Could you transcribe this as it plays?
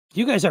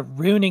You guys are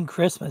ruining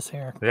Christmas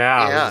here.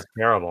 Yeah. This is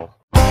terrible.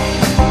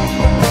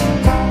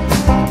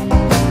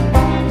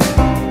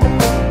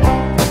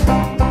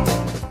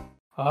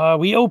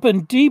 We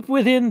open deep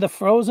within the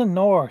frozen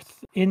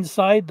north,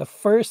 inside the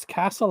first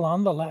castle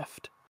on the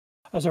left.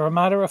 As a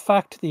matter of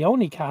fact, the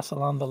only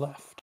castle on the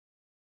left.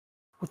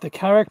 With the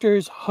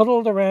characters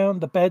huddled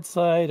around the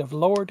bedside of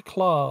Lord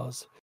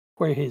Claus,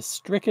 where his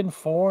stricken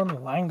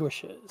form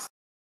languishes.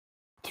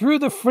 Through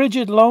the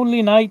frigid,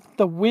 lonely night,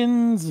 the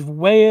winds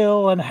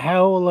wail and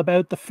howl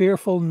about the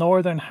fearful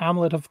northern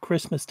hamlet of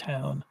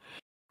Christmastown.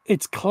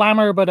 Its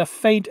clamour but a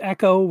faint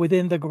echo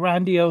within the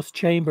grandiose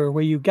chamber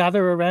where you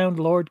gather around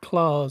Lord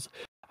Claus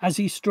as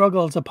he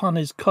struggles upon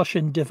his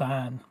cushioned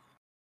divan.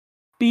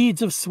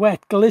 Beads of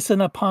sweat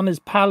glisten upon his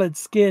pallid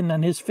skin,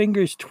 and his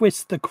fingers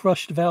twist the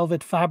crushed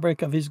velvet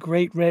fabric of his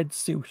great red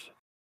suit.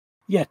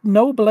 Yet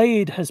no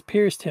blade has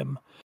pierced him,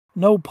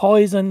 no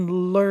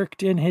poison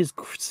lurked in his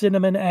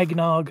cinnamon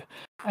eggnog,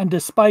 and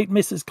despite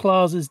Mrs.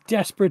 Claus's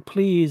desperate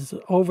pleas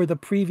over the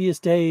previous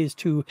days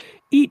to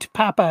 "Eat,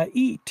 Papa,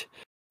 eat,"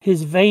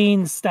 his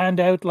veins stand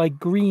out like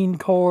green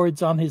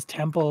cords on his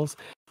temples,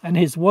 and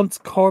his once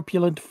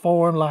corpulent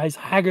form lies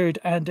haggard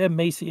and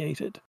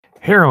emaciated.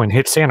 Heroin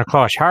hit Santa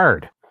Claus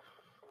hard.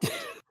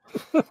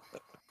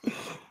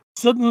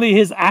 Suddenly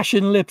his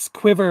ashen lips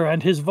quiver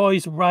and his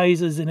voice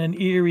rises in an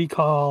eerie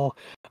call,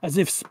 as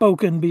if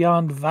spoken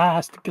beyond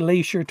vast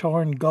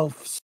glacier-torn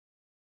gulfs.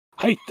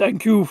 "I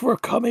thank you for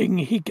coming,"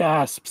 he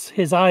gasps,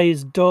 his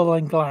eyes dull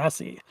and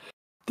glassy.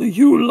 "The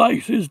Yule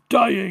light is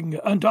dying,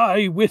 and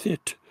I with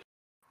it.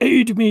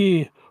 Aid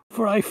me,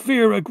 for I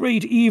fear a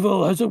great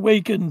evil has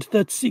awakened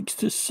that seeks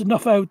to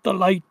snuff out the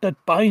light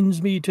that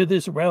binds me to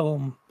this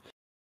realm.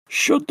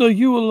 Should the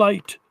Yule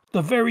light,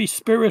 the very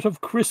spirit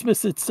of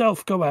Christmas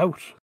itself, go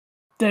out,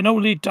 then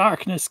only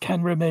darkness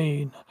can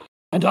remain,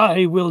 and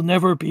I will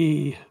never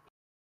be.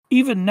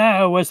 Even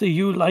now, as the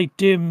Yule light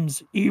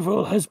dims,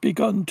 evil has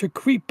begun to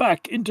creep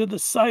back into the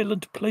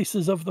silent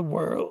places of the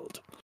world."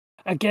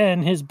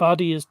 Again, his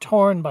body is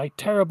torn by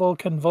terrible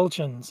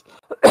convulsions,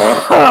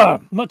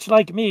 much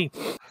like me.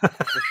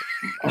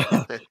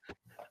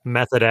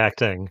 Method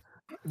acting.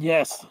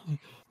 Yes.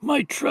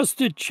 "My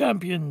trusted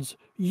champions,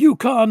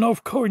 Yukon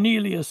of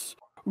Cornelius,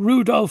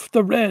 Rudolph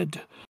the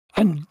Red,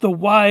 and the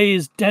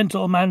wise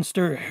dental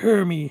manster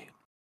Hermie,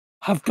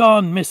 have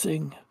gone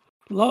missing,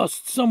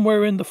 lost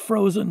somewhere in the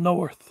frozen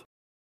north.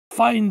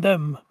 Find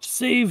them,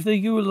 save the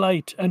Yule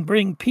light, and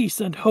bring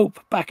peace and hope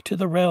back to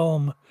the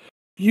realm.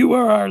 You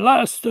are our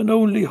last and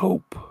only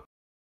hope."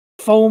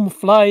 Foam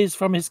flies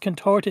from his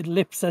contorted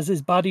lips as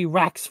his body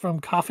racks from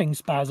coughing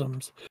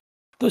spasms.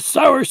 "The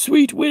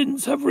sour-sweet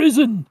winds have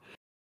risen,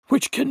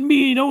 which can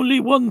mean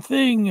only one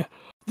thing.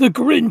 The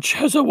Grinch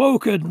has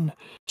awoken.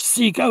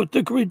 Seek out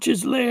the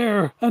Grinch's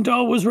lair, and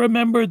always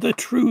remember the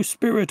true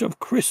spirit of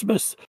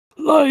Christmas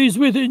lies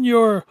within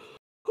your..."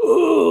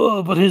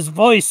 But his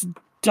voice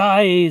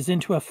dies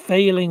into a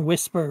failing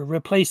whisper,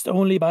 replaced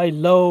only by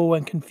low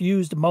and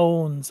confused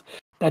moans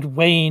that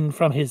wane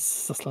from his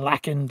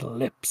slackened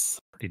lips.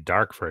 Pretty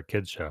dark for a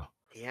kid's show.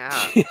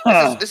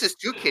 Yeah. This is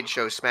two kids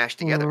shows smashed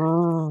together.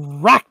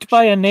 Racked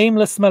by a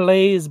nameless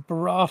malaise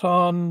brought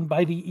on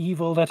by the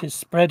evil that is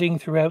spreading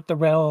throughout the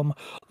realm,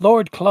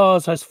 Lord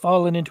Claus has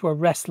fallen into a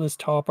restless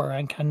torpor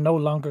and can no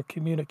longer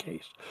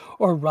communicate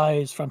or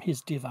rise from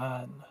his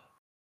divan.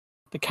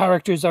 The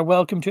characters are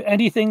welcome to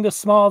anything the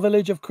small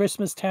village of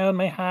Christmastown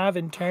may have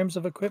in terms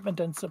of equipment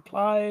and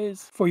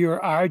supplies for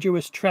your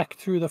arduous trek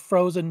through the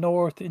frozen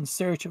north in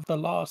search of the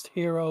lost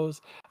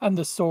heroes and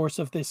the source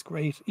of this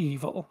great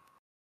evil.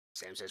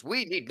 Sam says,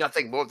 "We need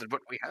nothing more than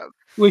what we have."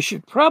 We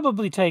should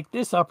probably take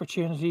this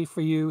opportunity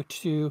for you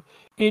to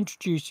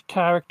introduce your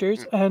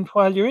characters, and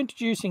while you're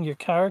introducing your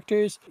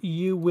characters,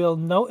 you will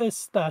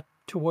notice that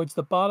towards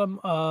the bottom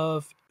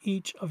of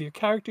each of your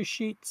character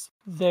sheets,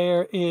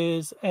 there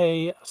is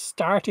a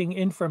starting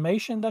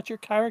information that your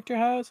character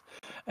has,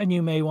 and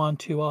you may want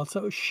to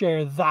also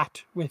share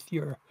that with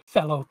your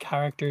fellow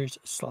characters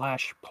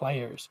 /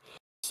 players.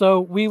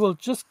 So we will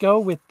just go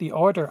with the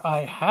order I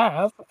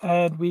have,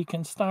 and we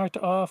can start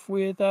off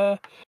with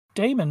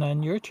Damon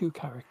and your two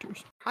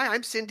characters. Hi,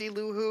 I'm Cindy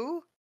Lou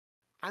Who.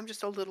 I'm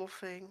just a little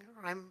thing.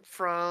 I'm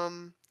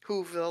from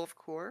Whoville, of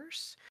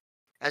course.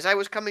 As I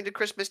was coming to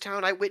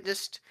Christmastown, I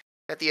witnessed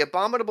that the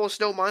abominable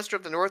snow monster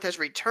of the north has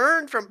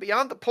returned from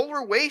beyond the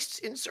polar wastes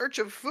in search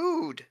of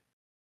food.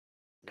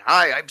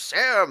 Hi, I'm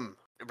Sam,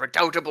 the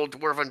redoubtable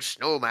dwarven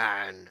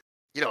snowman.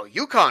 You know,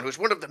 Yukon, who's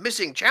one of the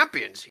missing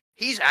champions,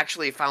 he's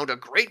actually found a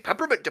great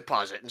peppermint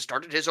deposit and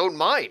started his own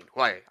mine.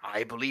 Why,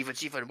 I believe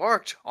it's even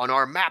marked on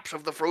our maps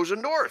of the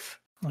frozen north.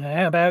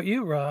 How about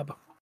you, Rob?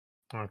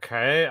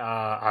 Okay,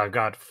 I've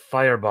got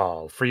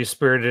Fireball,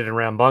 free-spirited and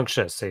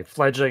rambunctious, a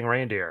fledgling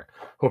reindeer.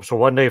 Hopes to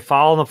one day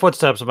follow in the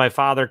footsteps of my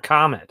father,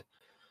 Comet.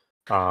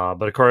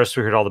 But of course,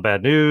 we heard all the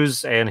bad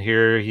news, and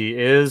here he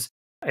is.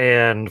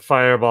 And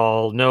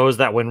Fireball knows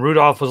that when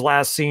Rudolph was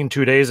last seen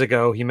 2 days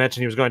ago, he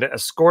mentioned he was going to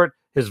escort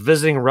his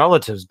visiting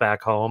relatives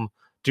back home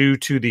due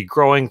to the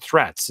growing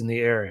threats in the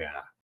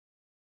area.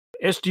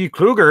 S.D.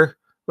 Kluger,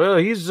 Well,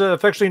 he's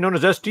affectionately known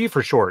as SD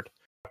for short.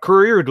 A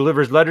courier who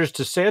delivers letters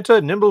to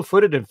Santa,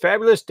 nimble-footed and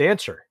fabulous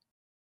dancer.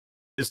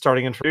 Is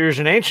starting in there's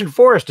an ancient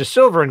forest of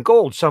silver and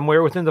gold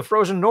somewhere within the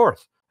frozen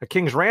north. A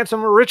king's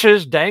ransom of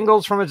riches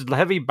dangles from its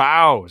heavy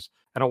boughs,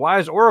 and a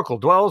wise oracle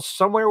dwells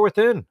somewhere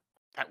within.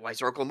 That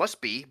wise oracle must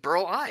be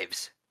Burl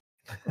Ives.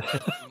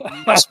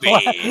 Must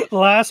be.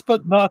 Last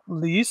but not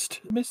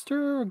least,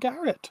 Mr.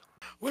 Garrett.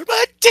 Well,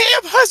 my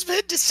damn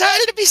husband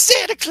decided to be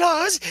Santa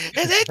Claus,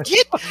 and that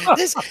kid,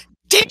 this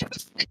damn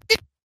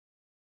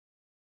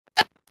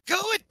go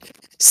and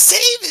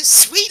save his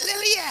sweet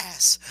lily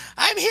ass.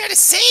 I'm here to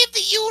save the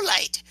Yule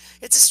light.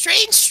 It's a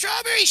strange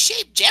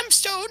strawberry-shaped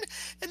gemstone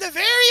and the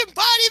very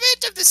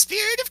embodiment of the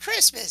spirit of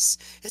Christmas.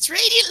 Its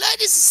radiant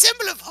light is a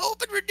symbol of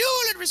hope and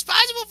renewal and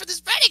responsible for the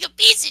spreading of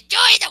peace and joy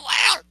in the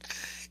world.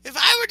 If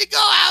I were to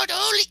go out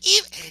only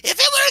if it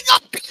were to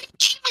go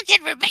evil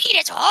can remain,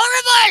 it's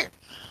horrible.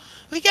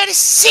 We gotta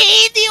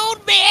save the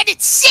old man and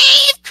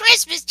save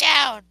Christmas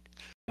Town.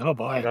 Oh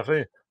boy.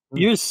 Definitely.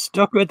 You're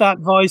stuck with that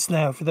voice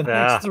now for the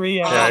Yeah. next 3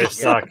 hours. Yeah, he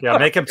suck. Yeah,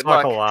 make him Good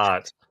talk a luck.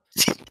 lot.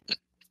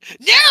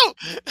 No!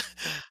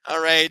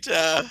 All right.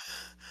 I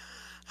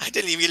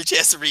didn't even get a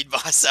chance to read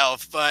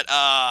myself, but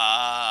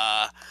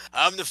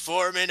I'm the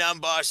foreman. I'm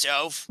boss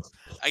elf.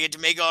 I get to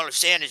make all of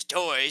Santa's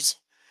toys.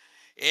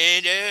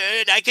 And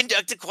I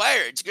conduct the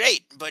choir. It's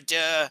great. But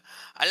I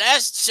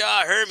last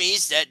saw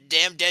Hermes, that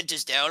damn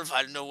dentist elf.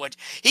 I don't know what...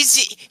 He's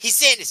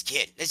Santa's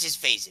kid. Let's just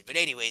face it. But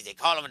anyways, they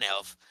call him an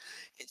elf.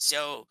 And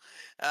so,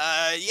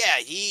 yeah,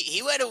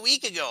 he went a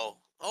week ago.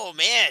 Oh,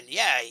 man,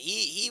 yeah,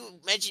 he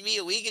mentioned me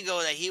a week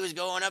ago that he was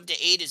going up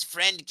to aid his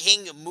friend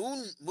King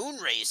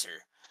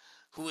Moonracer,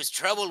 who was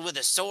troubled with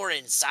a sore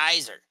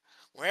incisor.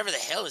 Wherever the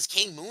hell is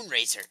King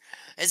Moonracer?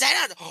 Is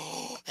that on...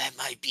 Oh, that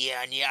might be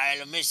on the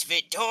Isle of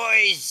Misfit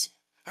Toys.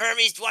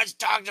 Hermes once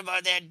talked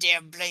about that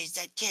damn place.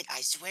 That kid,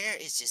 I swear,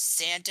 is just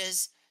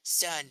Santa's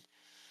son.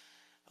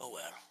 Oh,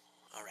 well,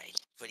 all right.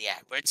 But yeah,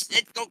 let's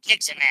go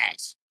kick some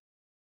ass.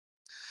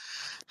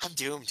 I'm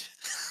doomed.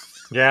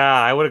 Yeah,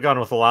 I would have gone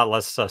with a lot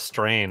less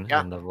strain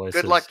Yeah. in the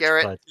voices. Good luck,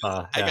 Garrett.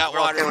 But, I yeah. got We're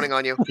all water. counting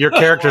on you. Your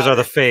characters are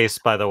the water. face,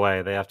 by the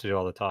way. They have to do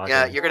all the talking.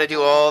 Yeah, you're going to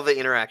do all the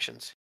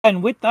interactions.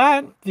 And with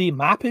that, the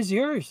map is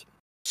yours.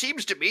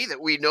 Seems to me that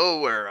we know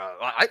where...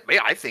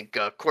 I think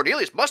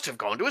Cornelius must have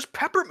gone to his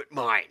peppermint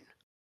mine.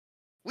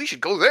 We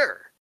should go there.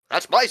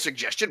 That's my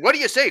suggestion. What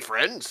do you say,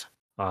 friends?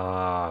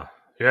 Yeah.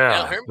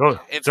 Herm,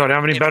 Don't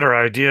have any if- better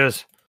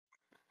ideas.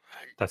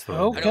 That's the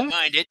Okay. I don't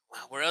mind it.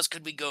 Where else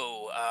could we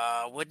go?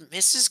 Would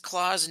Mrs.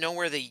 Claus know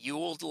where the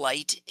Yule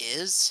light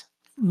is?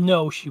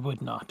 No, she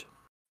would not.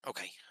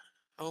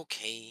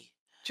 Okay.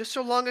 Just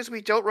so long as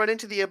we don't run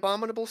into the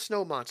abominable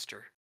snow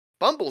monster.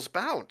 Bumbles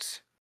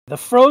bounce. The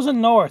frozen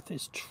north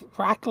is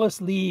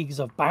trackless leagues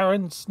of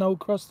barren,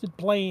 snow-crusted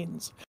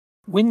plains,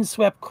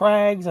 windswept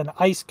crags, and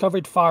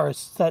ice-covered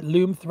forests that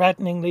loom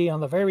threateningly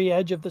on the very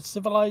edge of the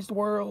civilized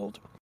world.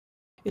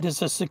 It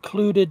is a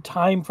secluded,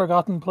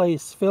 time-forgotten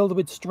place filled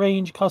with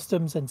strange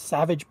customs and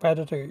savage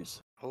predators.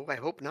 Oh, I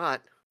hope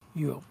not.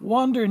 You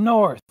wander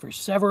north for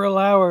several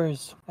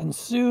hours, and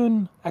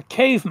soon a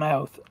cave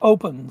mouth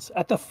opens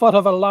at the foot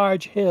of a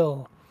large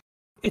hill,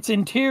 its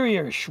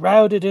interior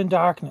shrouded in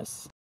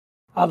darkness.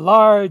 A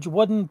large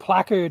wooden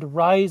placard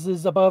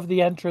rises above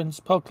the entrance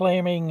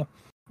proclaiming,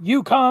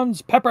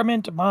 Yukon's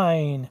Peppermint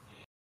Mine,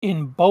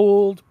 in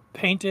bold,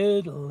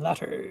 painted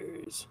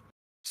letters.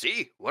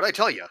 See, what'd I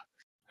tell you?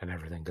 And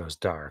everything goes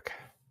dark.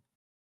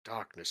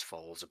 Darkness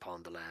falls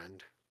upon the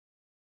land.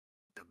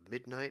 The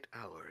midnight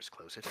hour is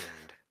close at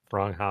hand.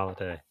 Wrong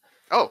holiday.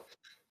 Oh,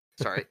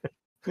 sorry.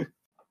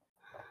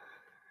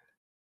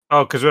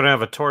 Oh, because we don't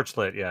have a torch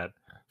lit yet.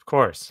 Of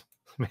course.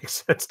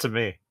 Makes sense to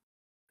me.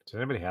 Does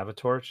anybody have a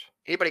torch?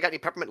 Anybody got any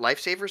peppermint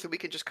lifesavers that we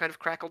can just kind of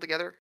crackle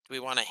together? Do we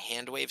want to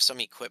hand wave some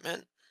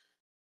equipment?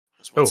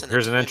 'Cause Oh, what's in the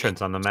here's an toilet?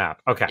 entrance on the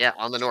map. Okay. Yeah,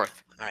 on the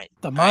north. All right.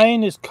 The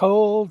mine is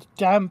cold,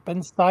 damp,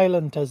 and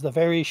silent as the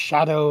very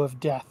shadow of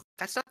death.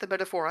 That's not the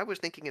metaphor I was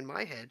thinking in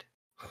my head.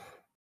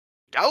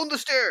 Down the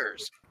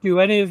stairs. Do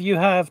any of you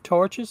have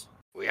torches?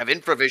 We have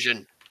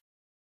infravision.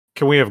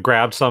 Can we have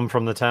grabbed some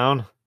from the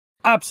town?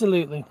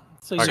 Absolutely.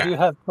 So Okay. you do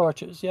have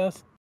torches,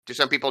 yes? Do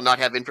some people not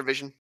have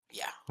infravision?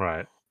 Yeah.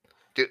 Right.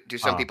 Do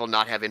some people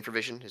not have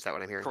infravision? Is that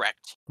what I'm hearing?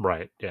 Correct.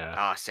 Right. Yeah.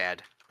 Ah,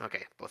 sad.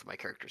 Okay, both of my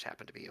characters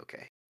happen to be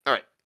okay. All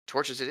right,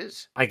 torches it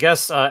is. I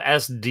guess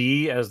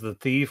SD as the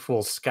thief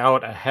will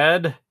scout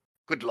ahead.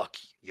 Good luck,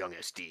 young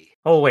SD.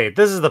 Oh, wait.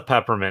 This is the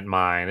peppermint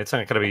mine. It's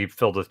not going to be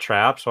filled with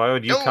traps. Why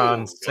would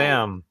Yukon No.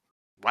 Sam?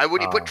 Why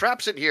would he put Oh.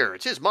 traps in here?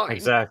 It's his mine.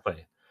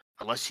 Exactly.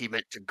 Unless he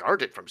meant to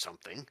guard it from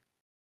something.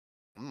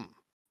 Hmm.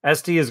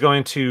 SD is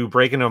going to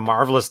break into a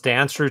marvelous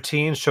dance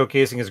routine,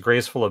 showcasing his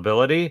graceful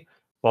ability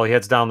while he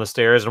heads down the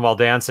stairs. And while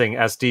dancing,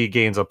 SD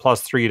gains a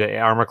 +3 to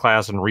armor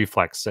class and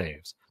reflex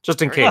saves,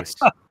 just in Very case.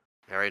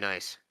 Very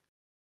nice.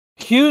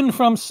 Hewn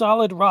from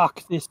solid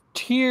rock, this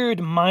tiered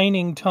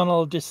mining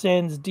tunnel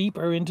descends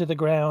deeper into the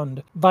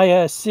ground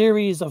via a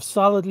series of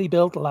solidly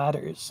built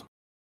ladders.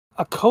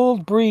 A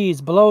cold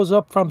breeze blows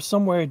up from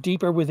somewhere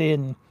deeper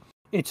within,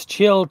 its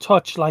chill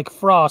touch like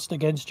frost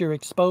against your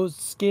exposed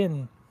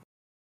skin.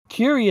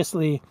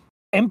 Curiously,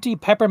 empty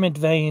peppermint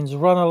veins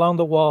run along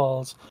the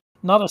walls,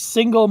 not a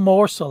single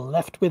morsel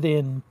left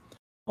within.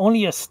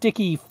 Only a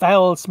sticky,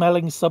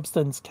 foul-smelling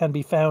substance can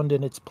be found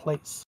in its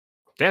place.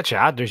 That's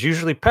odd. There's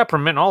usually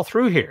peppermint all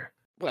through here.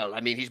 Well, I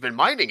mean, he's been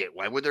mining it.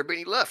 Why would there be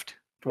any left?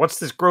 What's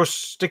this gross,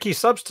 sticky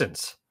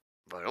substance?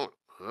 I don't.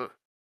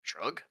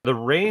 Shrug. The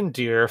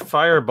reindeer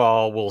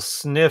Fireball will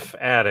sniff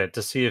at it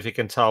to see if he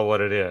can tell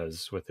what it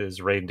is with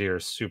his reindeer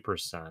super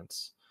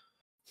sense.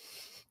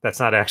 That's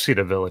not actually an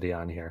ability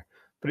on here,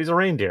 but he's a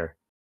reindeer.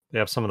 They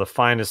have some of the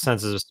finest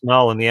senses of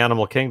smell in the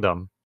animal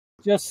kingdom.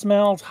 Just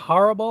smells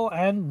horrible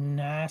and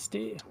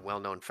nasty.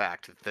 Well-known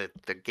fact that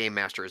the game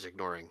master is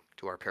ignoring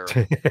to our peril.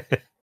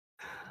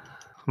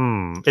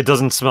 It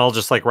doesn't smell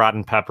just like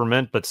rotten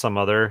peppermint, but some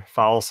other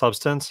foul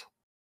substance.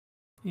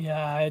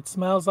 Yeah, it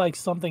smells like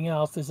something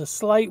else. There's a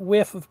slight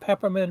whiff of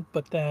peppermint,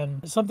 but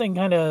then something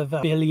kind of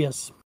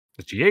bilious.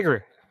 It's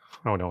Jaeger.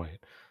 Oh, no, wait.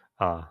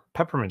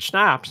 Peppermint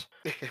schnapps.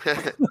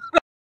 I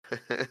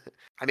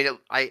mean,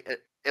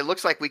 it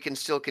looks like we can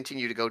still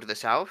continue to go to the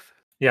south.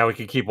 Yeah, we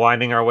could keep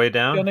winding our way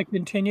down. Gonna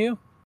continue?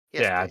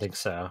 Yes, Yeah, I please. think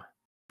so.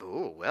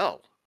 Oh,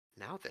 well,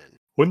 now then.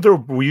 Wouldn't there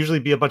usually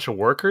be a bunch of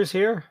workers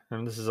here? I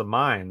mean, this is a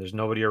mine. There's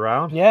nobody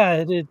around.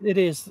 Yeah, it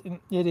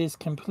is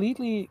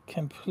completely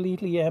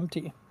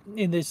empty.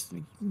 In this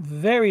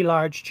very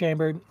large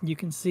chamber, you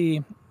can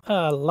see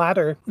a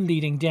ladder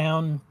leading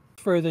down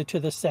further to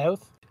the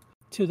south.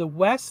 To the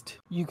west,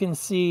 you can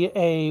see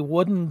a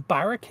wooden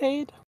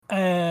barricade,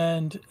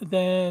 and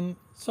then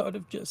sort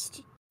of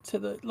just to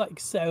the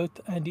south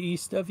and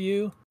east of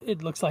you,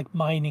 it looks like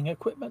mining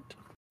equipment.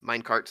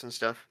 Mine carts and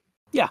stuff.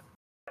 Yeah.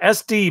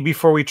 SD,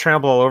 before we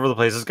trample all over the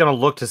place, is going to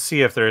look to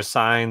see if there's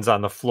signs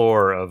on the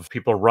floor of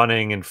people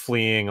running and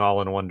fleeing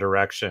all in one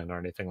direction or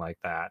anything like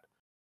that.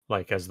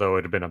 Like as though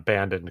it had been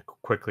abandoned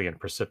quickly and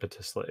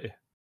precipitously.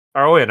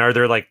 Oh, and are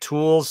there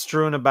tools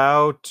strewn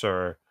about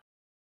or...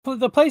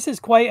 The place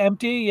is quite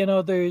empty.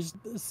 There's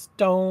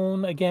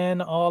stone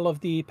again. All of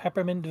the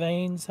peppermint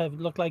veins have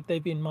looked like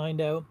they've been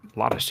mined out. A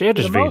lot of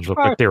Santa's For the veins most look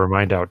like part, they were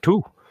mined out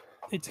too.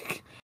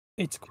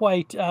 It's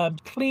quite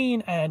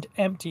clean and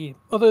empty,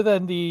 other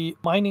than the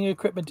mining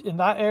equipment in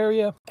that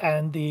area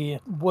and the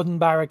wooden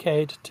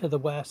barricade to the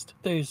west.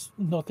 There's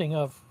nothing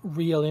of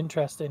real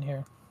interest in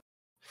here.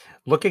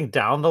 Looking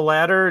down the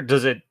ladder,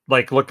 does it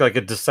look like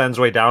it descends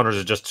way down, or is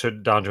it just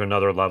down to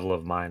another level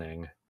of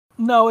mining?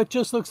 No, it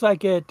just looks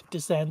like it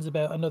descends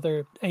about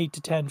another 8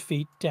 to 10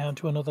 feet down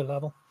to another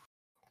level.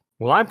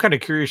 Well, I'm kind of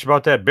curious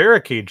about that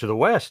barricade to the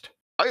west.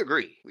 I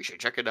agree. We should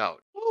check it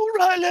out. All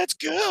right, let's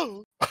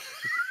go.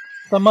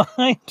 The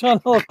mine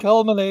tunnel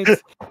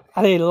culminates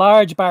at a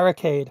large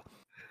barricade.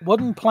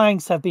 Wooden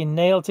planks have been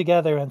nailed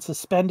together and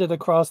suspended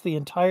across the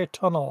entire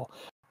tunnel,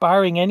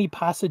 barring any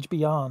passage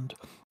beyond.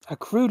 A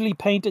crudely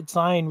painted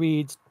sign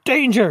reads,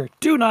 "Danger!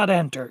 Do not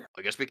enter!"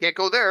 I guess we can't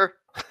go there.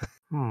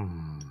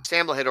 Hmm.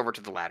 Sam will head over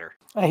to the ladder.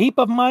 A heap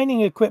of mining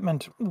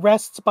equipment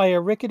rests by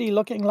a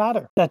rickety-looking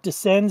ladder that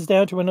descends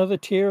down to another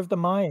tier of the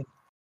mine.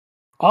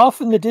 Off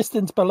in the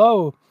distance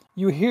below,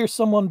 you hear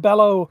someone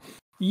bellow,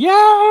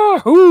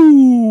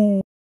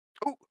 "Yahoo!"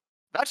 Oh,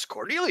 that's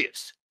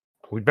Cornelius.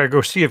 We'd better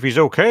go see if he's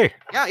okay.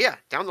 Yeah,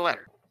 down the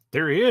ladder.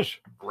 There he is.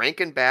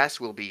 Rankin Bass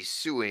will be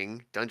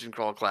suing Dungeon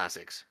Crawl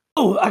Classics.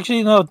 Oh,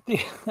 actually, no.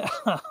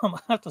 I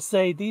have to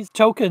say, these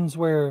tokens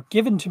were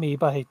given to me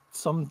by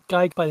some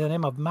guy by the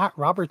name of Matt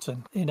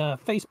Robertson in a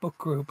Facebook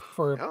group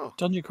for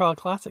Dungeon Crawl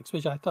Classics,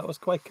 which I thought was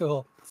quite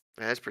cool.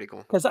 Yeah, that's pretty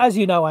cool. Because, as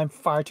you know, I'm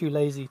far too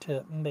lazy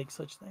to make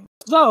such things.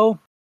 So,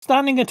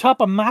 standing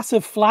atop a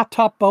massive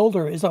flat-top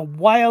boulder is a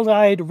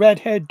wild-eyed,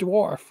 red-haired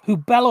dwarf who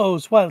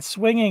bellows while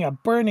swinging a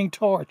burning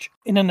torch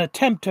in an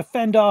attempt to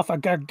fend off a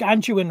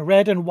gargantuan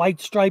red and white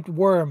striped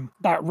worm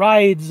that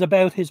writhes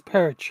about his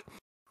perch.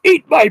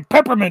 "Eat my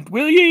peppermint,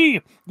 will ye,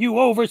 you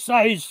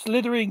oversized,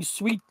 slithering,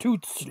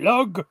 sweet-toothed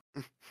slug?"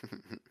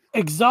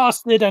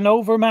 Exhausted and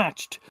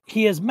overmatched,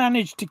 he has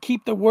managed to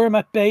keep the worm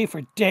at bay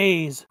for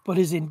days, but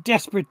is in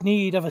desperate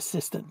need of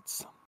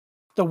assistance.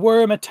 The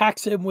worm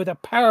attacks him with a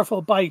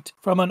powerful bite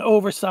from an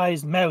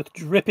oversized mouth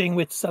dripping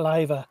with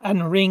saliva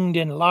and ringed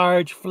in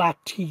large, flat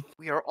teeth.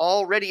 We are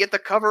already at the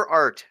cover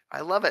art.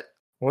 I love it.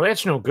 Well,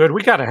 that's no good.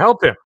 We gotta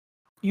help him.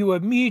 You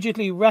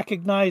immediately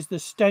recognize the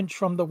stench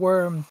from the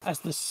worm as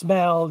the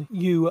smell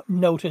you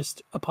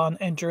noticed upon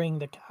entering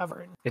the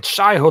cavern. It's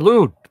Shai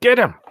Hulud. Get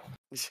him.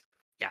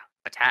 Yeah,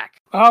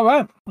 attack. All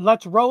right,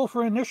 let's roll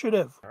for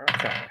initiative.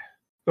 Okay.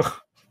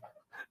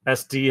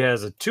 SD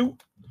has a 2.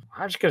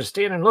 I'm just gonna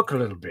stand and look a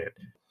little bit.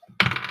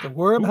 The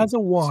worm has a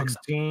 1.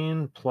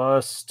 16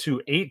 plus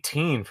 2,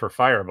 18 for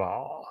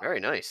Fireball. Very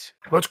nice.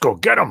 Let's go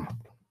get him.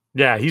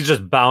 Yeah, he's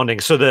just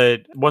bounding. So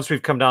that once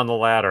we've come down the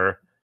ladder,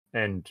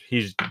 and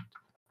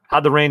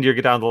how'd the reindeer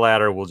get down the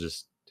ladder?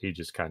 He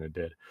just kind of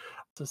did.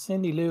 So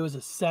Cindy Lou is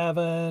a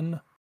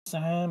 7.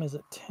 Sam is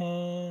a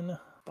 10.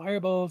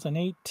 Fireball's an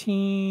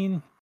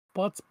 18.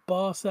 What's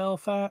Boss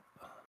Elf at?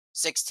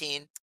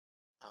 16.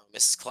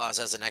 Mrs. Claus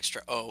has an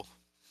extra O.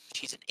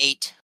 She's an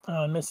 8.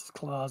 And Mrs.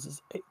 Claus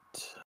is 8.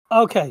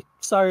 Okay,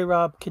 sorry,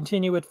 Rob.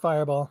 Continue with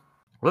Fireball.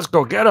 Let's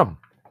go get him.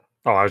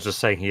 Oh, I was just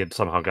saying he had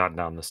somehow gotten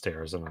down the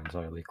stairs. I'm not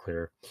entirely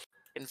clear.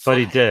 But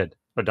he did.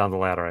 Or down the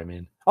ladder, I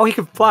mean. Oh, he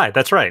can fly.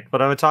 That's right.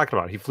 What I'm talking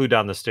about. He flew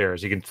down the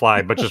stairs. He can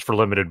fly, but just for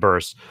limited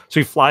bursts. So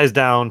he flies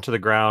down to the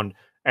ground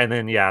and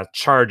then,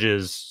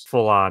 charges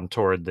full on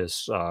toward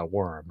this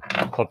worm,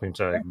 hoping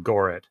to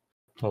gore it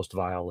most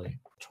vilely.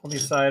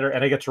 20-sider,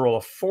 and I get to roll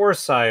a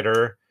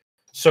 4-sider.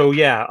 So,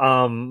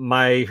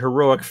 my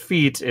heroic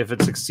feat, if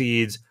it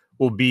succeeds,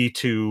 will be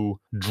to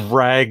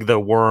drag the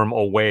worm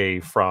away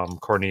from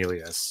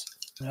Cornelius.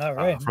 All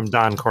right. From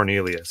Don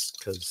Cornelius,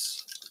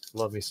 because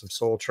love me some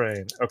Soul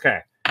Train. Okay.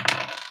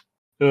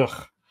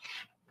 Ugh.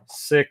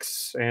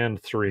 6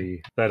 and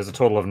 3. That is a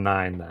total of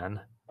 9 then,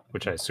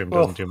 which I assume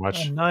doesn't do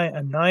much. A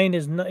 9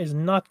 is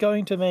not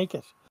going to make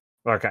it.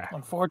 Okay.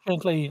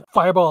 Unfortunately,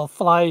 Fireball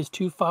flies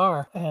too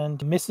far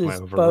and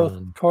misses both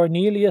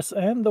Cornelius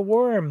and the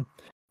worm.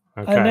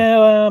 Okay. And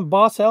now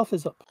Boss Elf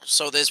is up.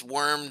 So this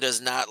worm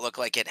does not look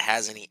like it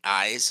has any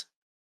eyes,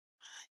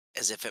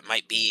 as if it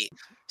might be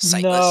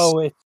sightless.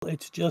 No,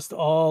 it's just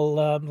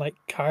all like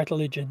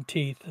cartilage and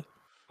teeth.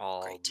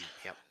 Great.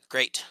 Yep.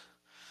 Great.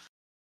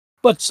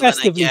 But So then I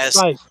festively guess-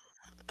 striped.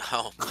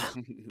 Oh,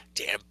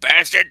 damn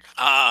bastard.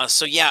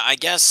 So yeah, I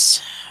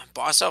guess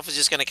Boss Elf is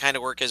just going to kind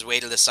of work his way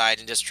to the side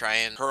and just try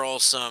and hurl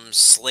some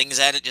slings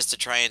at it just to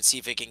try and see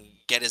if it can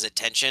get his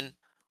attention.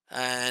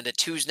 And a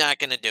 2's not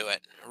going to do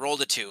it.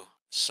 Rolled a 2.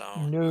 So,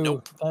 No,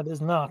 nope. that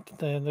is not.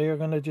 They're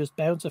going to just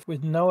bounce it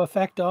with no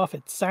effect off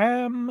it.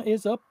 Sam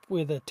is up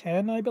with a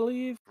 10, I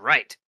believe.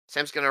 Right.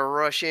 Sam's going to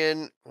rush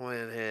in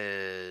with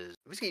his...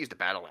 He's going to use the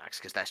battle axe,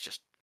 because that's just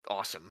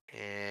awesome.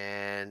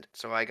 And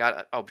so I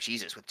got... Oh,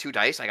 Jesus. With 2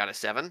 dice, I got a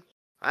 7.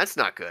 That's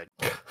not good.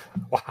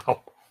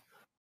 Wow.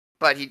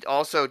 But he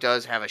also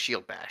does have a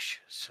shield bash.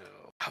 So,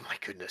 oh my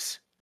goodness.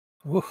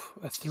 Woof,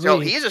 a 3. So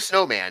he is a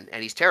snowman,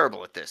 and he's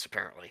terrible at this,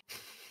 apparently.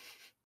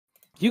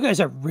 You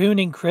guys are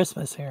ruining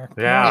Christmas here.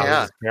 Come Yeah, on. Yeah.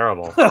 this is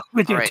terrible.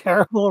 With your Alright.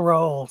 terrible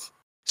rolls.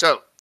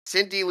 So,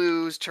 Cindy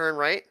Lou's turn,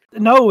 right?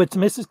 No, it's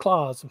Mrs.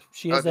 Claus.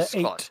 She Oh, has an this is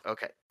 8. Claus.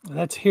 Okay.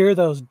 Let's hear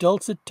those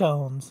dulcet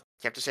tones.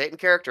 You have to say it in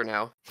character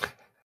now.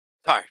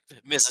 Sorry,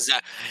 Mrs.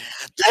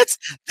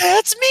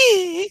 That's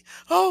me.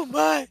 Oh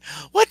my.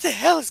 What the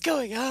hell is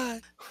going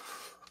on?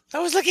 I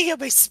was looking at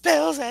my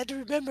spells. I had to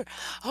remember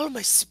all of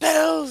my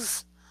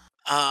spells.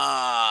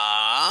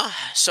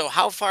 So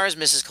how far is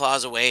Mrs.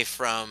 Claus away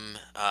from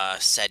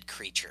said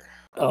creature?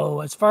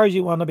 Oh, as far as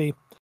you want to be.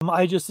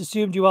 I just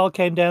assumed you all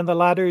came down the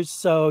ladders,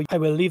 so I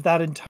will leave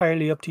that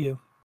entirely up to you.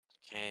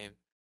 Okay.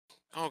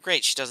 Oh,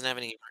 great. She doesn't have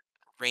any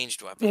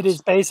ranged weapons. It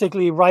is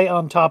basically right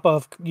on top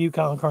of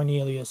Yukon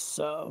Cornelius,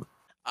 so...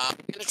 I'm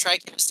going to try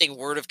casting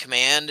Word of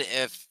Command.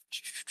 If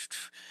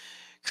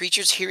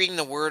creatures hearing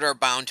the word are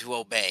bound to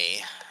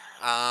obey.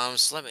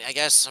 So I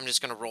guess I'm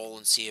just going to roll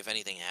and see if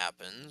anything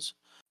happens.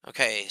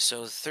 Okay,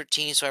 so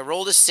 13. So I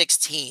rolled a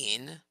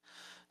 16.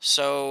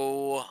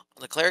 So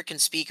the cleric can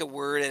speak a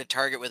word at a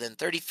target within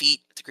 30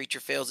 feet. If the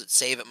creature fails its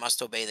save, it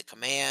must obey the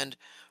command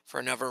for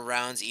a number of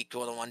rounds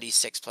equal to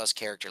 1d6 plus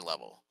character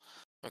level.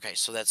 Okay,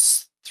 so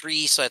that's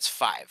 3, so that's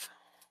 5.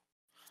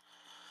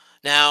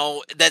 Now,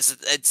 that's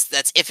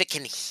if it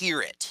can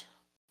hear it.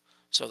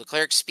 So the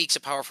cleric speaks a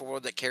powerful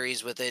word that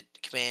carries with it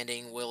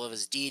commanding will of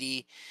his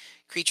deity.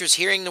 Creatures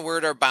hearing the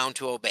word are bound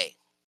to obey.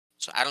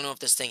 So I don't know if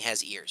this thing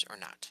has ears or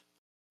not.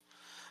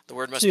 The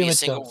word must be a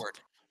single word.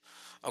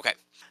 Okay.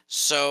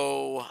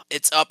 So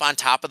it's up on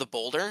top of the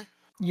boulder?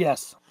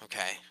 Yes.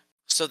 Okay.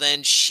 So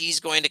then she's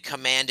going to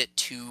command it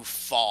to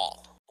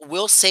fall.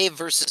 Will save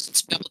versus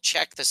spell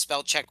check. The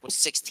spell check was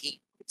 16.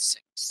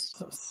 6.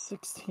 So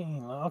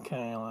 16.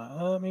 Okay,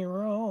 let me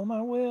roll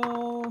my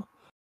will.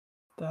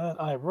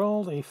 That I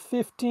rolled a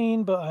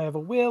 15, but I have a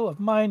will of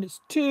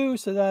 -2,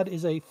 so that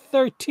is a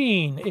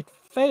 13. It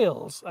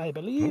fails, I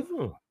believe.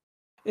 Ooh.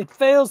 It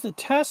fails the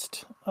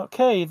test.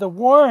 Okay, the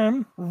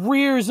worm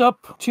rears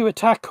up to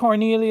attack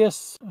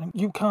Cornelius.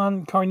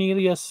 Yukon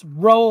Cornelius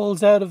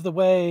rolls out of the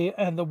way,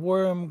 and the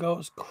worm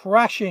goes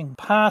crashing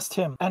past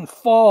him and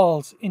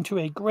falls into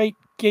a great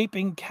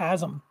gaping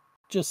chasm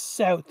just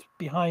south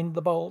behind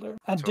the boulder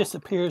and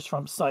disappears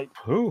from sight.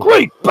 Ooh.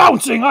 Great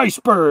bouncing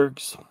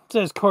icebergs,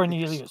 says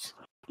Cornelius.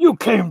 You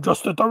came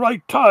just at the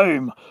right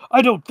time.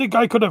 I don't think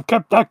I could have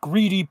kept that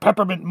greedy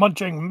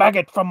peppermint-munching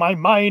maggot from my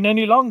mine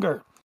any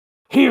longer.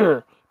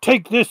 Here,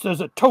 take this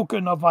as a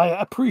token of my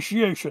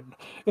appreciation.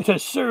 It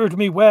has served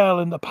me well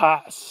in the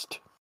past.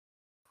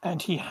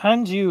 And he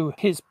hands you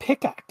his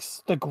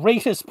pickaxe, the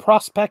greatest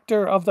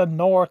prospector of the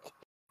North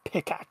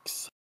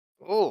pickaxe.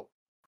 Oh.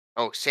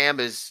 Oh, Sam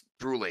is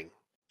drooling.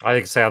 I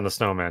think Sam the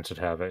Snowman should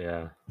have it,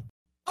 yeah.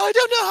 I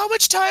don't know how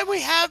much time we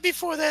have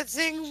before that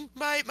thing,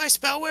 my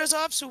spell wears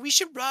off, so we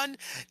should run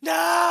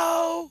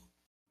now.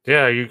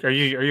 Yeah, are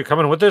you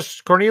coming with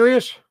us,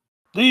 Cornelius?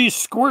 These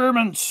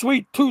squirming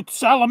sweet-toothed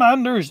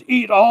salamanders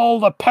eat all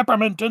the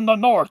peppermint in the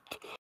North.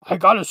 I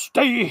gotta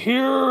stay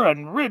here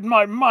and rid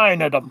my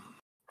mine of them.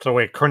 So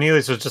wait,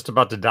 Cornelius is just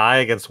about to die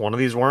against one of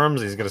these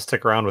worms. He's going to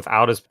stick around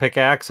without his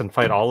pickaxe and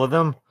fight all of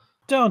them?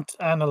 Don't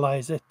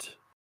analyze it.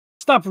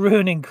 Stop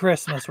ruining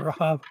Christmas, Rob.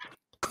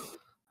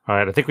 All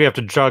right, I think we have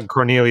to jug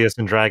Cornelius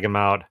and drag him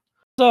out.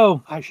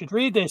 So, I should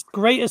read this.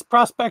 Greatest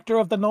Prospector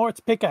of the North's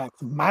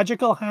Pickaxe.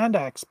 Magical Hand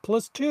Axe.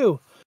 +2.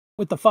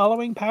 With the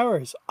following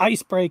powers.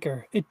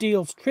 Icebreaker. It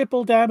deals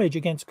triple damage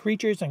against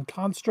creatures and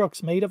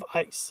constructs made of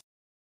ice.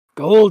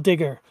 Gold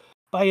Digger.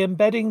 By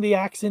embedding the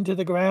axe into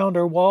the ground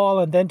or wall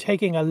and then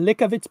taking a lick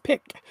of its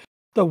pick,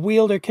 the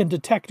wielder can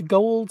detect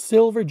gold,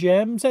 silver,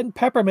 gems, and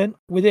peppermint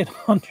within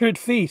 100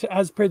 feet,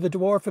 as per the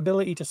dwarf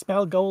ability to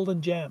smell gold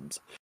and gems.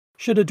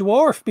 Should a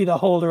dwarf be the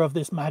holder of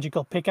this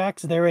magical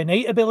pickaxe, their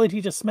innate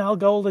ability to smell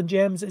gold and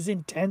gems is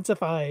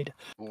intensified,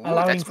 Ooh,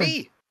 allowing that's for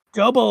me.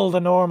 double the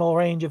normal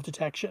range of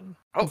detection.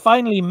 Oh. And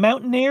finally,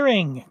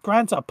 Mountaineering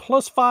grants a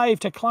 +5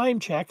 to climb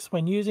checks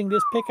when using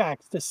this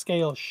pickaxe to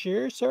scale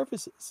sheer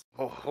surfaces.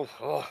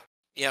 Oh.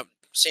 Yep,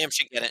 Sam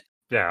should get it.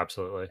 Yeah,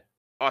 absolutely.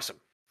 Awesome.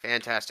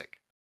 Fantastic.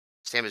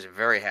 Sam is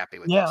very happy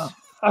with Yeah. this.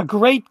 A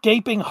great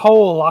gaping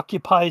hole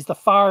occupies the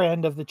far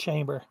end of the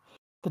chamber.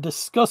 The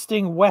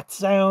disgusting wet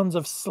sounds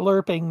of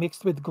slurping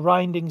mixed with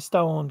grinding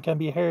stone can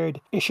be heard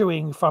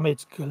issuing from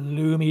its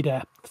gloomy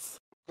depths.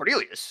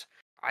 Cornelius,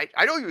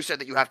 I know you said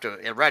that you have to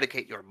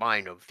eradicate your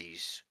mind of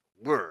these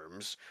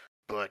worms,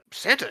 but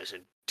Santa is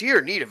in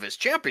dire need of his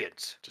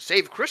champions to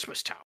save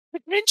Christmas Town. The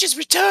Grinch has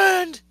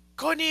returned,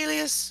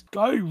 Cornelius.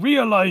 I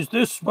realize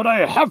this, but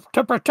I have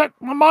to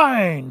protect my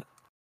mind.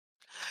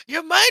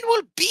 Your mind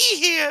will be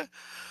here.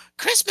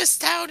 Christmas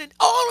Town and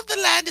all of the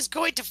land is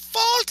going to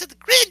fall to the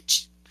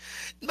Grinch.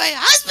 My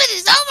husband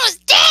is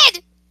almost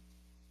dead.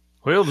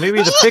 Well,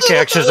 maybe the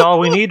pickaxe is all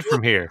we need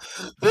from here.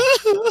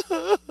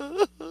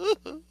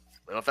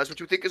 Well, if that's what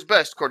you think is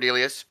best,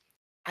 Cornelius.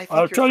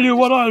 I'll tell you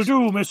what I'll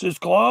do, Mrs.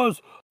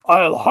 Claus.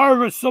 I'll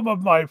harvest some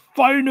of my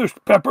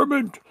finest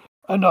peppermint,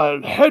 and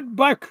I'll head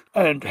back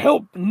and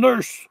help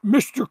nurse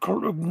Mr.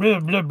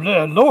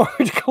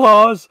 Lord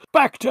Claus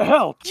back to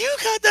health. You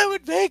God, that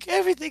would make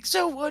everything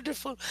so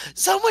wonderful.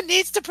 Someone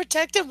needs to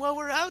protect him while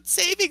we're out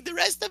saving the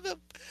rest of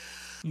them.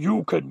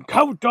 You can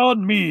count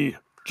on me,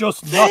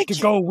 just not Thank to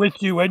you. go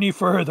with you any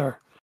further.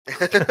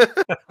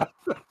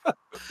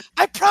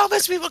 I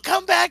promise we will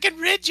come back and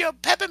rid your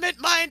peppermint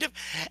mind of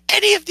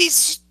any of these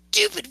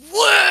stupid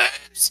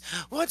worms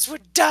once we're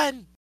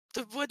done.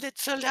 The one that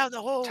fell down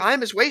the hole.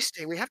 Time is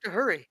wasting. We have to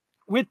hurry.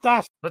 With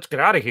that, Let's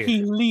get out of here.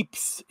 he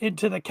leaps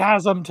into the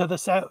chasm to the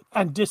south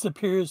and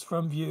disappears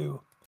from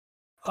view.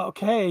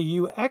 Okay,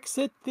 you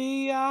exit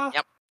the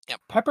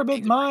Yep. peppermint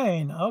Exit.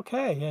 mine.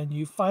 Okay, and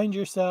you find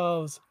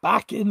yourselves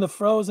back in the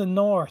frozen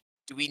north.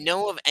 Do we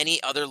know of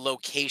any other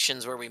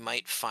locations where we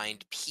might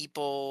find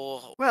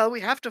people? Well, we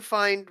have to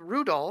find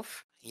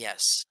Rudolph.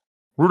 Yes.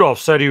 Rudolph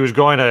said he was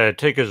going to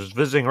take his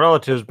visiting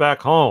relatives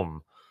back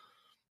home.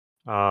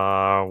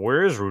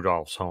 Where is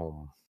Rudolph's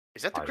home?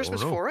 Is that the I don't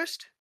Christmas know.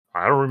 forest?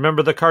 I don't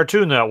remember the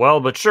cartoon that well,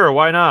 but sure,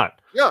 why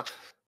not? Yeah.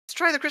 Let's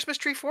try the Christmas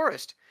tree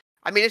forest.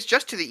 I mean, it's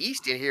just to the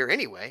east in here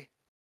anyway.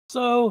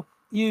 So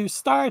you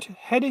start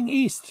heading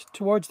east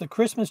towards the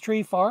Christmas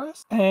tree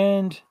forest,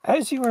 and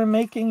as you are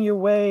making your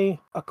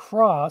way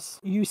across,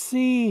 you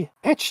see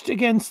etched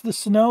against the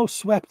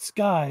snow-swept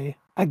sky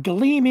a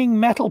gleaming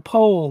metal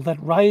pole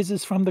that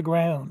rises from the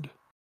ground.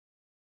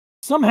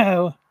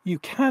 Somehow, you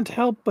can't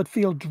help but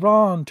feel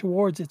drawn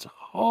towards its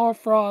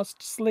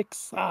hoarfrost slick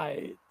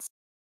sides.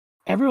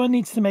 Everyone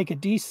needs to make a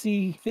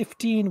DC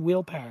 15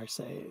 willpower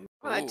save.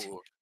 What?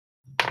 Ooh,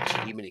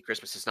 Gee, mini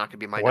Christmas is not going to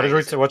be my What night,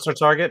 is is it? what's our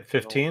target?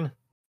 15?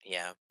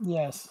 yeah.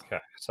 Yes.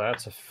 Okay, so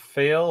that's a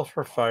fail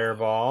for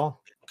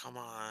Fireball. Come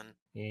on.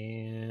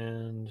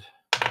 And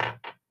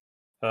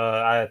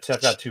I've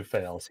got 2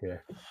 fails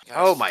here.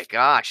 Oh my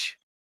gosh.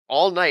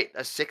 All night,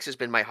 a 6 has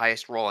been my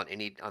highest roll on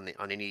any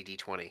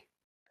D20.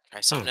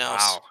 Try something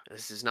else. Wow,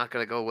 this is not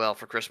going to go well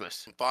for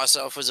Christmas. Boss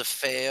Elf was a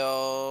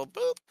fail.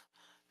 Boop.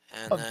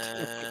 And Oh,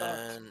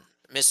 then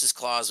Mrs.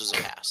 Claus was a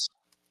pass.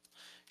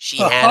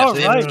 She Oh, had a all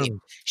right. 15.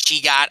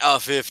 She got a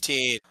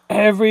 15.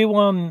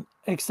 Everyone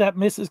except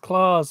Mrs.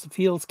 Claus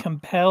feels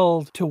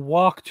compelled to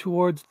walk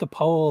towards the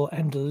pole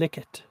and lick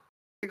it,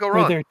 What could go where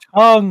wrong? their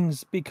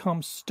tongues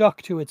become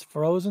stuck to its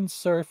frozen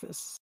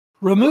surface.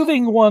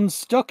 Removing one's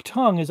stuck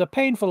tongue is a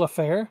painful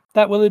affair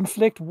that will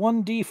inflict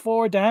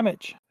 1d4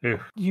 damage. Ew.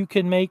 You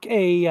can make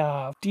a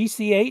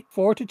DC 8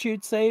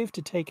 fortitude save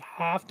to take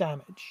half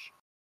damage.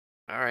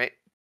 All right,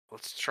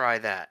 let's try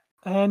that.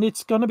 And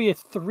it's going to be a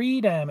 3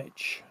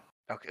 damage.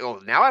 Okay,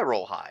 oh, now I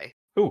roll high.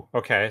 Ooh,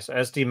 okay. So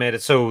SD made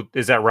it. So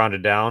is that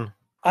rounded down?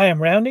 I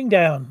am rounding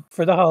down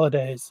for the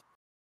holidays.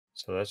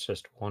 So that's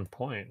just 1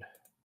 point.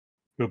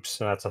 Oops,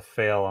 so that's a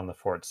fail on the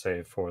fort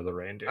save for the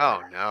reindeer.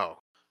 Oh, no.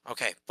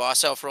 Okay,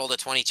 Boss Elf rolled a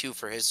 22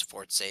 for his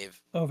fort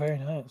save. Oh, very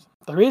nice.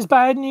 There is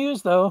bad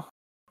news, though.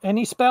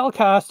 Any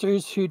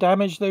spellcasters who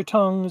damage their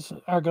tongues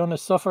are going to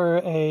suffer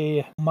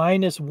a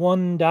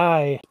 -1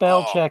 die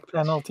spell Oh. check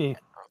penalty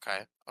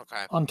Okay.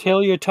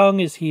 until your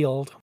tongue is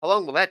healed. How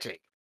long will that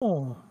take?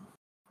 Oh,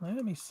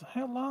 let me see.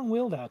 How long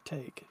will that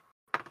take?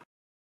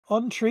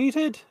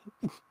 untreated,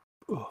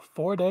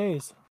 4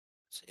 days.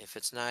 If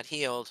it's not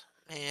healed,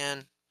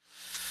 man.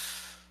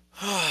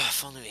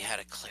 If only we had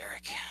a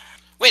cleric.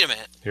 Wait a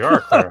minute. You are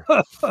a cleric.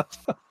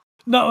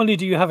 Not only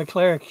do you have a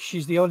cleric,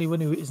 she's the only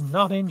one who is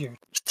not injured.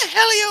 What the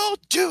hell are you all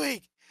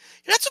doing?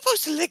 You're not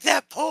supposed to lick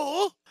that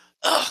pole.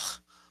 Ugh.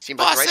 Seems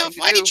like the Boss right Elf, thing to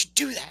why do. did you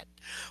do that?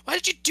 Why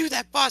did you do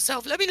that, Boss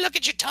Elf? Let me look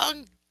at your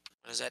tongue.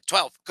 What is that?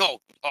 12.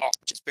 Go. Oh,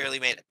 just barely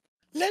made it.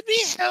 Let me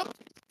help.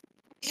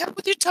 Help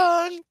with your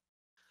tongue.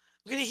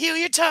 I'm going to heal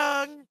your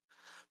tongue.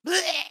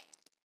 Bleh.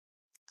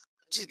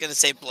 She's going to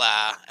say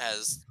blah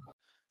as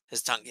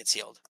his tongue gets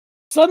healed.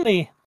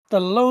 Suddenly, the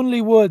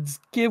lonely woods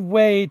give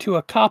way to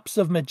a copse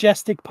of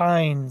majestic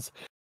pines,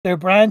 their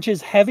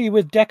branches heavy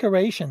with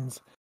decorations.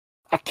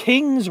 A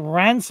king's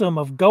ransom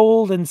of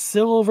gold and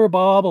silver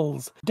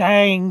baubles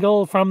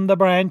dangle from the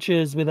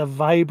branches with a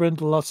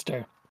vibrant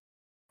luster.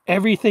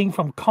 Everything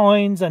from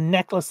coins and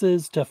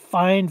necklaces to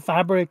fine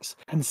fabrics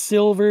and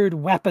silvered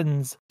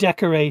weapons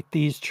decorate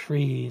these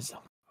trees.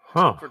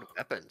 Huh. For the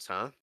weapons,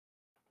 huh?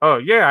 Oh,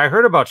 yeah, I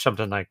heard about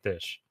something like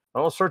this.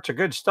 All sorts of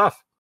good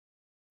stuff.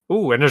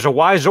 Ooh, and there's a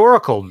wise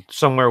oracle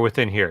somewhere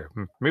within here.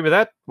 Maybe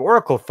that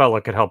oracle fella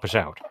could help us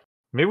out.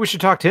 Maybe we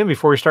should talk to him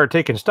before we start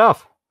taking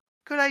stuff.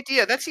 Good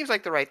idea. That seems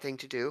like the right thing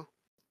to do.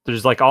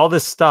 There's like all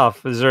this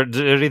stuff. Is there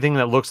anything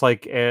that looks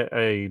like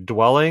a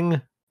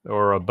dwelling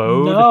or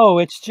abode? No,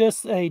 it's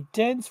just a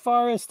dense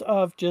forest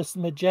of just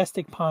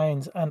majestic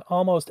pines, and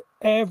almost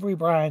every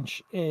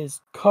branch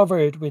is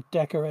covered with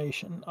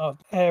decoration of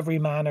every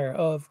manner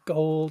of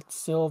gold,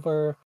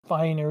 silver,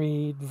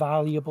 finery,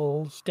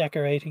 valuables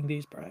decorating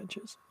these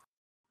branches.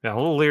 Yeah, I'm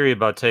a little leery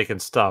about taking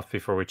stuff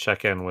before we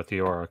check in with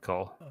the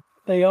oracle.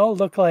 They all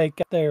look like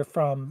they're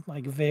from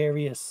like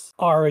various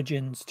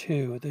origins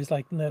too. There's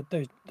like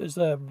there's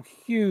a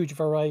huge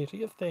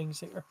variety of things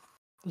here.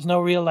 There's no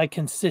real like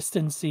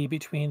consistency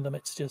between them.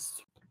 It's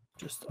just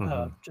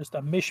a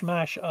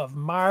mishmash of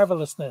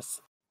marvelousness.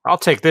 I'll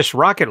take this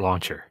rocket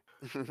launcher.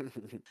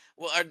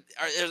 Well,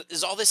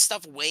 is all this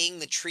stuff weighing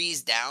the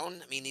trees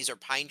down? I mean, these are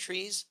pine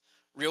trees,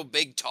 real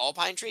big, tall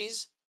pine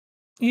trees.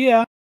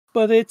 Yeah,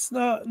 but it's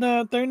not.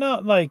 No, they're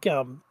not like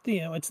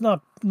it's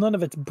not. None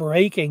of it's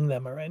breaking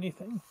them or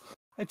anything.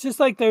 It's just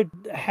like they're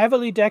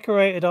heavily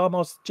decorated,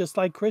 almost just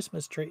like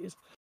Christmas trees,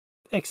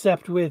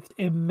 except with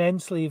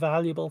immensely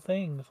valuable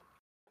things.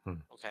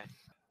 Okay.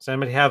 Does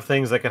anybody have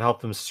things that can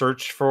help them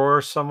search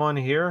for someone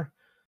here?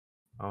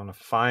 I want to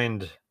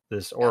find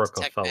this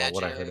oracle detect fellow,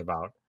 what I heard magic.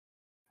 about.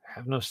 I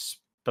have no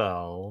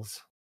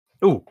spells.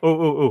 Ooh.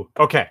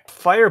 Okay.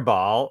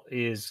 Fireball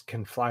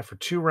can fly for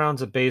 2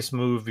 rounds of base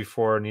move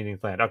before needing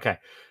to land. Okay.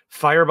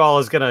 Fireball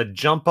is going to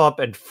jump up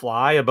and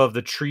fly above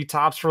the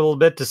treetops for a little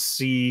bit to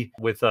see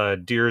with a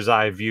deer's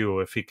eye view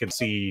if he can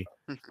see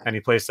any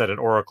place that an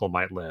oracle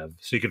might live.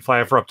 So you can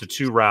fly for up to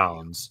 2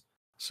 rounds.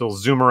 So he'll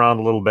zoom around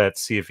a little bit,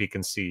 see if he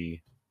can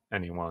see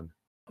anyone.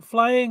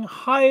 Flying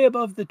high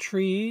above the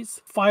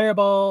trees,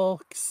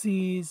 Fireball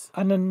sees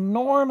an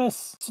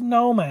enormous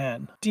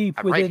snowman deep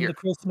I'm right within here. the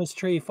Christmas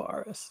tree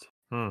forest.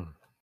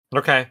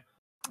 Okay.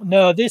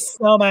 No, this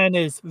snowman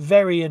is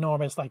very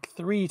enormous, like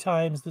 3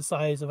 times the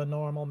size of a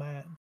normal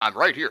man. I'm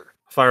right here.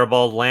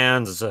 Fireball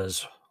lands and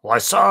says, "Well, I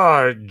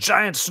saw a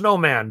giant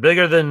snowman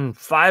bigger than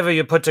 5 of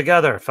you put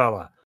together,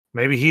 fella.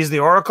 Maybe he's the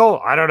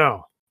oracle? I don't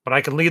know. But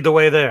I can lead the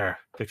way there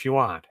if you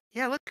want."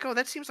 Yeah, let's go.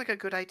 That seems like a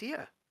good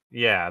idea.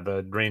 Yeah,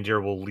 the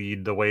reindeer will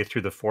lead the way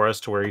through the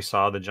forest to where he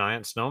saw the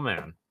giant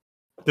snowman.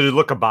 Did it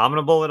look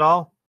abominable at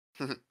all?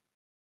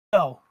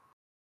 No.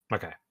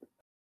 Okay.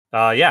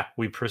 Yeah,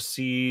 we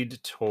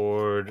proceed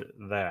toward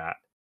that.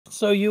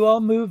 So you all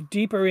move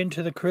deeper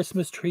into the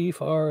Christmas tree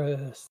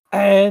forest.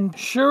 And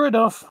sure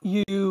enough,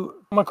 you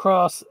come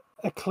across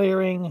a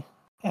clearing,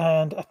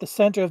 and at the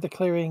center of the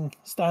clearing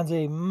stands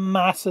a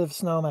massive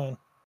snowman,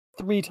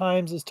 3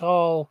 times as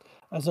tall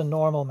as a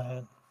normal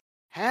man.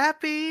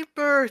 Happy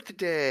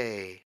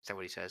birthday. Is that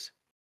what he says?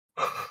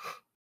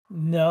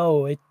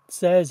 No, it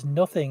says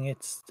nothing.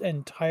 It's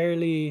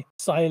entirely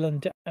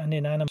silent and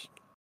inanimate.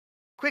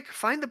 Quick,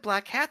 find the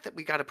black hat that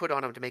we got to put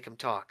on him to make him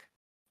talk.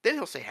 Then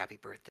he'll say happy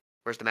birthday.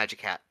 Where's the magic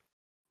hat?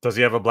 Does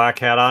he have a black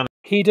hat on?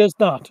 He does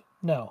not,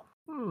 no.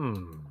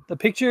 Hmm. The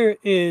picture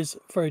is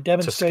for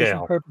demonstration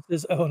scale.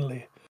 purposes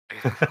only.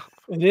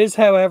 It is,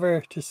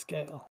 however, to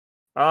scale.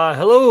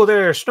 Hello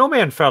there,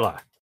 snowman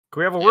fella.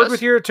 Can we have a word Yes?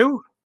 with you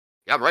too?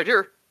 Yeah, I'm right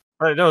here.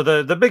 No,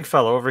 the big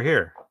fellow over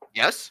here.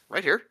 Yes,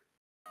 right here.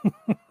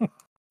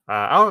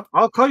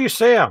 I'll call you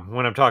Sam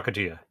when I'm talking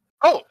to you.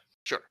 Oh,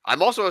 sure.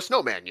 I'm also a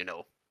snowman, you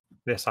know.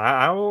 Yes,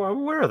 I'm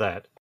aware of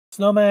that.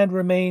 Snowman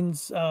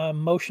remains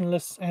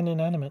motionless and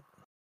inanimate.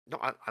 No,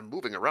 I'm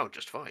moving around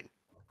just fine.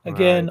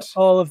 Again, Right.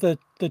 all of the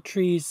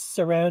trees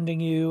surrounding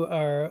you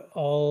are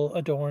all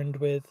adorned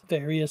with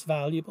various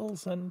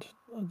valuables and,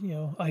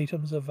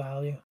 items of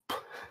value.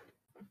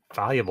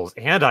 Valuables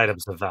and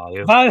items of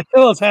value.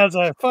 Valuables has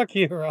a fuck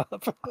you,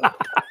 Rob.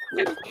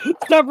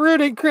 Stop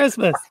ruining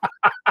Christmas.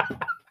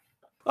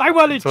 I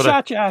wanted That's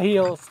what cha-cha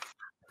heels.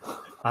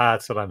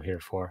 That's what I'm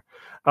here for.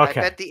 I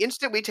Okay. bet the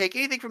instant we take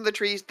anything from the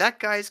trees, that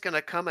guy's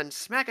gonna come and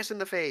smack us in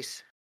the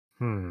face.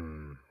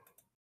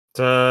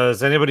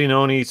 Does anybody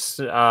know any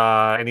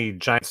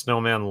giant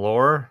snowman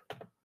lore?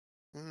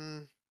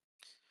 Mm,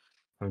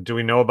 Do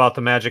we know about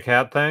the magic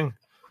hat thing?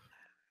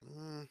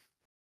 mm.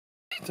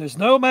 There's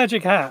no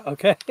magic hat,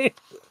 okay?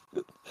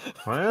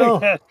 Well,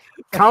 Forget-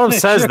 Colin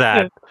says Sure.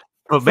 that,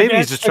 but maybe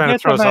he's just trying to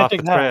Forget throw the us off the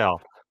magic hat.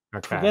 trail.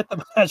 Okay. Forget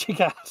the magic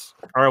hat.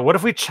 All right. What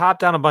if we chop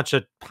down a bunch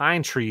of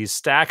pine trees,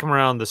 stack them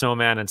around the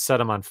snowman, and set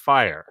them on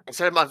fire?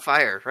 Set him on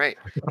fire, right?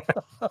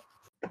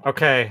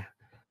 Okay.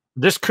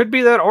 This could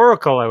be that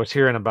oracle I was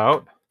hearing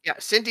about. Yeah,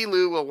 Cindy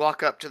Lou will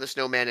walk up to the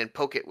snowman and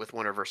poke it with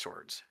one of her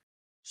swords.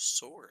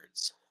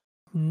 Swords.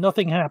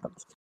 Nothing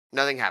happens.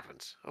 Nothing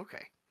happens.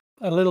 Okay.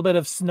 A little bit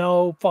of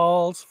snow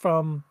falls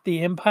from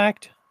the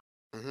impact,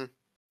 Mm-hmm.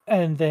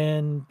 and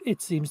then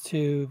it seems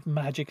to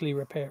magically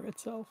repair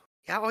itself.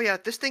 Yeah, oh yeah,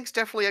 this thing's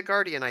definitely a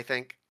guardian, I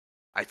think.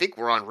 I think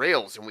we're on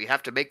rails and we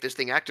have to make this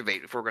thing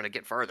activate if we're going to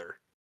get farther.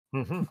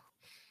 Mm-hmm.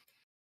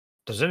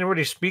 Does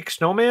anybody speak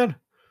snowman?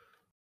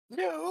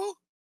 No.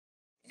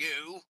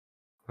 No.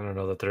 I don't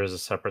know that there is a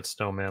separate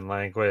snowman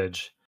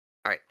language.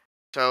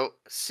 So,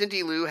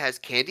 Cindy Lou has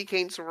candy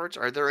cane swords.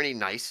 Are there any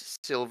nice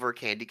silver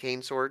candy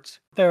cane swords?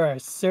 There are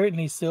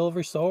certainly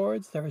silver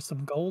swords, there are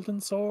some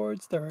golden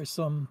swords, there are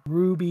some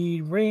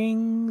ruby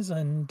rings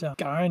and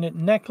garnet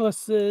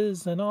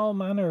necklaces and all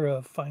manner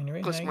of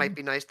finery. This might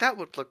be nice. That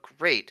would look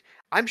great.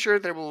 I'm sure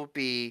there will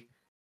be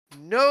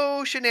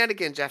no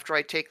shenanigans after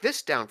I take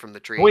this down from the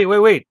tree.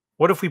 Wait.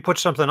 What if we put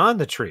something on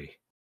the tree?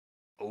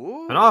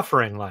 Oh, An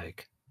offering,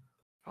 like?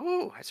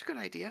 oh, that's a good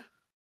idea.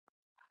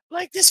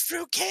 Like this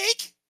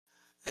fruitcake?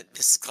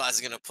 Mrs. Claus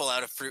is gonna pull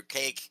out a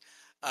fruitcake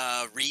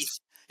wreath.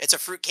 It's a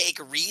fruitcake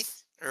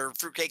wreath, or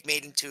fruitcake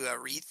made into a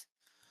wreath.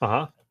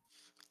 Uh-huh.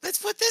 Let's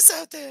put this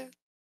out there.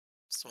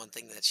 It's one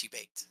thing that she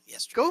baked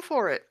yesterday. Go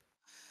for it.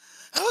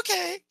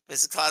 Okay.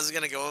 Mrs. Claus is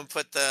gonna go and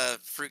put the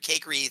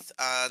fruitcake wreath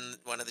on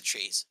one of the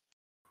trees.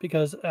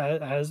 Because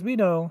as we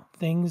know,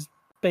 things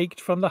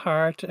baked from the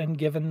heart and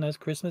given as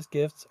Christmas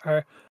gifts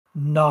are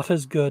not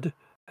as good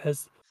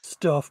as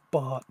stuff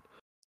bought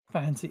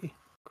fancy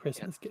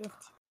Christmas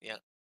gifts.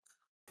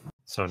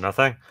 So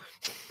nothing?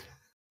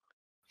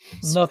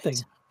 Nothing.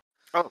 Sweet.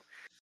 Well,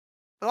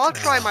 I'll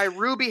try my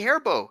ruby hair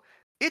bow.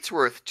 It's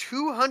worth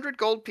 200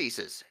 gold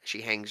pieces.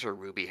 She hangs her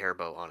ruby hair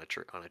bow on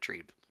a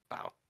tree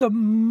bough. The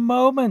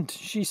moment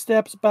she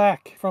steps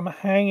back from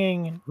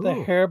hanging the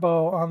Ooh. hair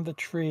bow on the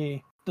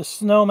tree, the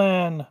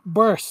snowman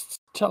bursts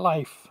to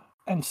life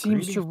and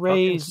seems Greedy to fucking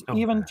raise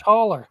even snowman.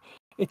 taller.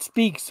 It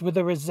speaks with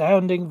a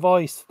resounding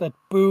voice that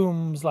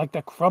booms like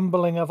the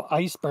crumbling of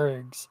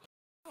icebergs.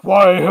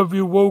 Why have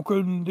you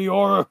woken the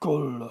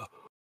oracle?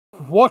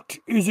 What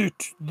is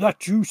it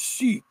that you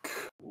seek?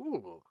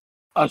 Ooh.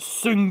 A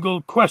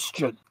single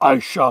question I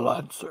shall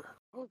answer.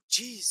 Oh,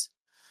 jeez.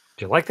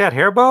 Do you like that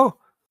hair bow?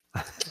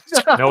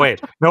 No, wait.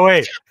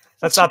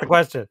 That's not the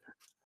question.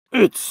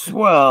 It's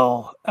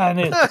swell, and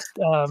it's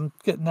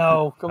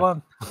no, come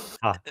on.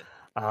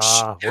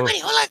 Well, Everybody,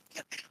 hold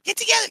on. Get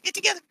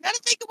together. Gotta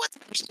think of what the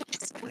question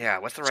is. Yeah,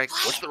 what's the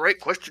right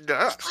question to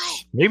ask?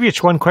 Quiet. maybe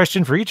it's one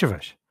question for each of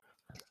us.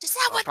 Just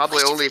not one Probably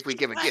question only for if we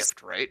give a each of us.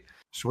 gift, right?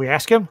 Should we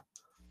ask him?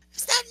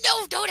 It's not,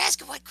 no, don't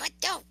ask him one question.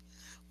 No.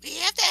 We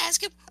have to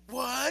ask him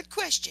one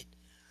question.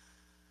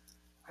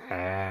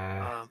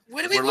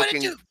 What do we we're want to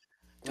looking- do?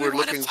 Do we're we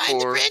want to looking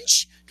find for- the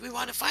Grinch? Do we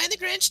want to find the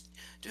Grinch?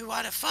 Do we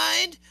want to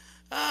find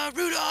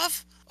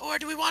Rudolph? Or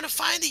do we want to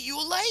find the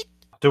Yule light?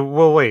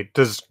 Wait.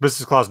 Does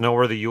Mrs. Claus know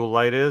where the Yule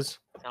light is?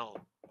 No.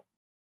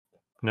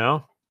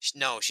 No?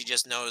 No, she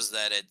just knows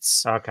that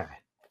it's Okay.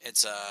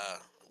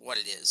 what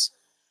it is.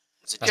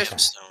 It's a Okay.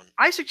 gemstone.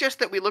 I suggest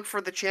that we look for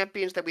the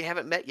champions that we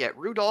haven't met yet,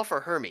 Rudolph or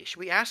Hermie. Should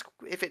we ask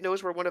if it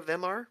knows where one of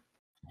them are?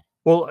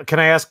 Well, can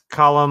I ask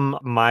Colum,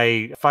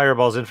 my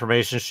Fireball's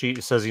information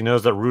sheet says he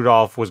knows that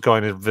Rudolph was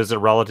going to visit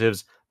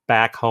relatives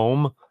back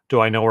home.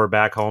 Do I know where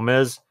back home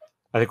is?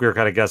 I think we were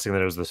kind of guessing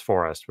that it was this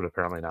forest, but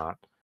apparently not.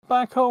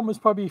 Back home is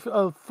probably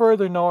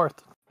further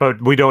north.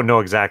 But we don't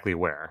know exactly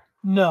where.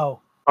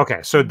 No.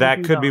 Okay, so that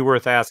do could be not.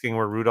 worth asking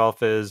where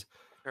Rudolph is.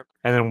 Sure.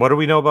 And then what do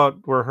we know about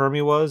where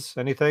Hermie was?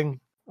 Anything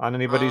on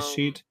anybody's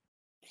sheet?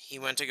 He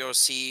went to go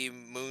see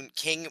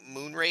King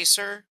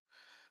Moonracer,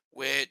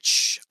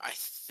 which I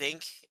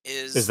think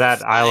Is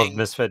that Isle of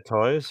Misfit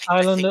Toys?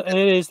 Island. think that-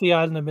 It is the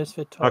Island of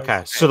Misfit Toys.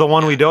 Okay, so the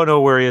one we yeah. don't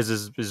know where he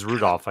is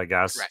Rudolph, I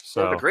guess. Correct. Or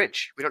So the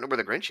Grinch. We don't know where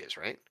the Grinch is,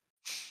 right?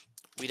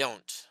 We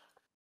don't.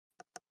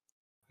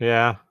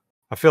 yeah,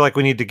 I feel like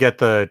we need to get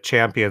the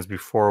champions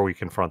before we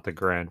confront the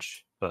Grinch.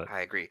 But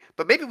I agree.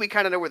 But maybe we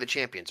kind of know where the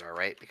champions are,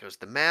 right? Because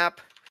the map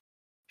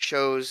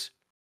shows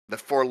the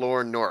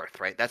Forlorn North,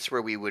 right? That's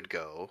where we would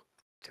go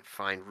to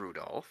find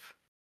Rudolph.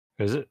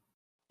 is it?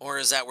 Or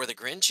is that where the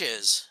Grinch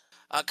is?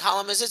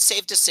 Colum, is it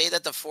safe to say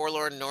that the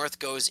Forlorn North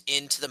goes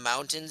into the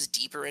mountains,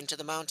 deeper into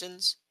the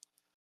mountains?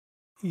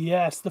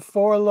 Yes, the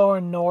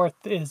Forlorn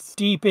North is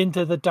deep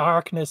into the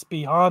darkness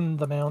beyond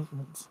the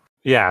mountains.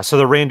 Yeah, so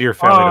the reindeer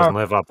family doesn't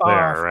live up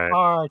there, right?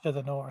 Far to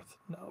the north.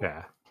 No.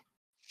 Yeah.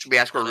 Should we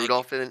ask where Like-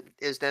 Rudolph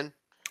is then?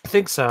 I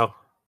think so.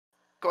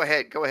 Go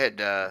ahead,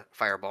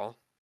 Fireball.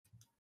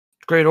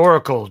 Great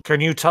Oracle, can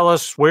you tell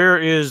us where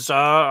is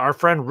our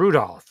friend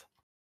Rudolph?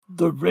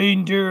 The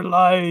reindeer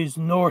lies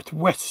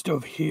northwest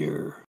of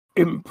here,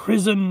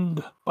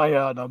 imprisoned by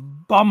an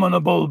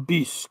abominable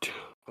beast.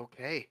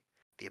 Okay,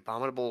 the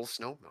abominable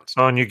snow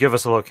monster. Oh, and you give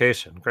us a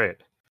location. Great.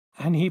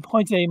 And he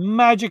points a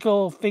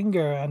magical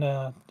finger, and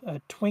a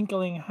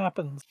twinkling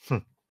happens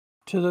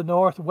to the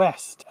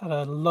northwest at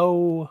a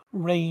low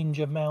range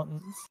of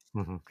mountains.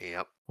 Mm-hmm.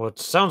 Yep. Well, it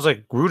sounds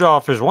like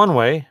Rudolph is one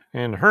way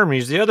and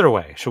Hermes the other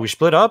way. Should we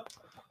split up?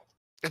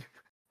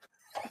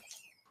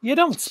 You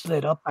don't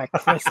split up at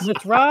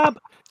Christmas, Rob.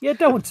 You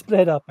don't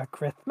split up at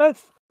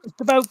Christmas.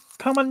 It's about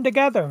coming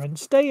together and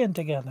staying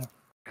together.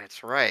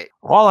 That's right.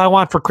 All I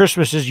want for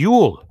Christmas is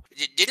Yule.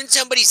 Didn't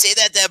somebody say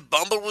that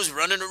Bumble was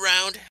running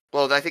around?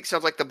 Well, I think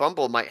sounds like the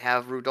Bumble might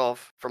have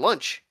Rudolph for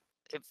lunch.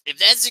 If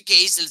that's the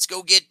case, let's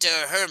go get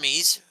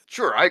Hermes.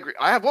 Sure, I agree.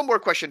 I have one more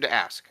question to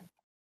ask.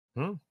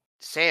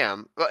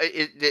 Sam,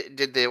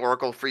 did the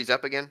Oracle freeze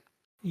up again?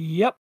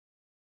 Yep.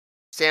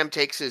 Sam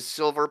takes his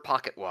silver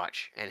pocket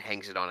watch and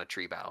hangs it on a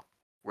tree bough,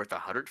 worth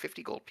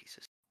 150 gold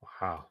pieces.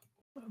 Wow.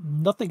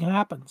 Nothing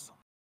happens.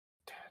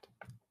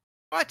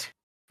 What?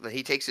 Then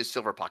he takes his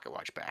silver pocket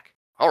watch back.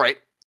 All right,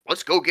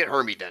 let's go get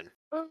Hermie then.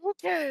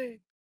 Okay.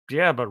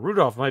 Yeah, but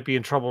Rudolph might be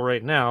in trouble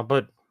right now,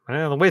 but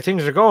the way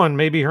things are going,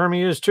 maybe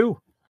Hermie is too.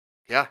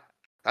 Yeah,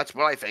 that's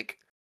what I think.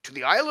 To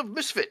the Isle of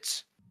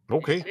Misfits.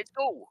 Okay. Let's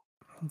go.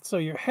 So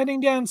you're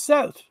heading down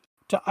south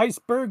to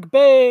Iceberg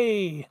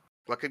Bay.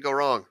 What could go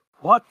wrong?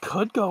 What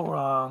could go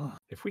wrong?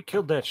 If we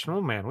killed that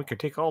snowman, we could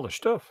take all the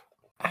stuff.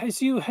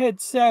 As you head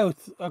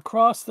south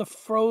across the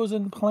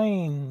frozen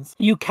plains,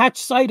 you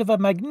catch sight of a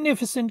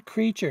magnificent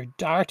creature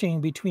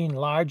darting between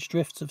large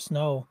drifts of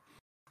snow.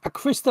 A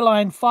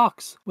crystalline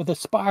fox with a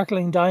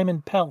sparkling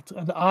diamond pelt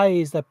and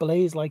eyes that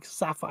blaze like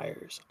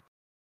sapphires.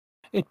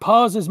 It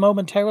pauses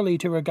momentarily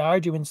to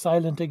regard you in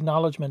silent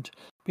acknowledgement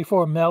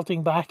before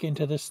melting back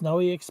into the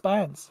snowy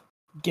expanse.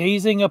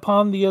 Gazing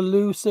upon the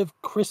elusive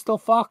crystal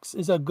fox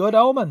is a good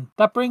omen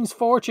that brings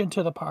fortune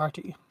to the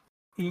party.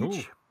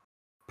 Each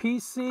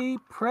PC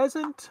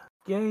present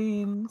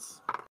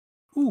gains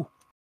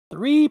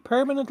 3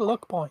 permanent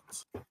luck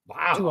points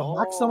Wow. to a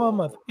maximum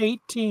of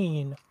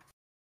 18.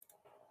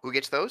 Who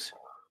gets those?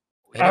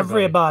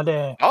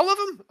 Everybody. All of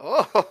them?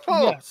 Oh.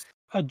 Yes.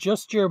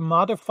 Adjust your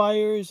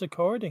modifiers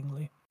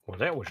accordingly. Well,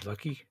 that was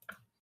lucky.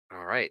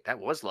 All right, that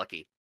was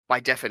lucky. By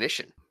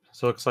definition.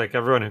 So it looks like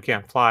everyone who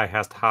can't fly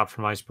has to hop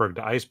from iceberg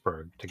to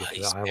iceberg to get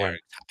to the island.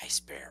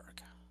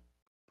 Iceberg.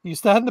 You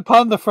stand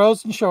upon the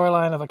frozen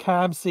shoreline of a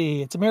calm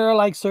sea, its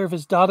mirror-like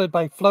surface dotted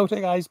by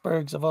floating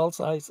icebergs of all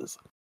sizes,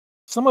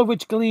 some of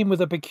which gleam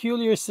with a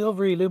peculiar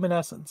silvery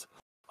luminescence.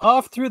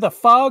 Off through the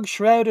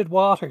fog-shrouded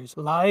waters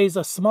lies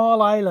a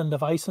small island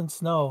of ice and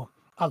snow.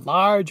 A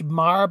large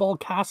marble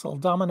castle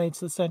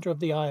dominates the center of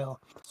the isle,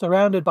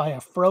 surrounded by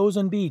a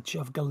frozen beach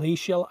of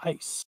glacial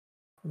ice.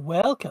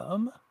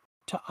 Welcome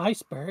to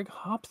Iceberg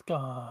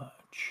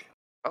Hopscotch.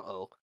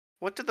 Uh-oh.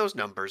 What do those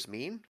numbers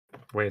mean?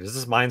 Wait, is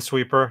this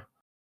Minesweeper?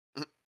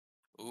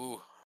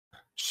 Ooh.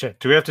 Shit,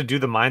 do we have to do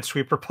the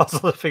Minesweeper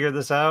puzzle to figure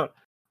this out?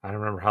 I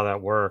don't remember how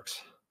that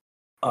works.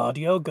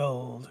 Audio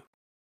gold.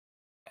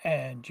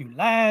 And you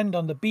land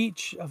on the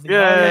beach of the Yay!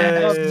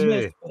 island of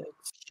Misfits.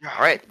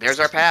 All right, there's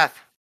our path.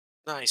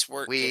 Nice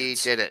work, We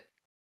kids. did it.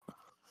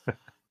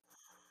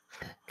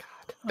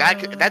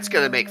 That's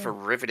going to make for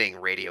riveting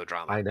radio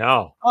drama. I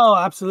know. Oh,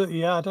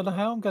 absolutely. Yeah, I don't know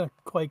how I'm going to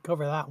quite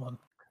cover that one.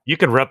 You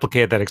can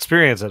replicate that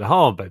experience at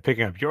home by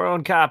picking up your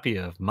own copy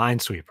of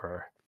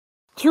Minesweeper.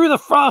 Through the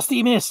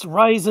frosty mist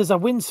rises a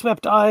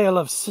windswept isle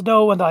of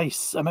snow and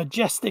ice, a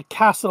majestic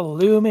castle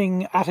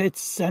looming at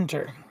its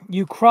center.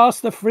 You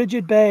cross the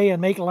frigid bay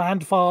and make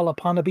landfall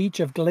upon a beach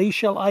of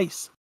glacial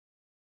ice.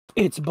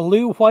 Its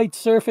blue-white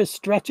surface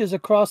stretches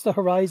across the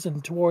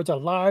horizon towards a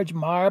large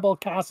marble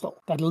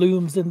castle that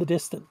looms in the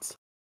distance.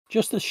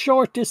 Just a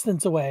short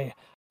distance away,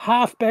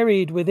 half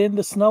buried within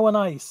the snow and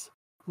ice,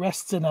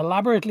 rests an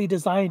elaborately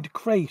designed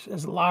crate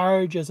as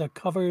large as a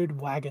covered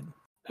wagon.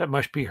 That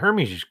must be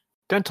Hermes'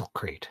 dental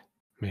crate,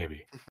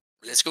 maybe.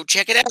 Let's go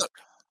check it out.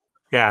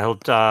 Yeah,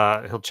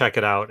 he'll check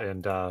it out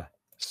and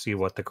see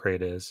what the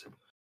crate is.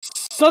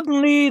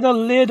 Suddenly, the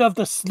lid of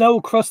the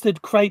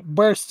snow-crusted crate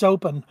bursts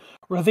open,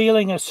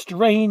 revealing a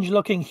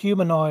strange-looking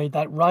humanoid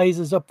that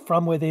rises up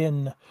from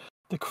within.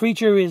 The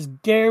creature is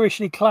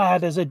garishly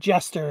clad as a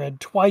jester and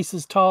twice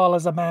as tall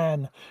as a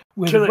man,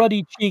 with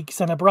ruddy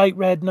cheeks and a bright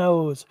red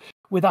nose.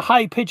 With a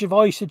high-pitched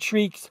voice, it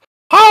shrieks,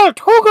 "Halt!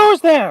 Who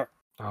goes there?"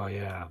 Oh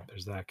yeah,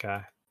 there's that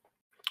guy.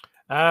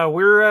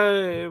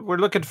 We're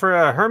looking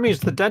for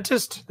Hermes the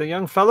dentist, the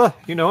young fella.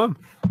 You know him.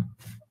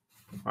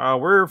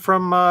 We're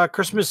from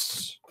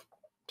Christmas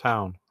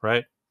Town,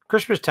 right?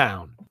 Christmas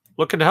Town.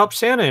 Looking to help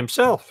Santa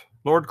himself,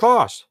 Lord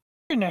Claus.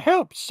 Looking to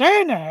help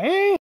Santa,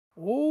 eh?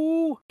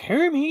 Oh,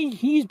 Hermie,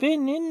 he's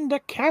been in the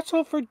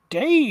castle for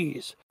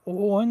days.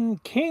 Oh,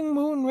 and King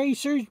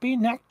Moonracer's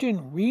been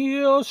acting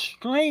real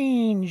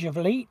strange of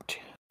late.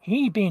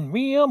 He been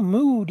real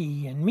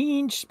moody and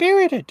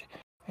mean-spirited,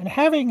 and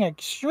having a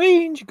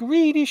strange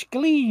greenish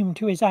gleam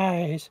to his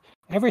eyes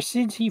ever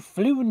since he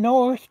flew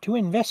north to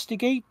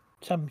investigate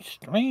some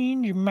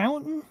strange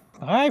mountain.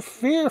 I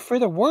fear for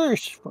the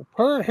worst for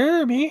poor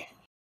Hermie.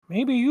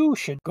 Maybe you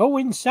should go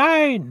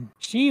inside and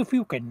see if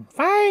you can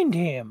find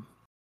him.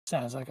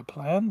 Sounds like a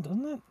plan,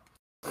 doesn't it?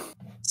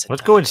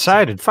 Let's go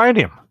inside and find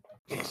him.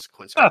 Let's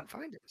go inside and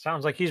find him.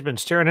 Sounds like he's been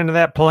staring into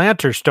that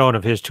planter stone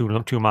of his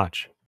too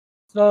much.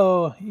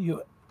 So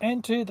you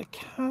enter the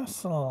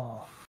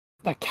castle.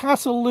 The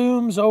castle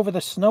looms over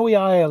the snowy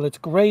isle. Its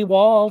grey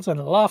walls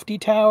and lofty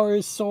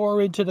towers soar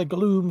into the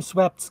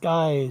gloom-swept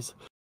skies.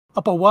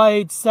 Up a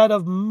wide set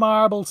of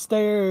marble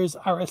stairs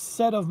are a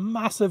set of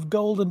massive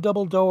golden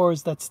double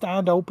doors that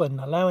stand open,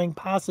 allowing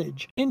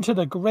passage into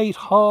the great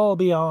hall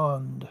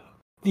beyond.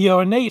 The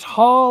ornate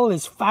hall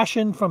is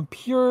fashioned from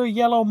pure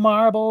yellow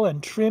marble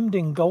and trimmed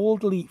in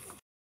gold leaf.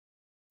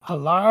 A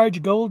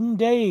large golden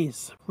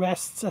dais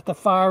rests at the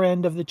far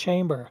end of the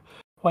chamber,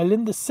 while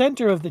in the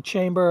centre of the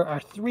chamber are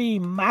 3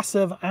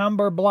 massive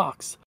amber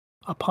blocks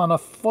upon a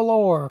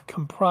floor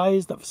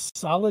comprised of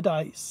solid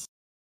ice.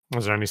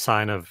 Was there any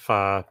sign of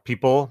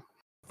people?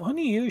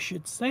 Funny you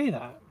should say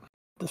that.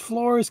 The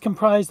floor is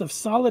comprised of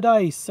solid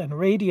ice and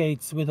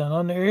radiates with an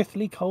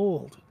unearthly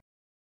cold.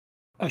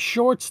 A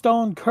short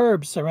stone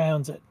curb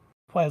surrounds it,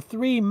 while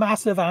 3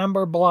 massive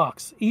amber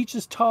blocks, each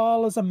as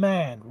tall as a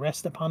man,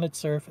 rest upon its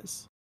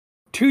surface.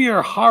 To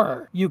your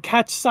horror, you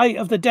catch sight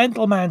of the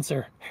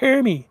Dentalmancer,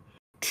 Hermie,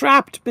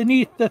 trapped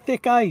beneath the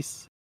thick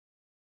ice.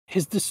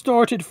 His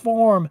distorted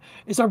form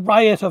is a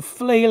riot of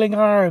flailing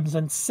arms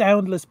and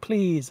soundless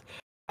pleas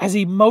as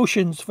he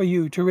motions for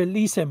you to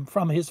release him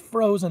from his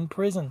frozen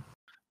prison.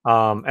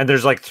 And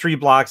there's like 3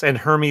 blocks, and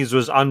Hermes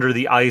was under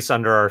the ice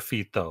under our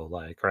feet, though,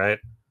 like, right?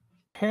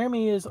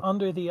 Hermie is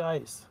under the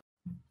ice.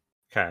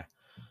 Okay.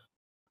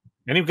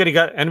 Anybody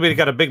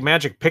got a big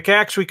magic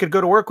pickaxe we could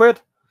go to work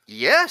with?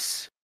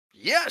 Yes.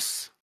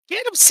 Yes.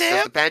 Get him, Does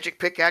Sam. the magic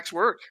pickaxe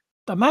work?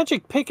 The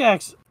magic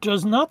pickaxe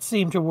does not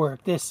seem to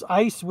work. This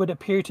ice would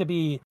appear to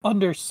be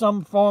under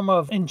some form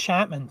of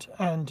enchantment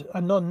and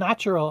an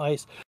unnatural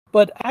ice.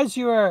 But as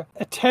you are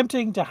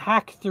attempting to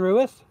hack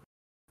through it,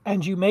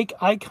 and you make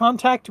eye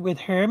contact with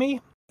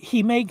Hermie,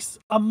 he makes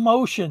a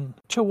motion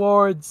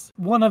towards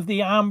one of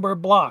the amber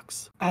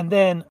blocks and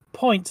then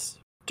points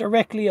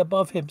directly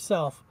above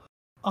himself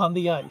on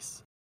the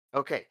ice.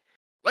 Okay.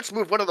 Let's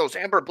move one of those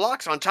amber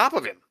blocks on top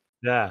of him.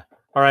 Yeah.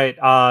 All right.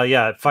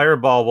 Yeah.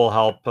 Fireball will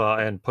help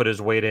and put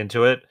his weight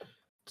into it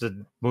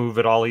to move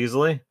it all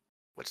easily.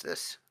 What's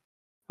this?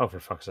 Oh, for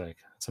fuck's sake!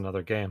 It's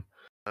another game.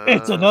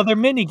 It's another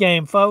mini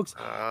game, folks.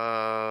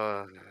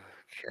 Okay.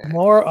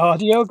 More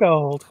audio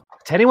gold.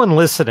 To anyone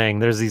listening,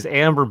 there's these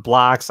amber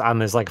blocks on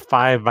this like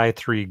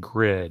 5x3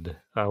 grid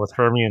with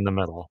Hermie in the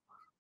middle.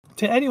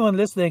 To anyone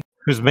listening,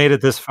 Who's made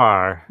it this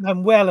far?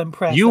 I'm well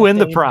impressed. You at win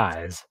the David's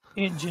prize.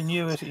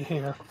 Ingenuity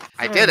here.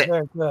 I did it.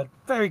 Very good.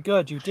 Very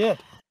good. You did.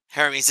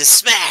 Hermes is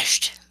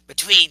smashed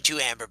between 2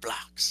 amber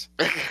blocks.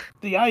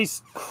 The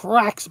ice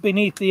cracks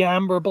beneath the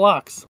amber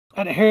blocks,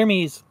 and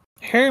Hermie,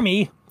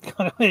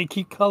 I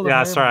keep calling him Yeah,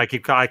 Hermie, sorry, I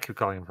keep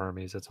calling him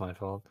Hermes. It's my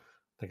fault. I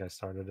think I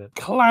started it.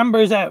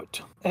 clambers out,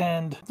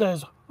 and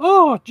there's,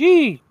 oh,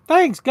 gee,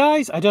 thanks,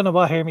 guys. I don't know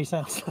what Hermie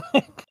sounds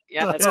like.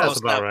 Yeah, that's Yeah, close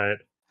that's about enough. right.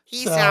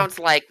 He So- sounds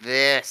like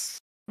this.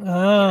 Oh,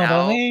 know,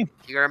 don't he?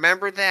 Do you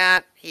remember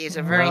that? He's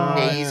a very Oh,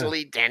 yeah.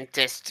 nasally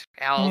dentist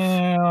elf.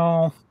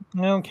 Yeah,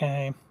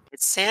 okay.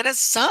 It's Santa's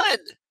son.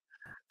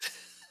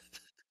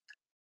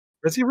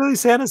 Is he really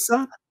Santa's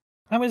son?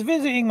 I was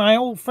visiting my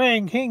old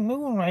friend King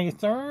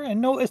Moonracer and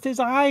noticed his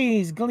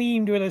eyes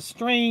gleamed with a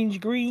strange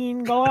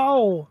green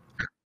glow.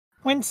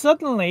 When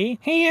suddenly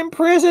he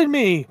imprisoned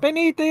me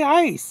beneath the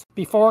ice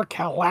before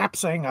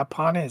collapsing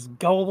upon his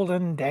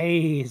golden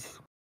days.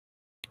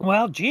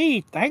 Well,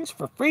 gee, thanks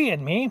for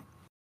freeing me.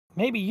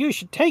 Maybe you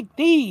should take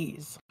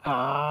these.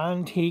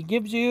 And he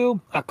gives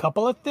you a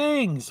couple of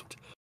things.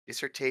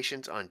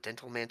 Dissertations on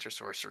Dentalmancer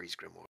sorceries,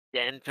 Grimoire.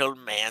 Dental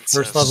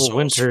Mancer. First level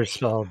winter sorcery.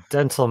 spell,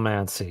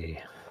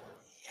 Dentalmancy.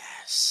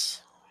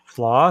 Yes.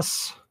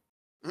 Floss.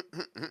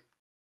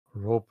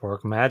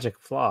 Ropework, magic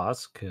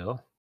floss,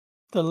 kill.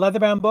 The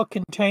leatherbound book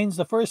contains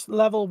the first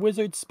level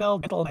wizard spell,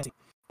 Dentalmancy.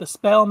 The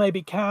spell may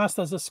be cast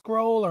as a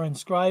scroll or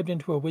inscribed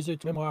into a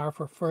wizard's grimoire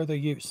for further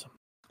use.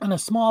 And a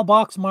small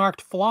box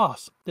marked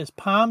floss. This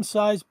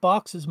palm-sized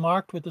box is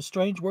marked with the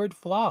strange word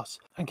floss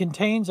and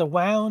contains a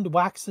wound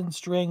waxen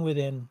string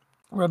within.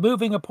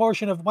 Removing a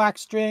portion of wax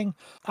string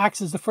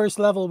acts as the first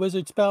level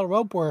wizard spell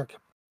ropework.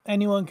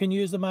 Anyone can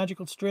use the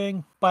magical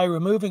string by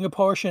removing a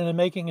portion and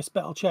making a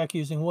spell check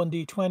using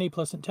 1d20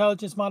 plus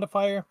intelligence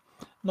modifier.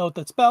 Note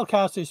that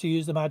spellcasters who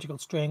use the magical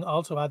string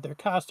also add their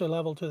caster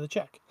level to the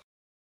check.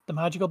 The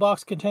magical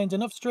box contains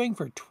enough string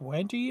for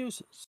 20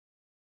 uses.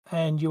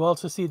 And you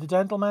also see the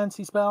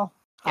Dentalmancy spell.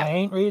 Yep. I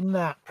ain't reading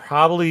that.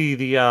 Probably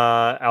the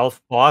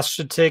elf boss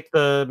should take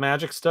the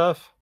magic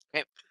stuff.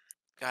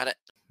 Got it.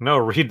 No,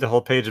 read the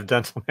whole page of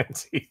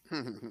Dentalmancy.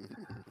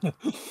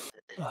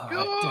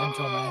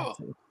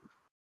 Dentalmancy.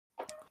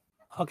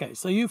 Okay,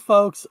 so you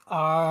folks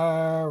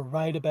are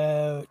right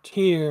about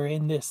here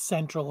in this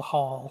central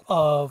hall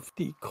of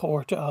the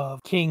court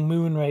of King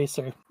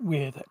Moonracer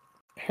with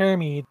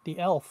Hermie the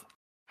elf.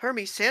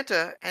 Hermes,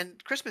 Santa,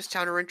 and Christmas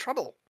Town are in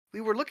trouble.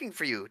 We were looking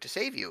for you to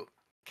save you.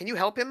 Can you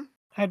help him?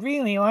 I'd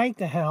really like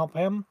to help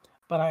him,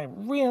 but I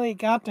really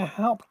got to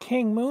help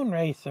King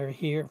Moonracer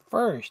here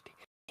first.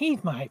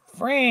 He's my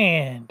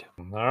friend.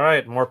 All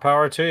right, more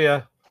power to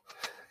you.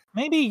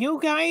 Maybe you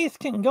guys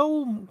can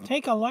go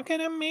take a look at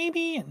him,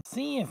 maybe, and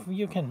see if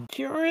you can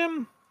cure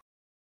him?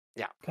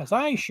 Yeah. Because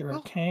I sure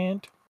Well-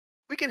 can't.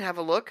 We can have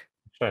a look.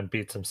 Try and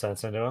beat some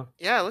sense into him.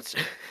 Yeah, let's.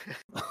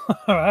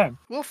 All right.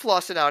 We'll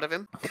floss it out of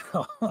him.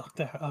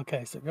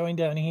 Okay, so going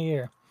down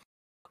here.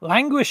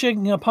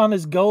 Languishing upon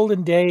his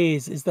golden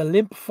days is the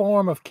limp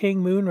form of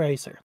King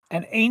Moonracer,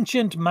 an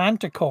ancient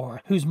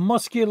manticore whose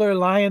muscular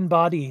lion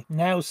body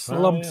now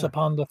slumps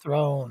upon the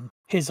throne,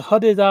 his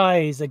hooded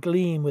eyes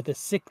agleam with a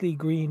sickly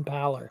green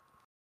pallor.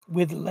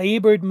 With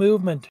labored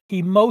movement,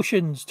 he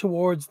motions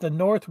towards the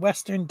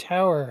northwestern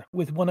tower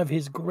with one of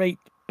his great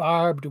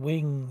barbed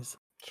wings.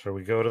 Should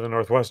we go to the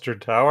northwestern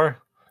tower?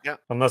 Yeah.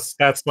 Unless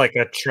that's like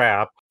a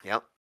trap.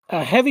 Yep.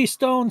 A heavy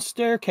stone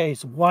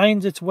staircase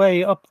winds its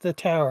way up the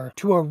tower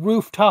to a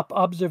rooftop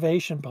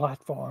observation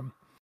platform.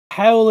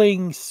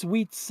 Howling,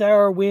 sweet,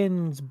 sour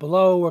winds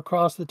blow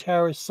across the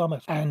tower's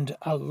summit, and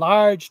a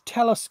large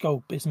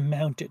telescope is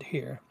mounted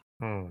here.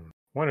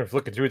 Wonder if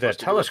looking through that Supposed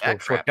to do with that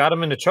telescope's what crap. got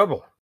him into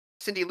trouble.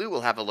 Cindy Lou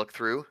will have a look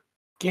through.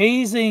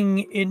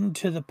 Gazing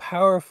into the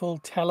powerful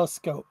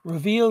telescope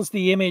reveals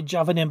the image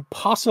of an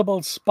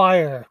impossible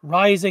spire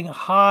rising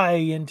high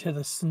into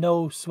the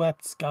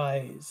snow-swept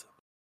skies.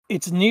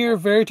 Its near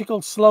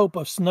vertical slope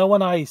of snow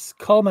and ice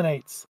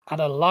culminates at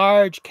a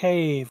large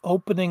cave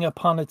opening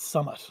upon its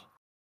summit.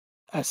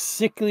 A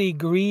sickly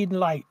green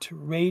light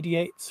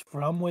radiates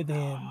from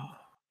within.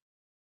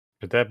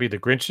 Could that be the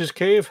Grinch's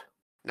cave?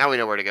 Now we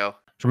know where to go.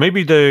 So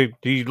maybe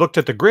he looked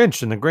at the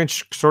Grinch and the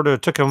Grinch sort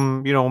of took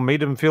him,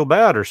 made him feel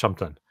bad or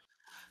something.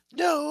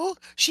 No,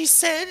 she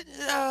said,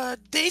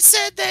 they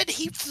said that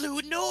he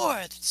flew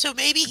north, so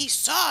maybe he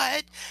saw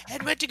it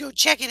and went to go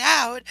check it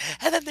out,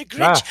 and then the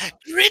Grinch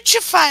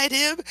Grinchified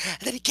him, and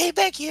then he came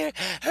back here,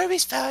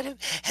 Hermes found him,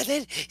 and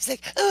then he's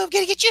like, oh, I'm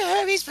gonna get you,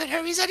 Hermes, put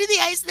Hermes under the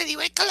ice, and then he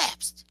went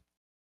collapsed.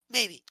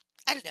 Maybe.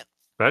 I don't know.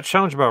 That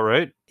sounds about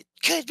right. It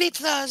could be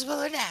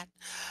plausible or not,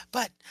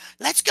 but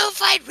let's go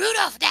find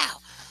Rudolph now.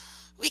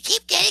 We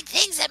keep getting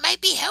things that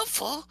might be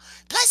helpful,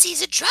 plus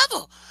he's in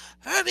trouble.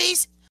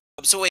 Hermes...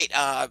 So wait,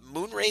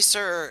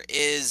 Moonracer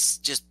is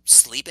just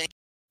sleeping?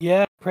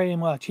 Yeah, pretty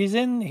much.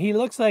 He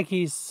looks like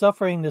he's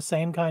suffering the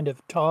same kind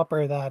of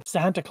torpor that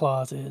Santa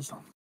Claus is.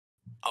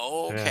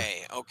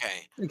 Okay.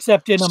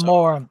 Except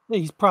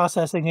he's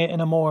processing it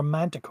in a more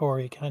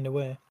manticore kind of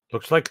way.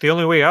 Looks like the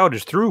only way out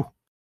is through.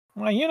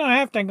 Well, you don't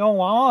have to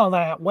go all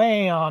that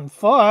way on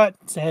foot,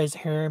 says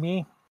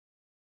Hermie.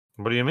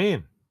 What do you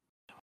mean?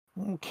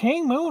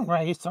 King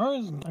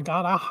Moonracer's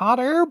got a hot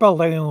air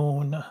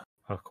balloon.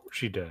 Of course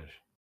she does.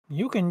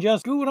 You can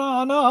just scoot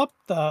on up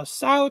the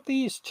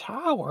southeast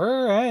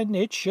tower and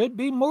it should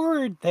be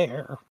moored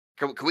there.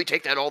 Can we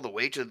take that all the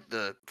way to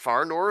the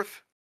far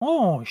north?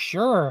 Oh,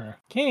 sure.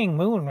 King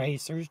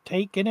Moonracer's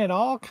taken it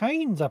all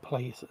kinds of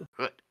places.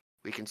 Good.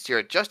 We can steer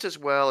it just as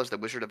well as the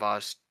Wizard of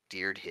Oz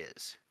steered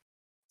his.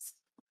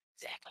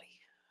 Exactly.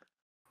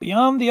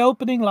 Beyond the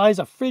opening lies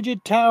a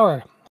frigid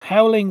tower.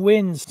 Howling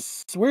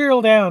winds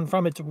swirl down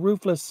from its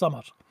roofless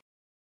summit.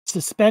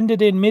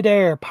 Suspended in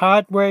midair,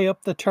 partway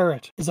up the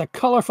turret, is a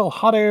colourful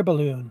hot air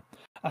balloon.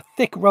 A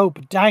thick rope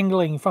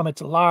dangling from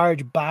its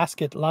large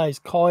basket lies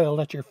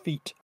coiled at your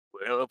feet.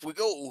 Well, up we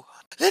go.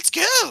 Let's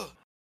go!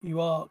 You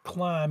all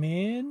climb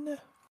in.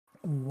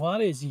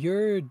 What is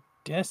your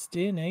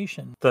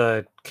destination?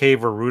 The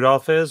cave where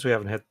Rudolph is? We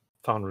haven't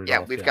found Rudolph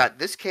Yeah, we've yet. got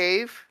this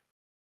cave,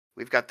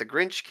 we've got the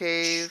Grinch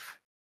cave,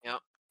 Yep.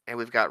 and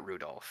we've got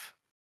Rudolph.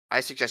 I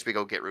suggest we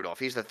go get Rudolph.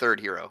 He's the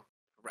third hero.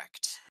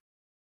 Correct.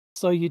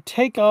 So you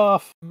take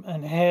off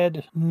and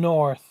head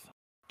north.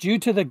 Due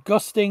to the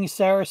gusting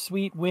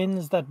sour-sweet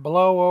winds that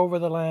blow over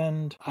the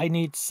land, I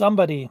need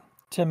somebody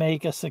to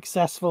make a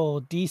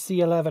successful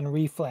DC-11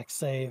 reflex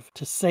save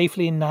to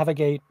safely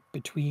navigate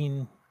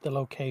between the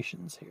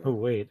locations here. Oh,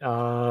 wait.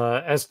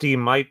 SD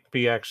might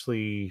be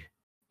actually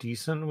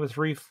decent with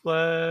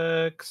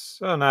reflex.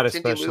 Oh, not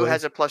Cindy especially. Lou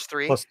has a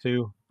 +3.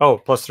 +2. Oh,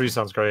 +3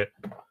 sounds great.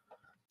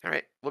 All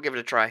right, we'll give it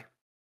a try.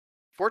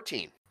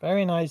 14.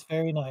 Very nice,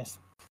 very nice.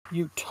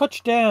 You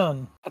touch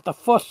down at the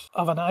foot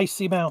of an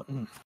icy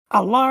mountain.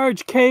 A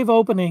large cave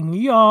opening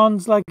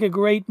yawns like a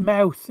great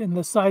mouth in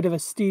the side of a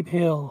steep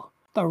hill.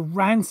 The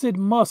rancid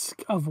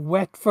musk of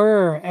wet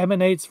fur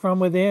emanates from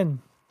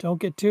within.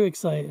 Don't get too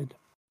excited.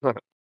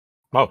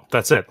 Oh,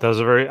 that's it. That was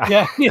a very...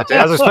 Yeah,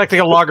 I was expecting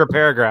a longer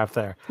paragraph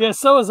there. Yeah,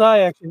 so was I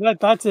actually.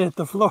 That's it.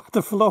 The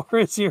floor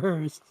is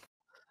yours.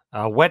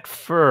 Wet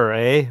fur,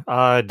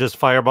 eh? Does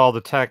Fireball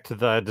detect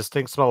the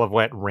distinct smell of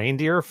wet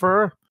reindeer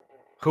fur?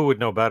 Who would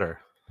know better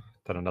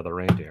than another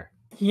reindeer?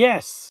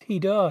 Yes, he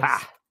does.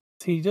 Ah,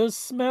 He does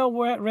smell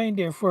wet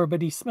reindeer fur,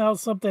 but he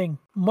smells something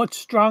much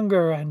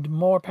stronger and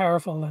more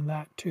powerful than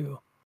that, too.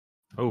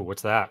 Oh,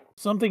 what's that?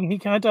 Something he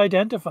can't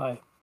identify.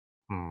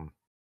 Hmm.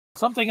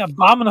 Something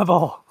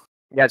abominable.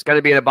 Yeah, it's got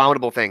to be an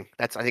abominable thing.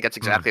 I think that's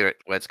exactly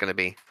what it's going to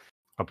be.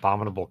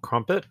 Abominable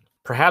crumpet?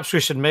 Perhaps we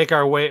should make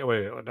our way...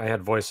 Wait, I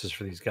had voices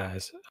for these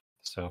guys.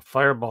 So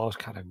Fireball is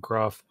kind of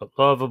gruff, but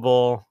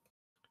lovable.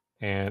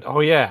 And, oh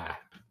yeah,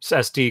 it's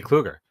SD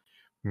Kluger.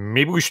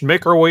 Maybe we should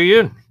make our way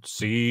in,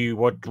 see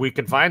what we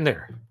can find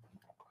there.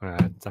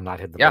 I'm not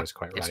hitting the voice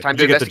quite right. It's time But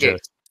to you get the investigate.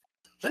 gist.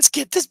 Let's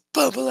get this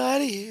bubble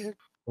out of here.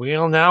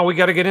 Well, now we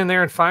got to get in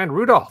there and find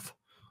Rudolph.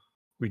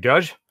 We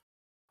judge?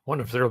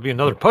 Wonder if there'll be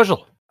another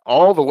puzzle.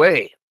 All the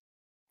way.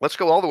 Let's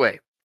go all the way.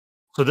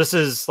 So this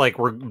is like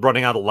we're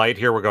running out of light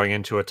here. We're going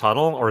into a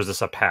tunnel, or is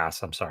this a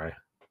pass? I'm sorry.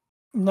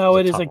 No,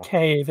 it It's a is a tunnel.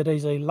 cave. It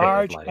is a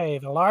large light.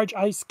 cave, a large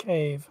ice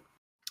cave.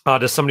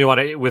 Does somebody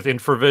want to, with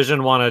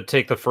infravision, want to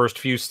take the first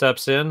few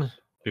steps in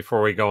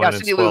before we go Yeah, in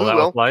and Cindy spoil Lou that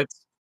will. with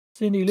lights?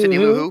 Cindy Lou Cindy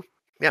Who? Lou Who?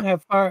 Yeah.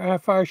 How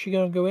far is she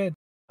going to go in?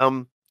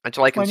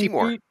 Until I can 20 see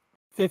more. feet?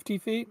 50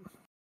 feet?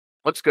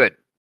 Looks good.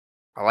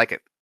 I like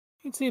it.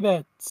 You can see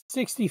about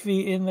 60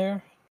 feet in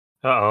there.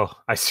 Uh-oh.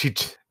 I see.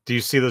 Do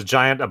you see those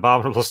giant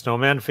abominable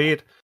snowman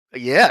feet?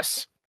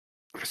 Yes.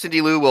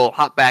 Cindy Lou will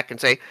hop back and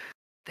say,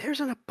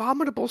 "There's an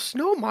abominable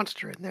snow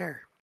monster in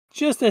there."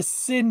 Just as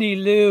Cindy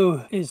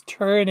Lou is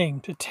turning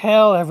to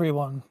tell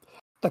everyone,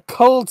 the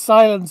cold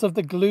silence of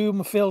the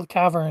gloom-filled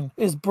cavern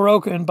is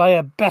broken by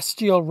a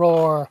bestial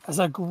roar as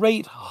a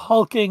great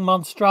hulking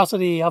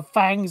monstrosity of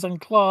fangs and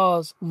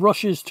claws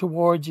rushes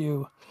towards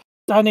you,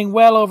 standing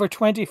well over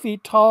 20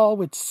 feet tall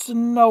with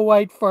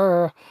snow-white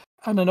fur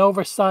and an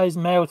oversized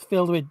mouth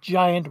filled with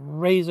giant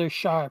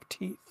razor-sharp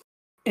teeth.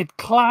 It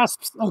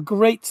clasps a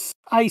great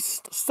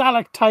iced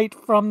stalactite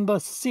from the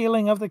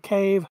ceiling of the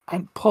cave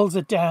and pulls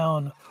it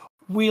down,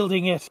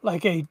 wielding it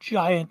like a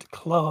giant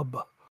club.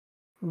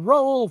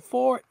 Roll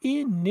for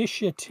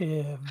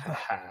initiative.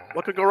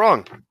 What could go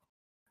wrong?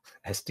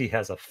 SD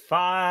has a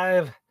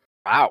 5.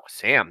 Wow,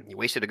 Sam, you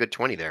wasted a good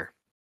 20 there.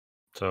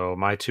 So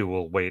my 2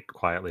 will wait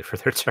quietly for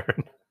their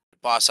turn.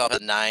 Boss out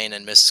a 9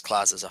 and Mrs.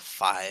 Claus is a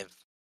 5.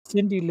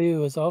 Cindy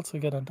Lou is also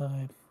got a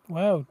 9.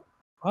 Wow,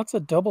 lots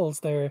of doubles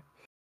there.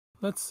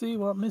 Let's see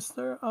what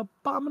Mr.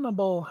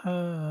 Abominable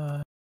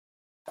has.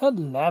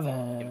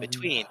 11. In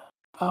between.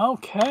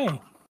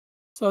 Okay.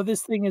 So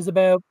this thing is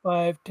about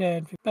 5,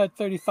 10, about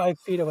 35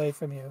 feet away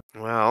from you.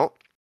 Well,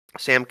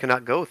 Sam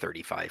cannot go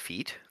 35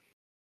 feet.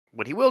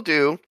 What he will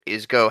do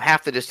is go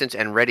half the distance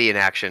and ready in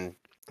action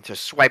to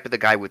swipe at the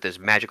guy with his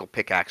magical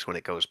pickaxe when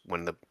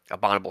the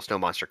abominable snow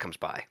monster comes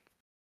by.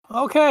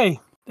 Okay,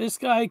 this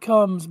guy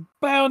comes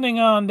bounding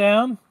on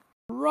down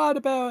right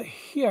about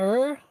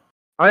here.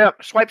 Oh yeah,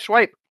 swipe.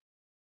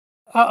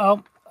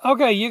 Uh-oh.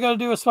 Okay, you gotta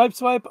do a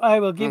swipe. I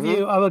will give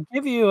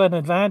you an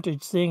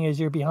advantage seeing as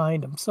you're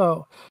behind him.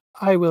 So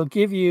I will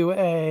give you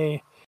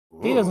a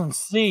he Ooh. doesn't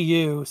see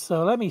you,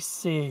 so let me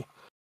see.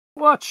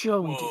 What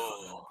shall we do?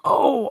 Whoa.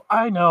 Oh,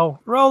 I know.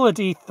 Roll a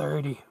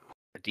D30.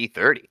 A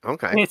D30.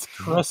 Okay. It's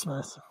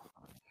Christmas.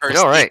 First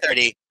All right.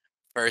 D30.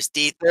 First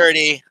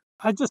D30.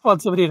 I just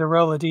want somebody to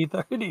roll a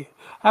D30.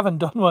 Haven't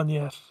done one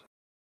yet.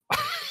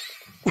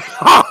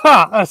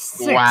 A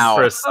 6. Wow.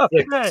 For a 6.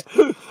 Okay.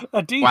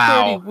 A D30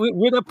 Wow.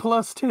 with a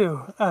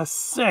 +2. A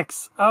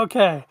 6.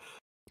 Okay.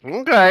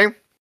 Okay.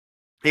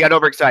 He got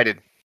overexcited.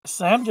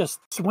 Sam just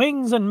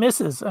swings and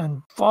misses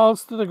and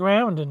falls to the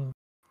ground,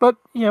 but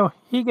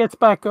he gets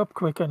back up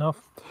quick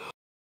enough.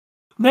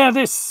 Now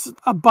this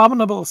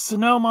abominable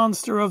snow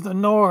monster of the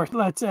north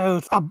lets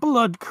out a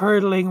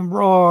blood-curdling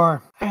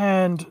roar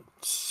and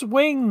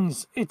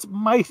swings its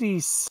mighty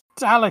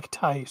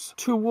stalactite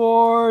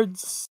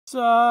towards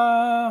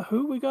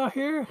who we got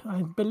here?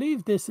 I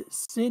believe this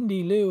is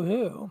Cindy Lou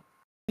Who.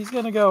 He's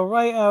gonna go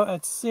right out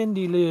at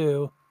Cindy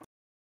Lou.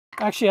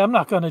 Actually, I'm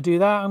not gonna do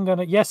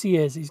that. Yes, he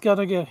is. He's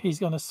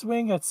gonna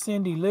swing at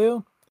Cindy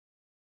Lou.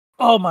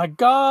 Oh my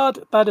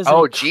God, that is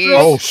Oh, a geez. crit.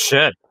 Oh,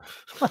 shit.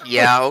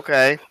 Yeah,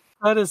 okay.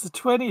 That is a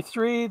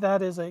 23.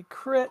 That is a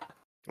crit.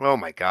 Oh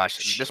my gosh.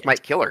 This Shit.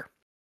 might kill her.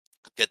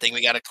 Good thing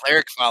we got a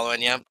cleric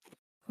following you.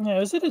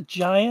 Yeah, is it a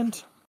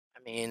giant?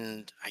 I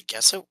mean, I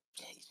guess it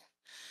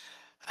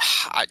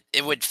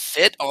would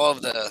fit all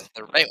of the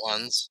right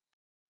ones.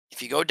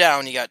 If you go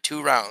down, you got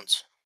 2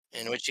 rounds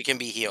in which you can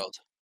be healed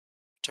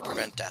to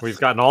prevent death. We've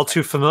gotten all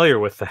too familiar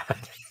with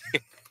that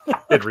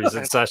in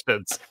recent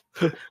sessions.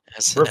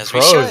 As We're we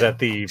pros should. at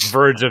the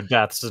verge of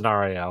death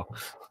scenario.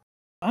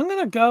 I'm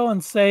gonna go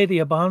and say the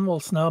abominable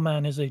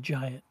snowman is a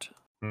giant.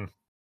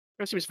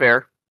 That seems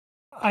fair.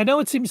 I know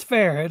it seems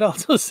fair. It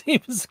also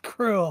seems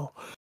cruel.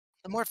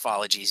 The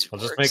morphologies I'll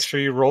works. just make sure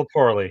you roll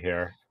poorly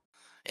here.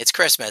 It's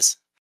Christmas.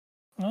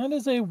 That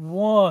is a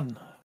 1.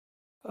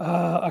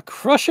 A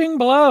crushing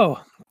blow.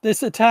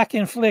 This attack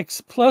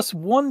inflicts plus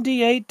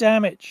 1d8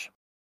 damage.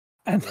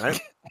 And, Right.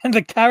 and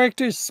the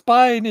character's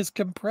spine is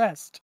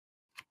compressed.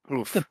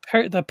 Oof.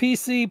 The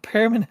PC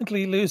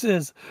permanently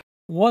loses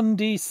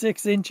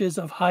 1d6 inches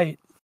of height.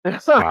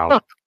 Wow.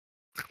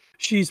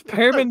 She's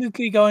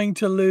permanently going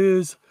to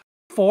lose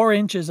 4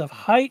 inches of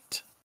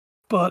height.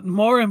 But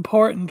more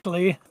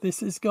importantly,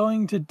 this is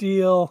going to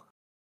deal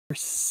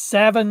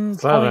 7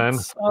 points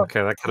of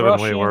Okay, that could have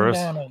been way crushing worse.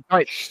 damage. All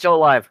right, she's still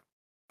alive.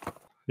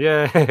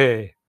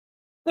 Yay!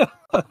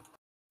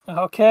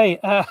 Okay,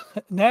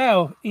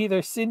 now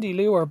either Cindy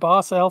Lou or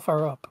Boss Elf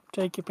are up.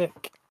 Take your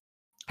pick.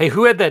 Hey,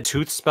 who had that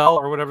tooth spell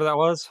or whatever that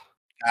was?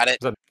 Got it.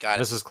 Was that Got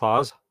it. Mrs.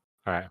 Claus?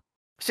 All right.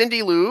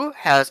 Cindy Lou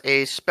has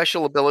a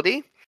special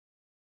ability.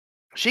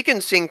 She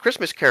can sing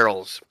Christmas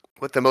carols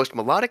with the most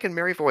melodic and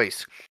merry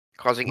voice,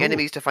 causing Ooh.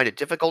 enemies to find it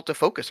difficult to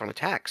focus on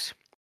attacks.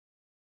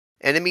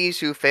 Enemies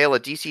who fail a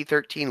DC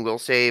 13 will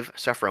save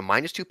suffer a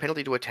 -2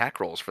 penalty to attack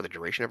rolls for the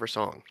duration of her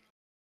song.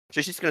 So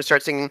she's going to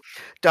start singing,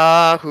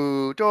 Da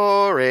hu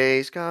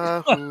dores,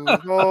 ga hu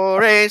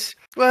dores,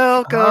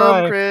 welcome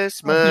Alright.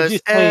 Christmas Did you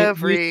say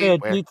everywhere.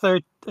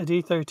 a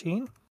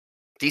D13?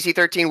 DC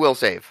 13 will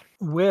save.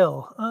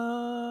 Will.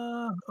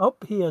 Oh,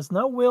 he has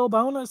no will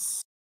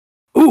bonus.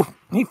 Ooh,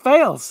 he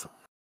fails.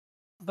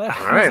 That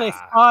is Alright.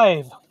 a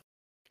 5.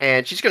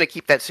 And she's going to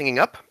keep that singing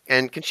up.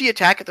 And can she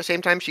attack at the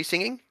same time she's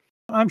singing?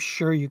 I'm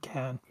sure you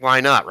can.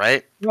 Why not,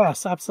 right?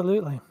 Yes,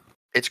 absolutely.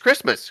 It's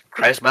Christmas.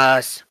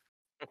 Christmas.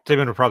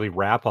 Damon would probably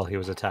rap while he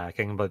was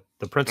attacking, but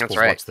the principle's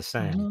right. what's the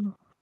same. Mhm. All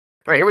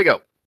right, here we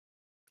go.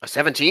 A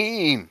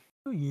 17.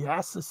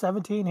 Yes, a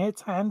 17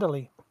 hits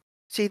handily.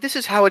 See, this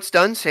is how it's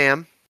done,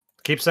 Sam.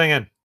 Keep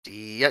singing.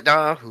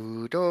 Da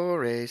hu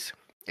dores.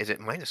 Is it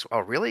minus? Oh,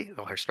 really?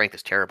 Oh, her strength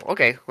is terrible.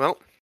 Okay, well,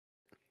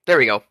 there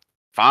we go.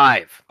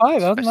 5.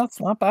 5,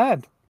 that's not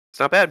bad. It's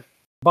not bad.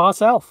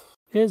 Boss Elf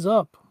is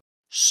up.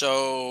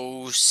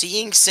 So,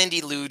 seeing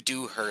Cindy Lou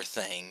do her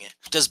thing,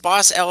 does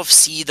Boss Elf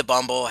see the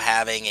Bumble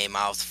having a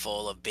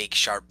mouthful of big,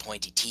 sharp,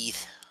 pointy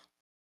teeth?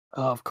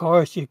 Of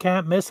course, you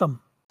can't miss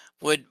him.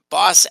 Would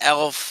Boss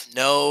Elf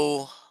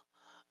know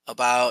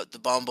about the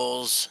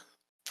Bumble's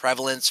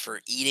prevalence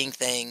for eating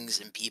things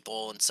and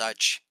people and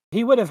such?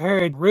 He would have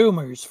heard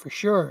rumors for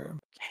sure.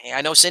 Hey,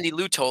 I know Cindy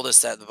Lou told us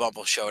that the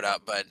Bumble showed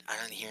up, but I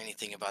didn't hear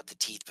anything about the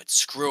teeth, but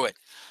screw it.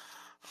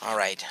 All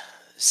right.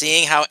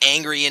 Seeing how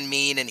angry and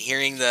mean and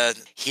hearing the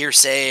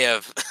hearsay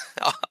of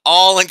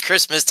all in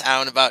Christmas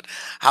Town about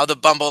how the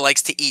Bumble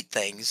likes to eat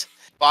things,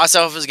 Boss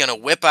Elf is going to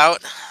whip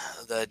out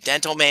the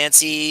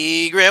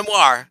Dentalmancy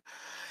Grimoire,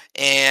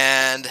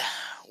 and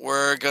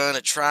we're going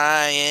to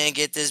try and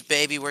get this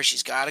baby where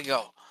she's got to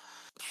go.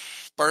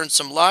 Burn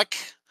some luck.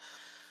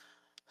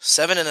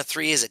 7 and a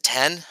 3 is a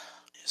 10,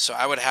 so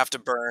I would have to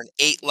burn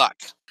 8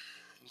 luck.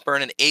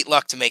 Burn an 8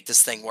 luck to make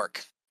this thing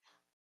work.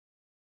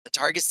 The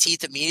target's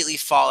teeth immediately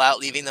fall out,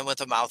 leaving them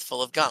with a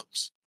mouthful of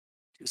gums.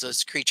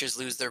 Those creatures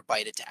lose their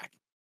bite attack.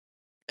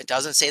 It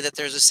doesn't say that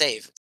there's a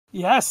save.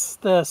 Yes,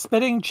 the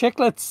spitting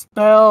chiclet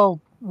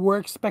spell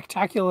works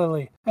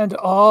spectacularly, and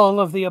all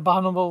of the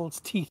abominable's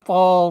teeth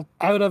fall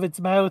out of its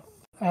mouth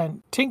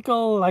and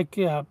tinkle like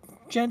a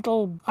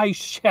gentle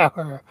ice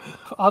shower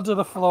onto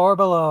the floor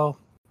below,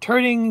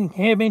 turning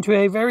him into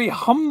a very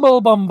humble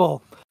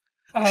Bumble.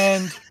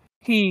 And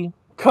he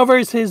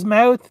covers his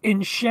mouth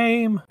in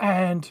shame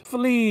and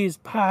flees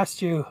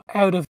past you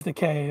out of the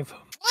cave.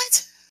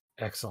 What?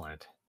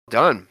 Excellent.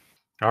 Done.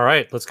 All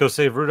right, let's go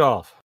save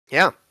Rudolph.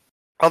 Yeah.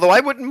 Although I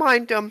wouldn't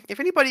mind if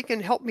anybody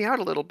can help me out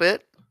a little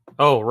bit.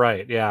 Oh,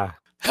 right, yeah.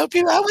 Help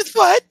you out with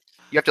what?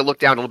 You have to look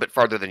down a little bit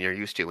farther than you're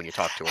used to when you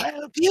talk to him.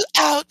 Help you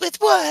out with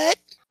what?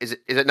 Is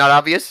it not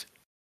obvious?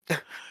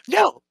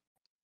 No.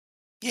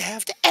 You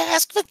have to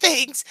ask for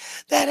things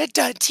that are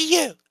done to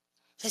you,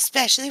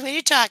 especially when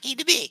you're talking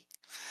to me.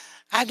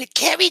 I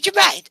can't read your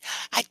mind.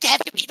 I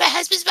have to read my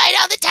husband's mind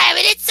all the time,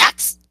 and it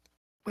sucks.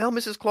 Well,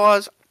 Mrs.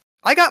 Claus,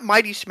 I got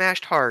mighty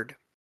smashed hard.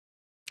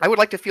 I would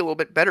like to feel a little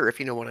bit better, if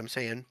you know what I'm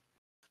saying.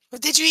 Well,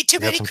 did you eat too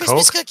You got many some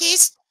Christmas Coke?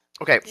 cookies?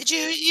 Okay,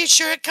 You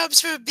sure it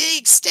comes from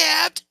being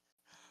stabbed?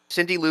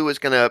 Cindy Lou is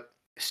going to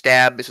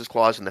stab Mrs.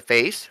 Claus in the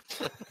face.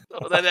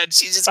 Well, then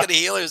she's just gonna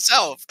heal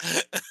herself.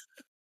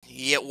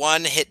 You get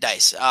 1 hit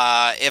dice.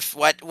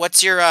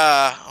 What's your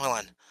hold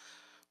on.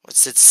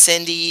 What's it?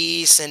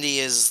 Cindy. Cindy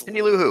is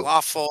Cindy Lou who?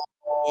 lawful.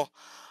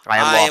 I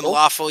am lawful.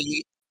 lawful.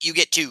 You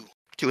get 2.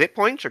 2 hit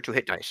points or 2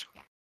 hit dice?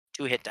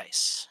 2 hit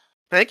dice.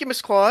 Thank you,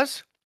 Miss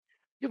Claus.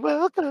 You're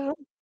welcome.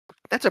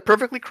 That's a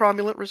perfectly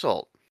cromulent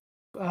result.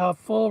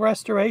 Full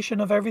restoration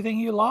of everything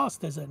you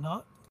lost, is it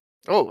not?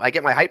 Oh, I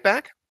get my height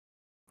back?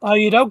 Oh,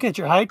 you don't get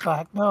your height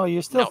back. No,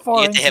 you're still No,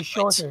 4 you get the inches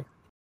hit points. shorter.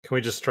 Can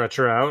we just stretch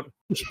her out?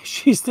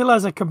 She still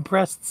has a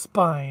compressed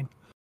spine.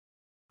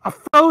 A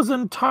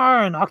frozen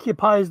tarn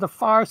occupies the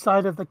far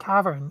side of the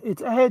cavern,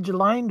 its edge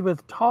lined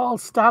with tall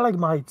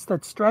stalagmites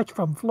that stretch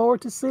from floor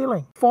to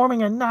ceiling,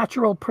 forming a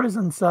natural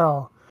prison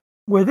cell.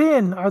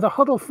 Within are the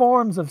huddled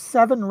forms of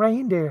 7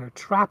 reindeer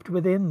trapped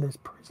within this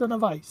prison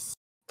of ice.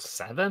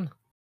 7?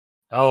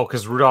 Oh,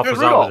 because Rudolph There's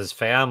was out Rudolph. with his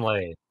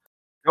family.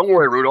 Don't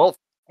worry, Rudolph.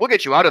 We'll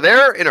get you out of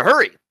there in a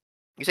hurry.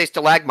 You say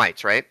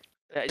stalagmites, right?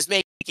 It's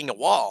making a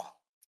wall,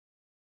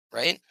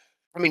 right?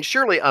 I mean,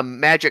 surely a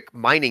magic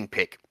mining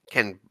pick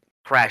can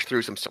crash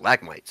through some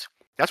stalagmites.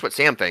 That's what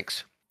Sam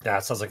thinks.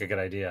 That sounds like a good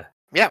idea.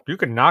 Yeah. You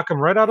can knock him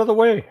right out of the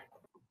way.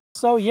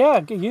 So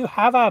yeah, you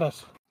have at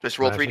it. Just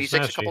roll Smashy, 3d6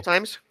 a couple smashy.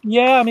 times.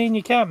 Yeah, I mean,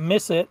 you can't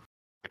miss it.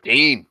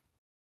 15.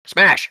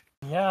 Smash.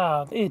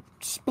 Yeah, it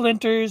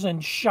splinters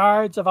and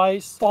shards of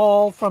ice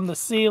fall from the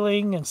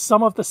ceiling, and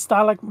some of the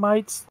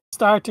stalagmites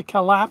start to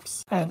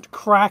collapse and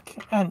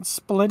crack and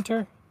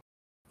splinter.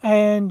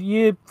 And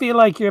you feel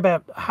like you're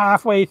about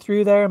halfway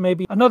through there.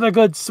 Maybe another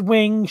good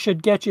swing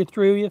should get you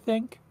through, you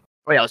think?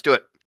 Oh, yeah, let's do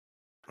it.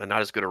 And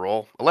not as good a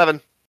roll.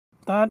 11.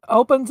 That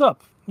opens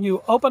up.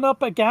 You open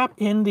up a gap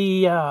in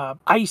the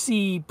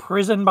icy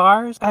prison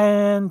bars,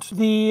 and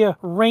the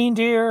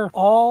reindeer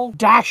all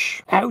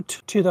dash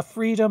out to the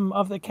freedom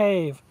of the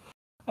cave.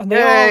 And they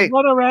Yay!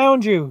 all run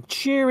around you,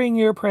 cheering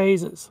your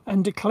praises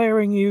and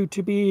declaring you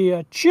to be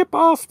a chip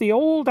off the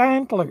old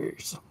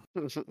antlers.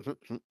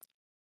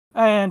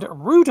 And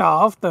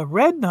Rudolph, the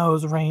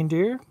red-nosed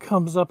reindeer,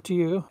 comes up to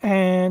you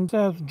and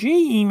says,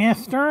 "Gee,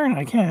 mister,"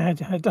 I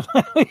don't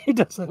know, he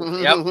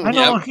doesn't. Yep. I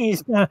know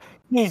he's got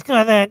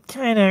that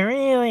kind of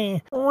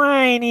really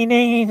whiny,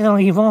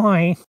 nasally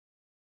voice.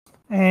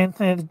 And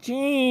said,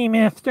 "Gee,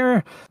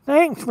 mister,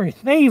 thanks for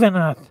saving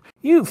us.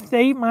 You've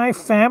saved my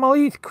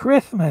family's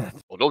Christmas.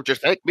 Well, don't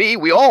just thank me.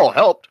 We all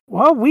helped.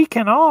 Well, we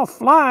can all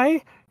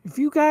fly. If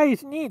you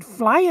guys need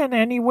flying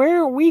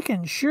anywhere, we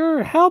can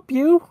sure help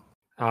you."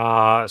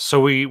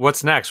 So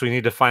what's next? We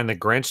need to find the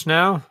Grinch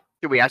now?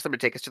 Did we ask them to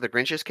take us to the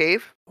Grinch's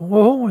cave?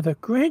 "Oh, the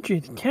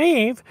Grinch's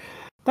cave?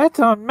 That's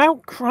on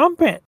Mount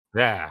Crumpet.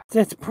 Yeah.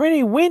 It's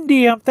pretty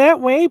windy up that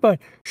way, but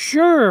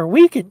sure,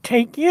 we can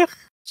take you."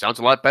 Sounds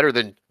a lot better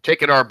than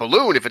taking our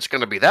balloon if it's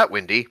going to be that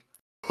windy.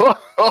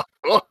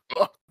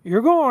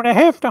 "You're going to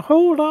have to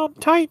hold on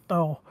tight,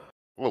 though."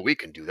 Well, we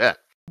can do that.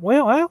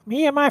 Well,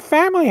 me and my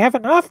family have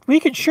enough. We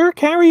can sure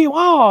carry you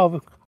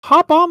all.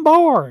 Hop on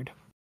board."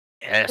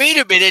 Yes. Wait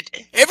a minute,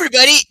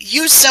 everybody,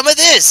 use some of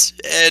this.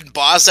 And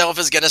Boss Elf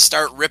is gonna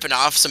start ripping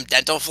off some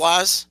dental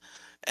floss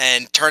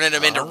and turning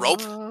them into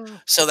rope,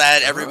 so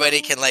that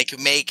everybody can like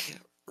make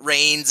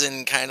reins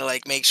and kind of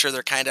like make sure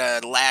they're kind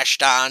of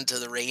lashed on to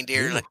the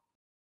reindeer. Like,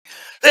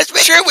 let's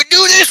make sure we do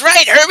this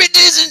right. Hermit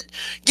isn't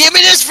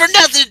giving us for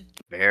nothing.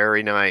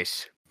 Very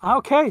nice.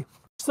 Okay,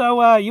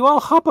 so you all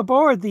hop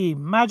aboard the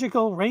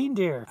magical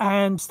reindeer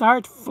and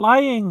start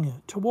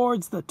flying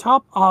towards the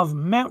top of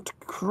Mount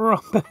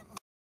Crumpet.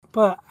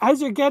 But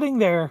as you're getting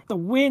there, the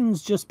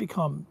winds just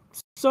become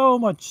so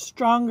much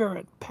stronger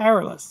and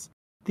perilous.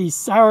 These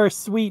sour,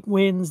 sweet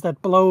winds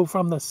that blow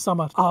from the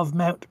summit of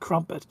Mount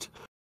Crumpet.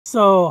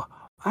 So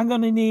I'm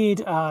going to need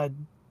a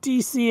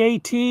DC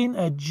 18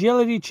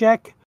 agility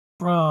check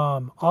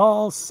from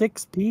all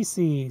 6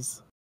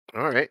 PCs.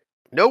 All right.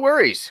 No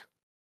worries.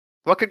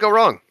 What could go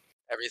wrong?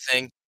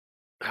 Everything.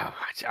 Oh,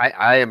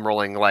 I am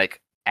rolling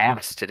like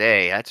ass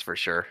today, that's for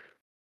sure.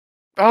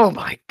 Oh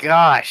my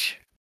gosh.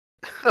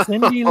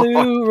 Cindy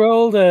Lou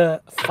rolled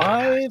a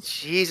 5.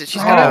 Jesus,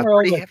 she's Sam got a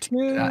rolled pretty a hefty...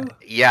 2.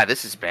 yeah,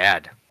 this is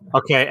bad.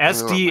 Okay,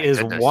 SD my is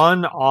goodness.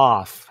 1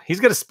 off. He's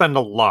going to spend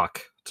a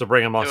luck to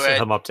bring him up Do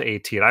it. to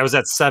 18. I was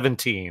at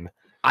 17.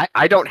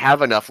 I don't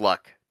have enough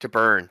luck to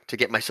burn to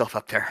get myself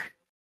up there.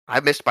 I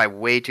missed by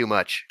way too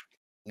much.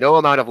 No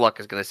amount of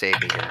luck is going to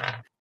save me here.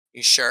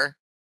 You sure?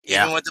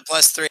 Yeah. Even with the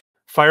 +3.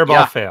 Fireball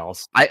Yeah.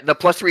 fails. The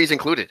 +3 is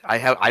included.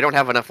 I don't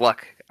have enough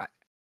luck.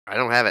 I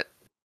don't have it.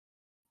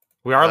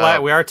 We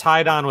are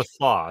tied on with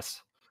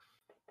floss.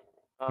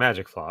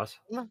 Magic floss.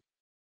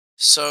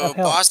 So That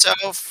helps. Boss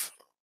Elf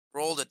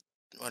rolled a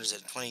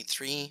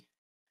 23?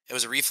 It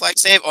was a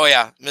reflex save? Oh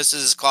yeah,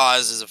 Mrs.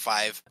 Claus is a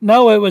 5.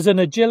 No, it was an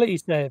agility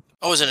save.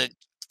 Oh, was it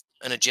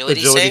an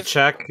agility Agility save?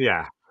 check,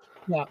 yeah.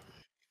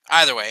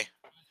 Either way.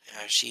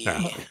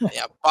 Yeah.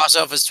 Yeah, Boss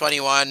Elf is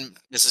 21,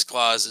 Mrs.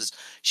 Claus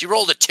she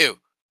rolled a 2.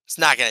 It's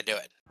not gonna do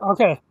it.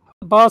 Okay,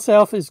 Boss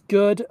Elf is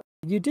good.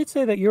 You did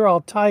say that you're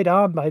all tied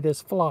on by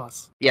this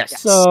floss.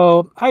 Yes.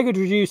 So I could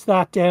reduce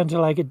that down to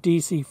like a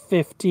DC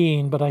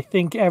 15, but I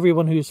think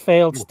everyone who's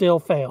failed still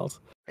fails.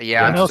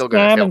 Yeah, I I'm know still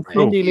going to Sam fail and by a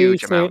Cindy Lou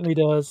huge amount. certainly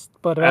does.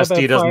 But how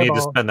SD about doesn't need to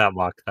Fireball? spend that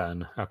luck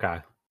then. Okay.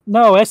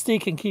 No,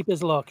 SD can keep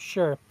his luck,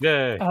 sure.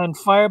 Yay. And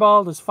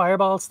Fireball, does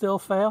Fireball still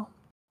fail?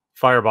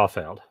 Fireball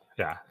failed.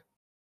 Yeah.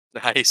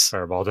 Nice.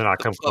 Fireball did not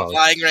come The close.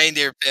 flying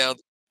reindeer failed.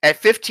 At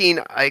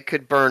 15, I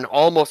could burn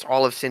almost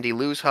all of Cindy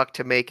Lou's luck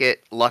to make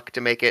it.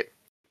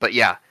 But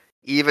yeah,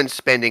 even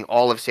spending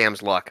all of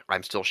Sam's luck,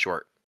 I'm still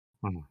short.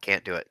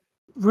 Can't do it.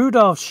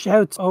 Rudolph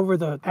shouts over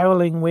the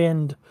howling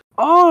wind,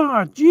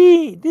 "Oh,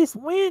 gee, this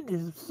wind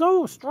is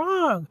so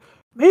strong.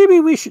 Maybe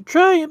we should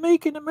try and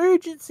make an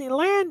emergency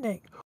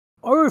landing.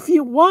 Or if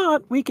you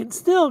want, we can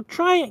still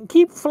try and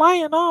keep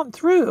flying on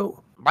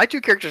through." My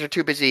 2 characters are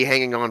too busy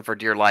hanging on for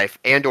dear life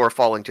and or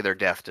falling to their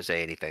death to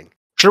say anything.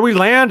 Should we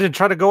land and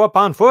try to go up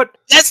on foot?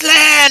 Let's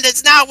land!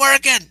 It's not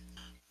working!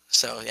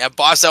 So, yeah,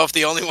 Boss Elf,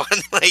 the only one,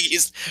 like,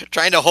 he's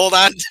trying to hold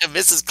on to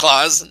Mrs.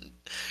 Claus and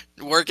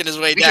working his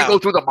way We down. can go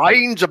through the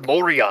mines of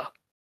Moria.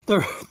 The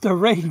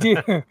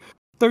reindeer,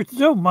 there's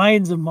no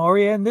mines of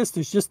Moria in this,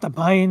 there's just the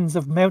mines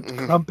of Mount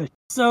Crumpet.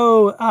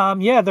 So,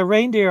 the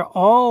reindeer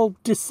all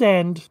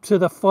descend to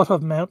the foot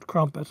of Mount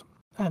Crumpet.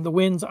 And the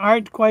winds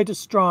aren't quite as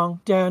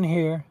strong down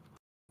here.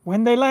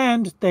 When they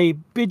land, they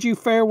bid you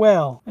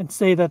farewell and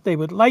say that they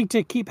would like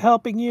to keep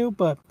helping you,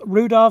 but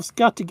Rudolph's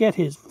got to get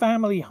his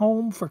family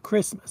home for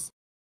Christmas.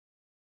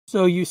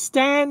 So you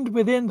stand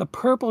within the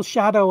purple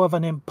shadow of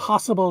an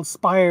impossible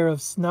spire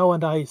of snow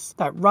and ice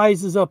that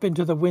rises up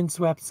into the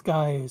windswept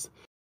skies,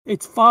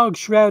 its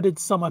fog-shrouded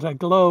summit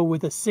aglow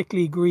with a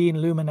sickly green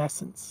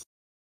luminescence.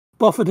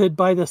 Buffeted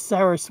by the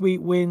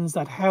sour-sweet winds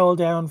that howl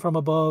down from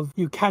above,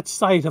 you catch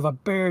sight of a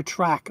bare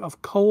track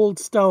of cold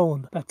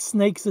stone that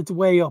snakes its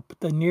way up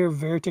the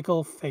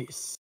near-vertical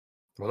face.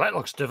 Well, that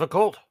looks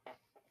difficult,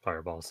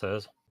 Fireball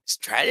says. Let's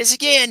try this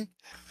again.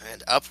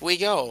 And up we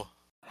go.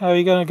 How are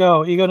you going to go?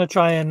 Are you going to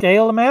try and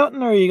scale the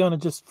mountain, or are you going to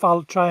just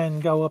try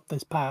and go up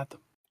this path?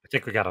 I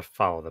think we got to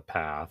follow the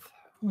path.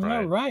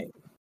 All right.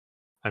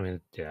 I mean,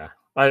 yeah.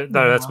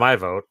 That's my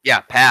vote. Yeah,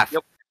 path.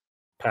 Yep.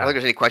 I don't think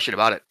there's any question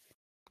about it.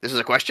 This is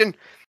a question?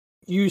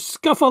 You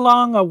scuff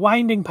along a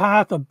winding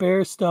path of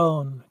bare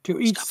stone. To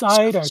each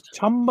side are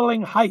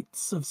tumbling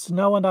heights of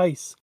snow and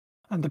ice,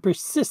 and the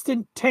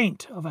persistent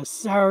taint of a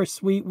sour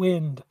sweet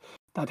wind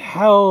that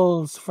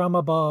howls from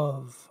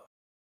above.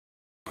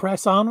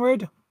 Press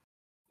onward?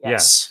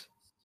 Yes.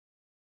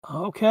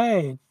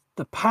 Okay.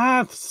 The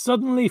path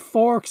suddenly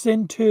forks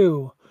in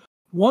two.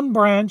 One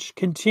branch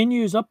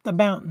continues up the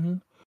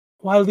mountain,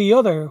 while the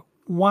other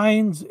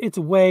winds its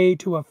way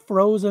to a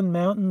frozen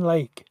mountain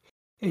lake,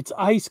 its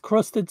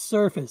ice-crusted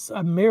surface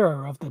a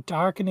mirror of the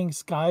darkening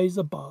skies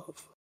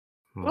above.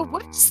 Well,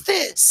 what's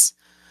this?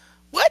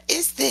 What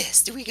is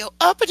this? Do we go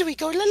up or do we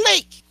go to the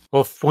lake?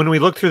 Well, when we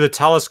looked through the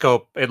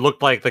telescope, it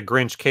looked like the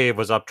Grinch cave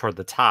was up toward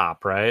the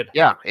top, right?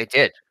 Yeah, it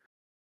did.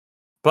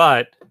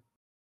 But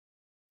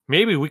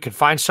maybe we could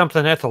find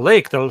something at the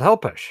lake that'll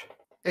help us.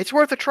 It's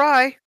worth a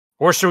try.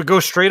 Or should we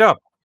go straight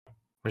up?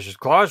 Mrs.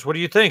 Claus, what do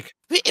you think?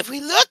 If we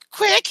look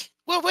quick,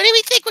 well, what do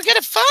we think we're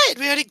going to find?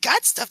 We already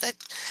got stuff that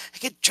I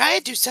could try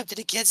and do something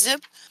against them.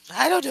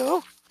 I don't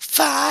know.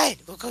 Fine.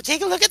 We'll go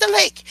take a look at the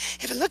lake.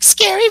 If it looks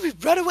scary, we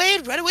run away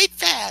and run away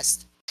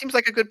fast. Seems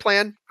like a good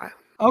plan.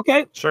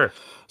 Okay. Sure.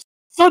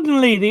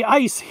 Suddenly, the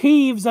ice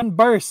heaves and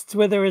bursts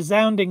with a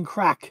resounding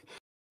crack,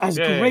 as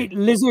great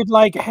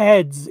lizard-like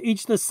heads,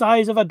 each the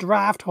size of a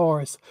draft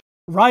horse,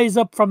 rise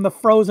up from the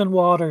frozen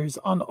waters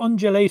on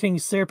undulating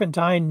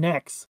serpentine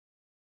necks.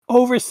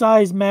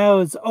 Oversized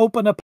mouths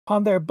open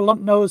upon their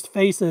blunt-nosed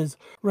faces,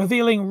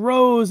 revealing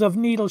rows of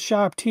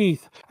needle-sharp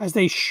teeth as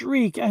they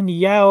shriek and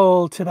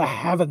yowl to the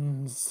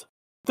heavens.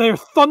 Their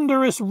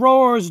thunderous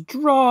roars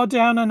draw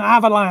down an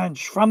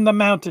avalanche from the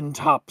mountain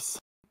tops.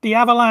 The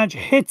avalanche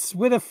hits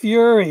with a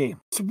fury,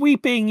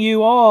 sweeping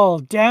you all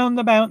down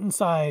the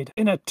mountainside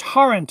in a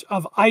torrent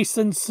of ice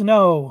and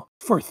snow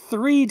for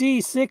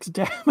 3d6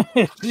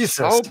 damage. Jesus.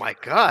 Oh my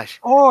gosh.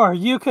 Or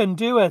you can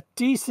do a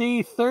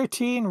DC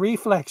 13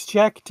 reflex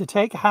check to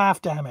take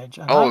half damage.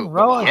 And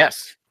Oh,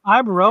 yes.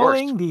 I'm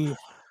rolling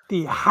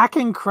the hack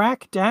and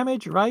crack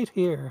damage right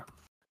here.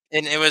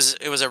 And it was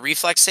a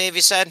reflex save,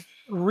 you said?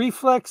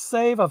 Reflex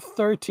save of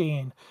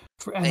 13.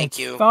 And Thank it's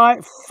you.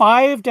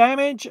 5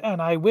 damage,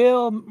 and I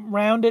will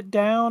round it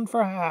down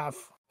for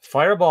half.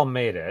 Fireball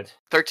made it.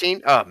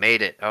 13? Oh,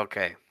 made it.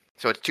 Okay.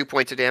 So it's 2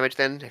 points of damage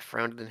then, if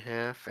rounded in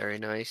half. Very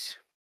nice.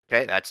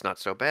 Okay, that's not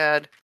so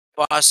bad.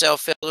 Boss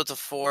elf filled with a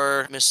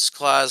 4. Mrs.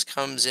 Claus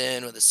comes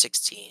in with a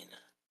 16.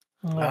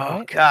 All Oh,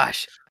 right.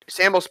 gosh.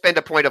 Sam will spend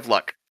a point of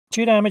luck.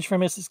 2 damage for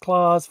Mrs.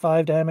 Claus,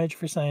 5 damage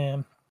for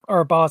Sam.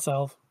 Or Boss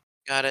Elf.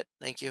 Got it.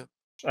 Thank you.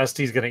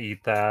 SD's going to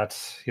eat that.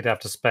 He'd have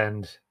to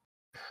spend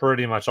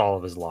pretty much all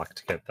of his luck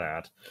to get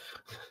that.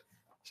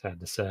 Sad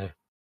to say.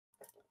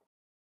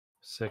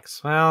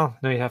 6. Well,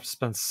 no, you have to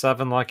spend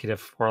 7 luck. You'd have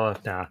 4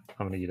 left. Nah,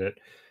 I'm going to eat it.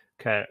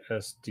 Okay,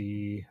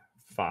 SD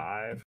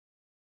 5.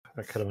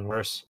 That could have been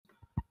worse.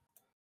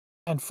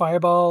 And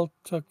Fireball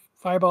took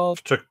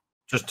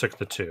Just took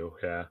the 2,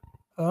 yeah.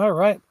 All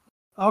right.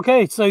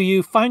 Okay, so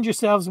you find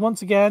yourselves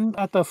once again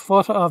at the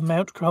foot of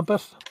Mount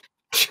Crumpet.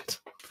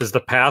 Is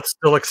the path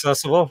still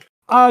accessible?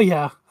 Oh,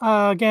 yeah.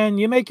 Again,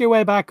 you make your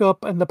way back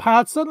up, and the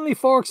path suddenly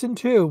forks in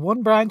two.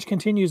 One branch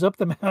continues up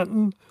the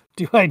mountain.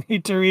 Do I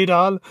need to read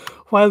on?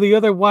 While the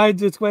other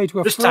winds its way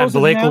to a This frozen time the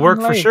lake will work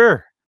mountain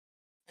for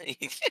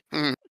lake.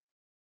 sure.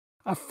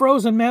 A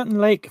frozen mountain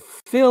lake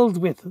filled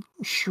with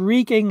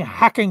shrieking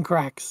hacking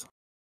cracks.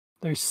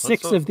 There's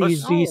 6 of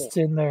these beasts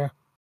in there.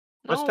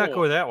 Let's not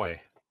go that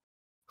way.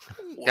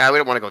 Yeah, we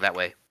don't want to go that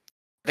way.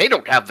 They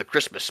don't have the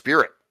Christmas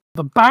spirit.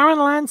 The barren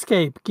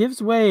landscape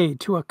gives way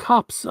to a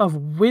copse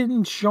of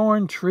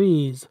wind-shorn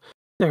trees,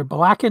 their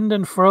blackened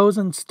and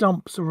frozen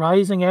stumps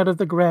rising out of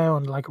the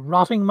ground like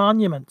rotting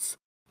monuments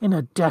in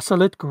a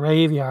desolate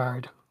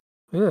graveyard.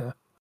 Ugh.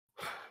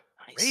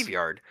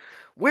 Graveyard?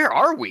 Where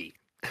are we?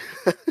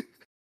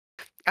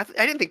 I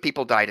didn't think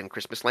people died in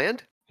Christmas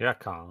land. Yeah,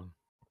 Colin.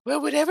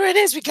 Well, whatever it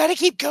is, we gotta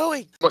keep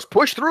going. Let's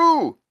push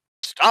through.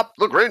 Stop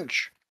the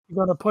Grinch. You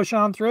gonna push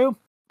on through?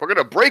 We're going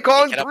to break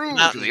on Get up the through to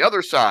mountain. the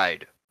other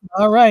side.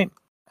 All right.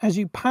 As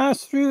you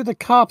pass through the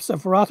copse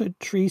of rotted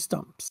tree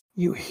stumps,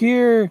 you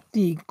hear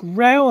the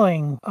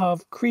growling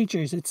of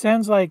creatures. It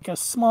sounds like a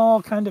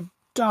small kind of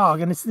dog,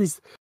 and it's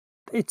these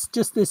It's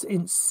just this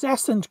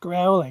incessant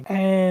growling.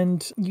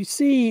 And you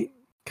see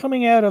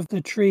coming out of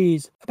the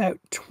trees about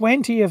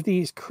 20 of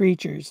these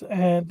creatures.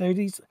 And they're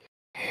these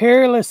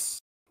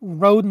hairless,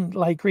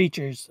 rodent-like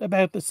creatures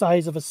about the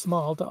size of a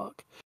small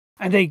dog.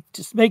 And they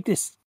just make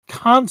this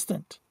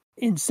constant,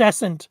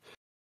 incessant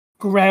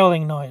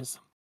growling noise.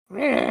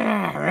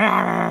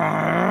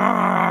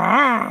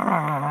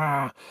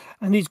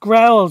 And these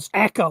growls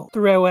echo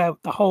throughout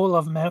the whole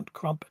of Mount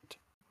Crumpet.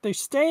 They're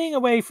staying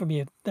away from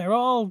you. They're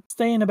all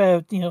staying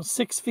about,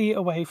 6 feet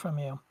away from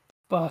you.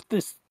 But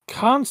this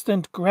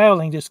constant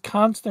growling, this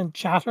constant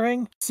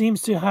chattering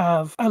seems to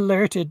have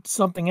alerted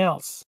something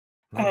else.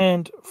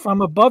 And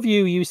from above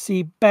you, you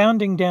see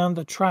bounding down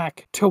the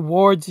track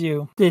towards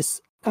you this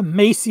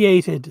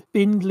emaciated,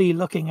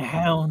 spindly-looking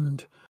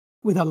hound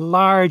with a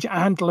large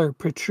antler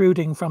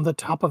protruding from the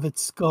top of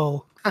its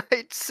skull.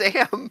 It's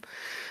Sam.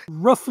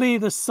 Roughly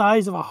the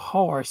size of a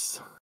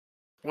horse.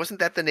 Wasn't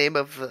that the name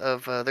of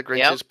the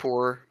Grinch's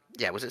poor?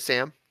 Yeah, was it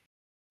Sam?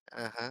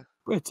 Uh-huh.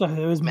 It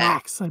was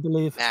Max, I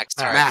believe. Max,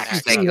 sorry.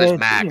 Max. Thank you. It was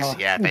Max.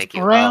 Yeah, its thank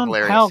you. brown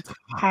Hilarious. pelt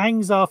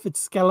hangs off its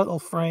skeletal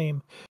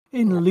frame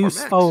in Poor loose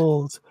Max.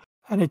 folds,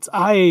 and its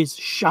eyes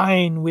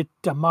shine with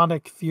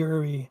demonic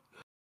fury.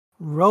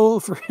 Roll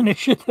for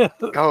initiative.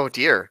 Oh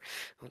dear.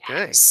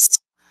 Okay. Yes.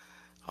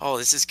 Oh,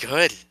 this is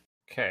good.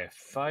 Okay,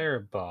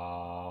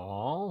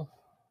 Fireball.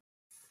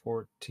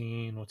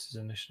 14. What's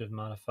his initiative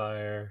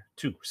modifier?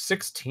 2.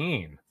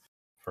 16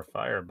 for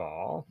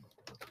Fireball.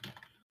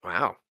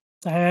 Wow.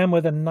 Sam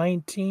with a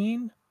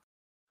 19.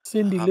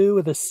 Cindy Lou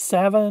with a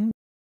 7.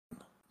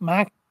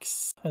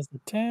 Max has a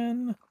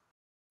 10.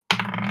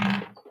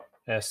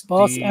 SD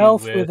Boss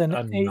Elf with an a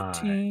 18.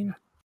 9.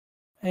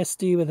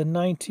 SD with a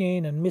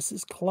 19. And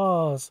Mrs.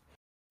 Claus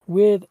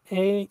with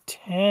a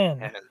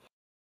 10.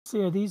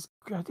 So are these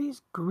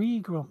Gree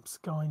Grumps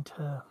going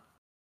to...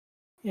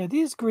 Yeah,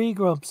 these Gree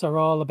Grumps are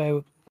all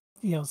about,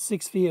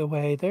 6 feet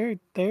away.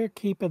 They're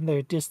keeping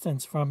their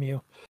distance from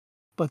you.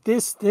 But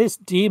this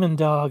demon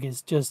dog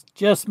is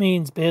just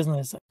means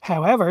business.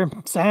 However,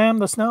 Sam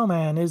the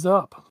Snowman is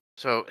up.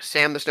 So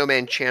Sam the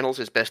Snowman channels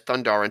his best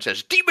Thundar and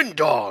says, "Demon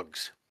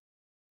dogs!"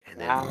 And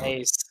then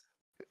Nice.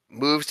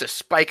 moves to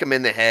spike him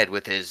in the head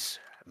with his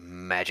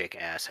magic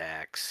ass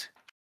axe.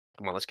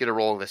 Come on, let's get a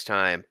roll this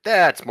time.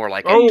 That's more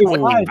like a Oh!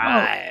 25.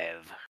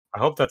 I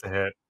hope that's a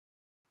hit.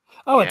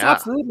 Oh, it's Yeah.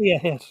 absolutely a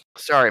hit.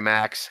 Sorry,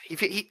 Max.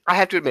 I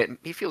have to admit,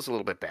 he feels a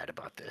little bit bad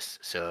about this.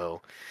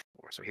 So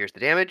here's the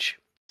damage.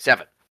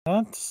 7.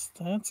 That's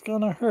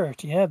gonna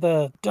hurt. Yeah,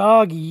 the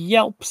dog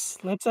yelps.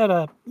 Let's add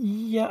a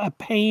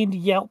pained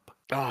yelp.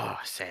 Oh,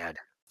 sad.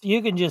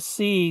 You can just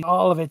see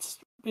all of its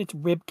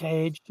rib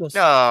cage just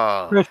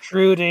No.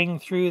 protruding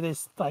through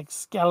this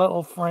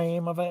skeletal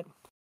frame of it.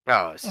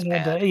 Oh, it's And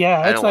bad. yeah,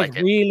 I it's don't like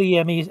it. really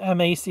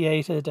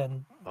emaciated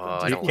and Oh,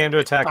 I You don't came to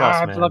attack us,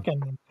 bad man.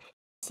 looking.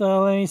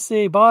 So let me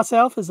see. Boss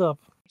Elf is up.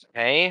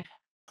 Okay.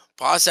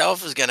 Boss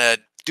Elf is gonna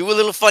do a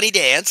little funny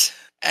dance,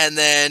 and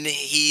then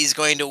he's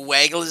going to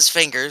waggle his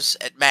fingers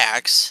at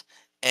Max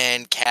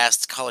and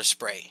cast Color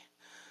Spray.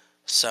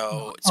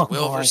 So it's Oh,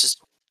 will boy. versus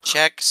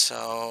check.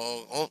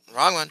 So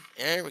wrong one.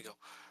 There we go.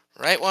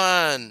 Right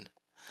one.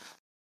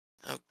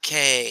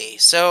 Okay,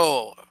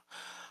 so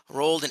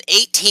rolled an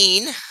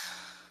 18.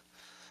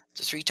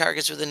 So 3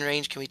 targets within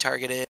range can be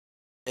targeted.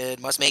 It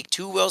must make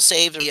 2 will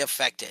saves to be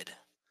affected.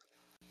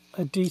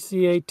 A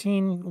DC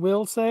 18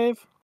 will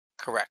save.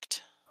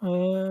 Correct.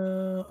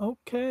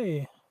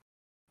 Okay.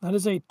 That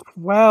is a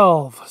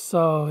 12.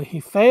 So he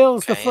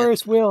fails the Okay,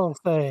 first will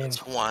save.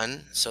 That's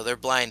 1. So they're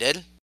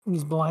blinded.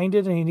 He's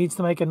blinded and he needs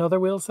to make another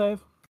will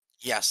save.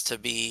 Yes, to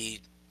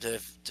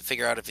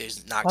figure out if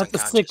he's knocked That's a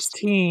unconscious.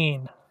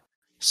 16.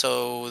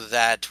 So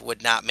that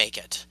would not make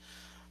it.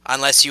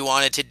 Unless you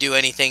wanted to do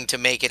anything to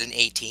make it an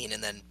 18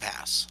 and then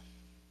pass.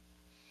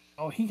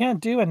 Oh, he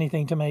can't do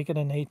anything to make it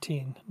an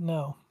 18.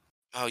 No.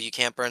 Oh, you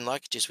can't burn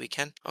luck, just we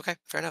can? Okay,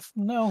 fair enough.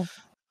 No.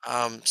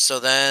 So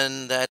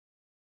then that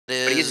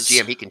is... But he's a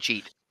GM, he can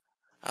cheat.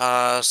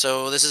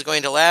 So this is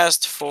going to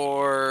last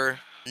for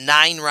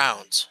 9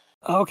 rounds.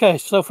 Okay,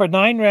 so for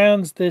 9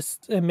 rounds, this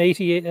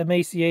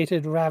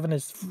emaciated,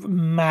 ravenous,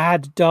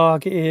 mad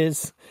dog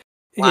is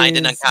Blind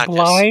and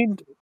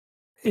unconscious.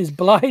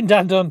 Blind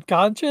and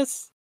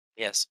unconscious?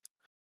 Yes.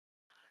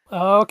 Do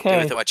Okay.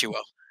 with it what you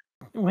will.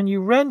 When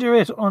you render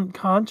it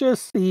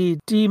unconscious, the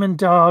demon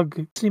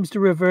dog seems to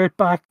revert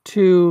back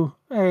to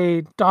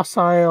a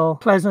docile,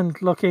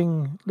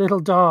 pleasant-looking little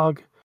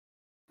dog.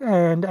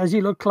 And as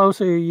you look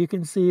closer, you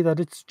can see that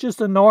it's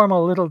just a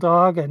normal little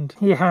dog, and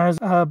he has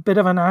a bit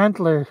of an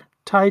antler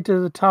tied to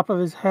the top of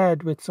his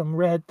head with some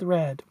red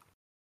thread.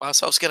 Well,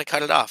 so I was going to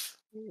cut it off.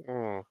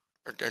 Oh.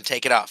 Or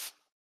take it off.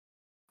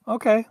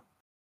 Okay.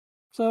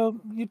 So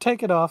you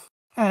take it off,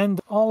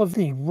 and all of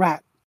the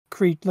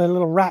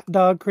little rat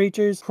dog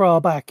creatures crawl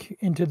back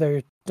into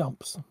their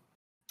dumps.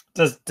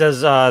 Does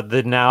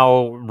the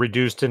now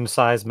reduced in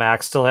size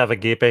Max still have a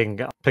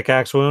gaping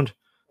pickaxe wound?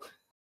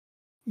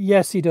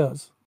 Yes, he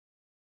does.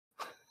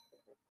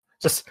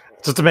 Just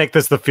to make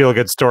this the feel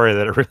good story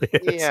that it really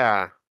is.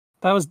 Yeah.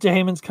 That was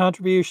Damon's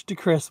contribution to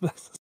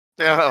Christmas.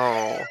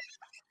 Oh,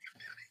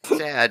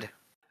 sad.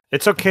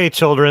 It's okay,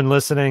 children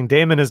listening.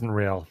 Damon isn't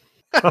real.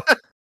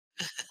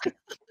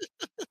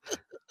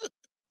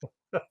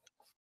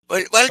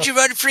 Why don't you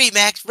run free,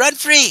 Max? Run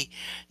free!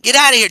 Get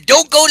out of here!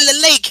 Don't go to the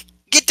lake!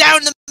 Get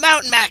down the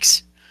mountain,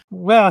 Max!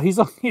 Well, he's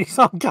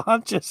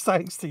unconscious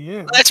thanks to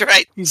you. That's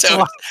right. He's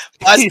So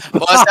blind.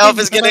 Boss Elf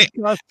is gonna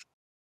unconscious.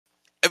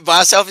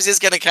 Boss Elf is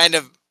just gonna kind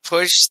of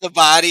push the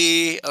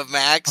body of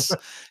Max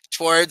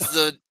towards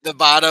the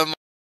bottom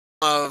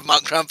of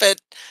Mount Crumpet,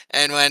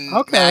 and when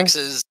Okay. Max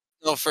is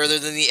no further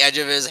than the edge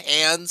of his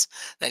hands,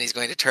 then he's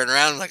going to turn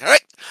around and like, all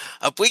right,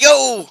 up we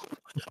go.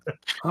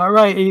 All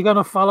right, are you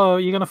gonna follow?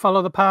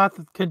 The path,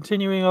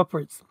 continuing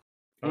upwards.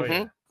 Oh,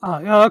 yeah.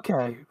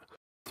 Okay.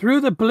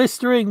 Through the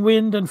blistering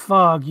wind and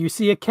fog, you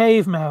see a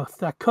cave mouth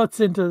that cuts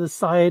into the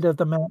side of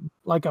the mountain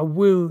like a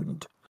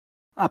wound.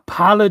 A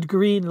pallid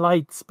green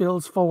light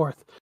spills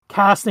forth,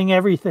 casting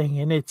everything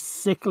in its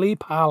sickly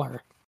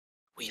pallor.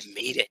 We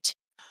made it.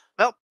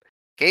 Well,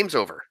 game's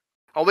over.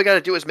 All we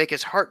gotta do is make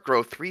his heart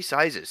grow 3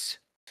 sizes.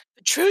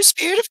 The true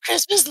spirit of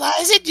Christmas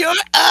lies in your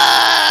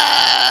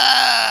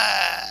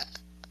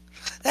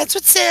That's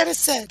what Santa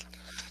said.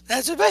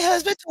 That's what my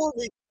husband told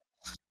me.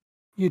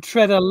 You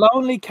tread a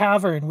lonely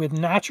cavern with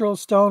natural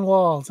stone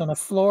walls and a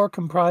floor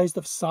comprised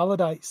of solid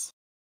ice.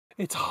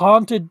 Its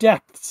haunted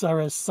depths are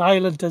as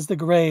silent as the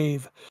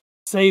grave,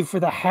 save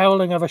for the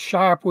howling of a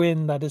sharp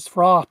wind that is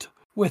fraught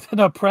with an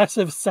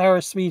oppressive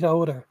sour-sweet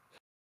odor.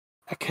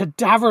 A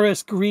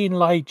cadaverous green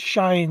light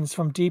shines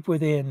from deep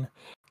within,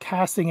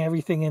 casting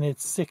everything in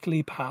its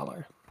sickly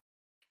pallor.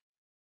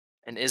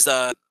 And is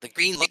the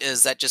green light,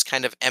 is that just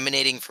kind of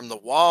emanating from the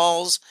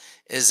walls?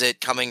 Is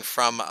it coming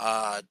from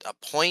a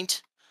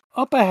point?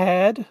 Up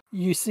ahead,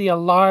 you see a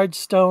large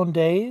stone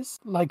dais,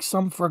 like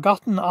some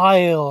forgotten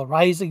isle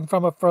rising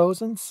from a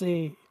frozen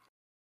sea.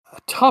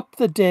 Atop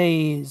the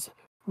dais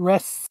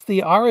rests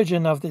the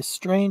origin of this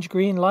strange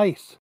green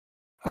light.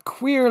 A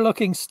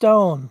queer-looking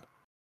stone,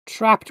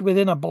 trapped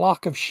within a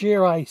block of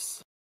sheer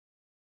ice.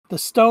 The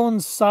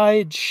stone's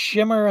sides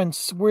shimmer and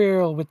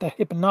swirl with the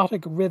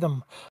hypnotic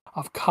rhythm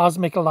of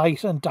cosmic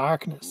light and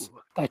darkness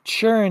that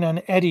churn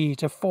and eddy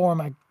to form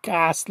a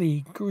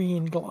ghastly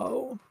green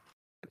glow.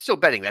 I'm still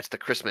betting that's the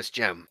Christmas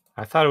gem.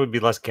 I thought it would be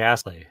less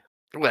ghastly.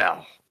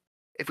 Well,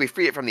 if we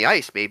free it from the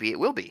ice, maybe it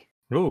will be.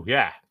 Ooh,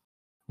 yeah.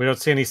 We don't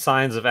see any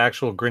signs of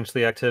actual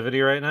Grinchly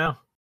activity right now.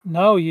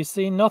 No, you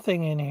see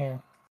nothing in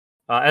here.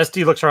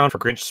 SD looks around for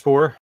Grinch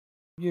Spore.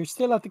 You're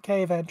still at the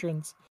cave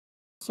entrance,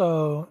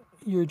 so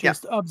you're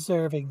just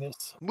observing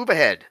this. Move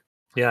ahead.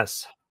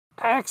 Yes.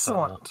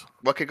 Excellent.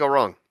 What could go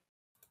wrong?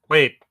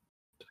 Wait.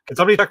 Can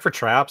somebody check for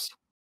traps?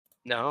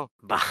 No.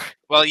 Bah.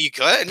 Well, you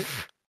could.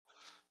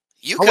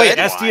 You Oh, could. wait.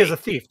 SD is a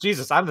thief.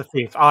 Jesus, I'm the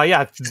thief. Oh,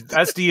 yeah.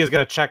 SD is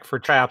going to check for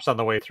traps on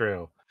the way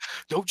through.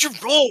 Know your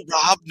role,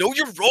 Rob. Know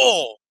your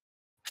role.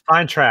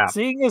 Find trap.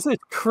 Seeing as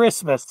it's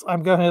Christmas,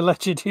 I'm going to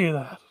let you do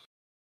that.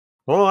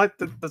 Well,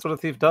 that's what a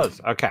thief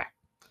does. Okay.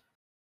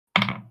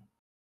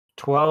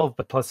 12,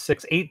 but plus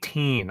 6,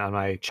 18 on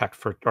my check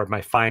for, or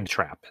my find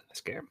trap in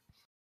this game.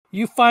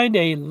 You find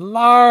a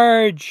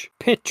large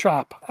pit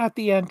trap at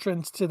the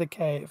entrance to the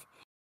cave.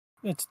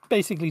 It's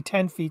basically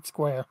 10 feet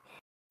square.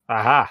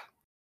 Aha.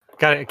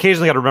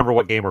 Occasionally got to remember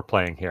what game we're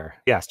playing here.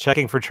 Yes,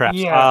 checking for traps.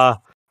 Yes.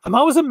 I'm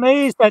always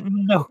amazed that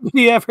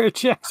nobody ever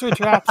checks for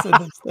traps in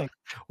this thing.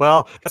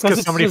 Well, that's because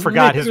it's somebody just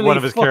forgot one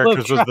of literally his full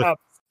of characters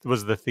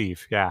was the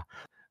thief. Yeah.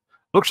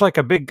 Looks like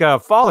a big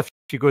fall if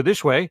you go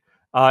this way.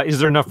 Is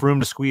there enough room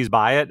to squeeze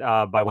by it,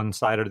 by one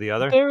side or the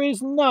other? There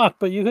is not,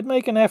 but you could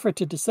make an effort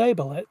to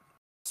disable it,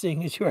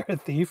 seeing as you are a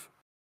thief.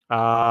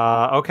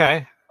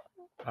 Okay.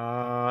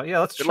 Yeah,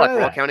 let's Good try luck.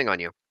 We're all that. counting on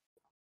you.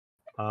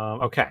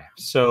 Okay,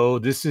 so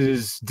this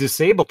is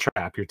disable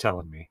trap, you're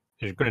telling me.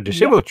 You're going to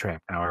disable the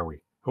trap now, are we?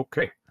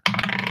 Okay.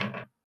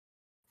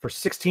 For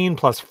 16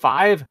 plus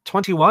 5,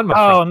 21, my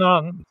Oh, friend.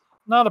 no,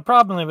 not a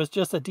problem. It was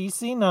just a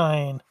DC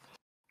 9.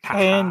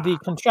 And the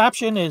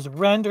contraption is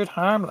rendered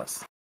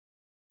harmless.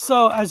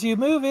 So as you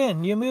move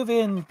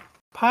in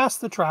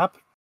past the trap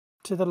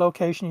to the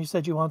location you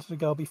said you wanted to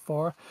go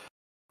before.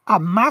 A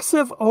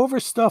massive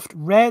overstuffed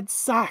red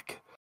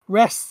sack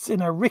rests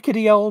in a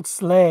rickety old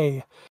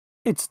sleigh,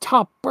 its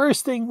top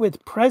bursting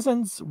with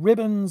presents,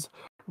 ribbons,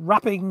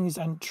 wrappings,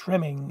 and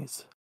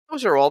trimmings.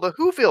 Those are all the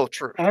Whoville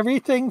troops.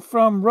 Everything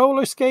from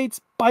roller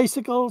skates,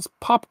 bicycles,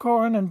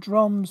 popcorn and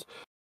drums,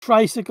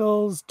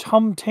 tricycles,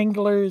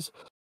 tum-tinglers,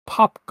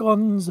 pop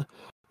guns,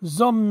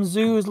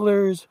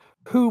 zum-zoozlers,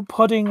 Who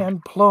pudding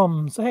and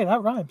plums. Hey,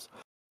 that rhymes.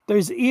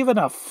 There's even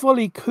a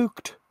fully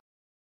cooked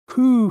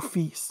Who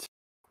feast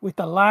with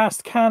the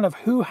last can of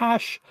Who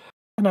hash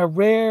and a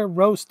rare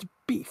roast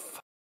beef.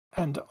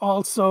 And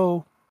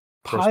also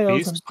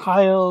piles and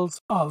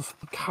piles of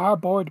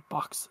cardboard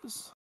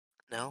boxes.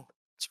 No,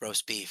 it's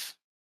roast beef.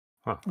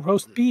 Huh.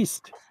 Roast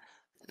beast.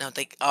 No,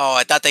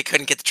 I thought they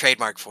couldn't get the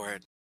trademark for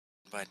it.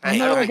 But I I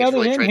never don't think got it's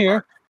really it in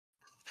here.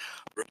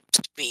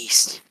 roast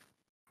beast.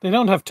 They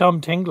don't have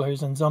tum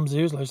tinglers and zum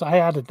zoozlers. I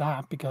added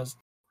that because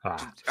Are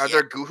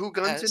there Goohoo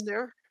guns in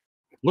there?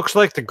 Looks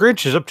like the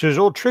Grinch is up to his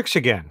old tricks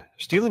again,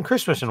 stealing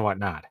Christmas and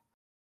whatnot.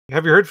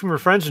 Have you heard from your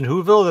friends in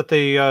Whoville that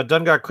they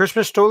done got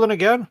Christmas stolen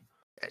again?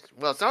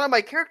 Well, it's not on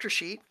my character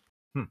sheet.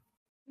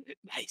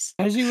 Nice.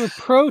 As you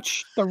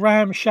approach the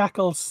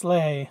ramshackle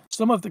sleigh,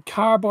 some of the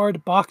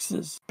cardboard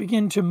boxes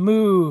begin to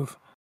move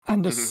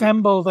and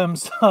assemble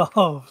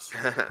themselves.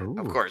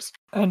 Of course.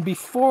 And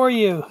before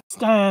you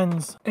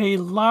stands a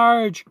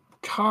large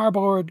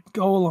cardboard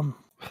golem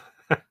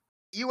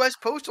U.S.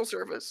 Postal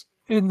Service.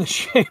 in the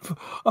shape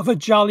of a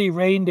jolly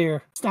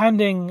reindeer,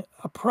 standing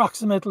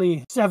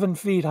approximately 7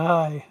 feet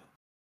high.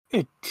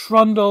 It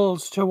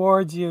trundles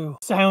towards you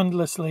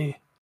soundlessly.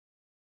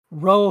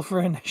 Roll for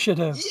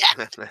initiative.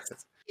 Yes!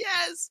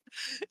 Yes!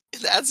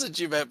 That's what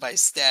you meant by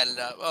standing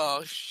up.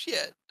 Oh,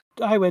 shit.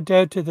 I went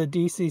out to the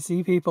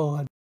DCC people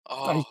and I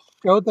Oh,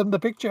 showed them the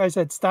picture. I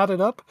said, stat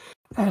it up.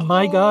 And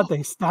my God, they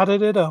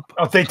statted it up.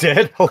 Oh, they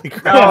did? Holy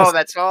crap. Oh, Yes.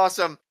 that's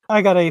awesome.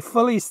 I got a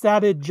fully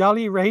statted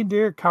jolly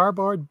reindeer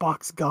cardboard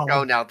box golem.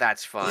 Oh, now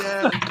that's fun.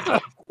 yeah.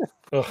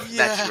 Ugh.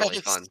 That's really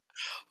Yes. fun.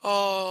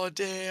 Oh,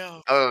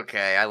 damn.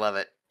 Okay, I love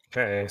it.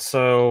 Okay,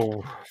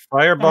 so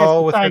I have Fireball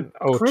to with thank an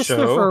Ocho.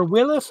 Christopher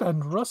Willis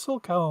and Russell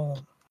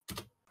Cohn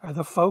are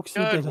the folks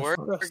who Good did it work,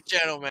 for us.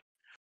 gentlemen.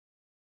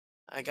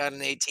 I got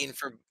an 18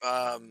 for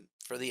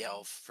the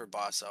elf, for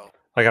Bosso.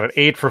 I got an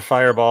 8 for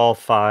Fireball,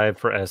 5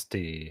 for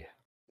SD.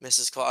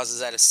 Mrs. Claus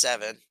is at a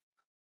 7.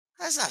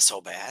 That's not so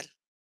bad.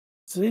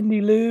 Cindy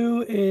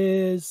Lou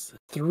is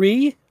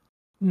 3?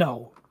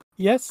 No.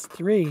 Yes,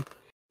 3.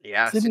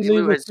 Yeah, Cindy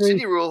Lou with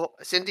three.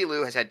 Cindy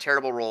Lou has had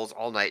terrible rolls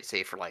all night,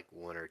 save for like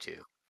 1 or 2.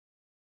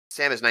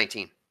 Sam is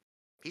 19.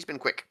 He's been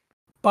quick.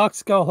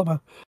 Box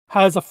golem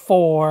has a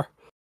 4.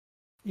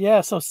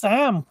 Yeah, so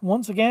Sam,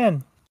 once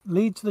again,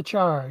 leads the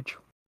charge.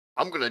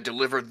 I'm gonna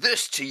deliver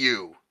this to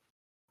you.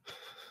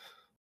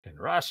 And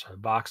Rush, a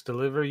box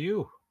deliver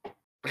you.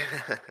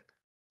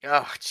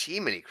 Oh,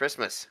 Jiminy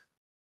Christmas.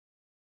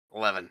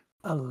 11.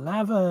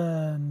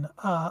 11.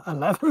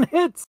 11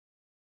 hits?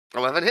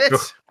 11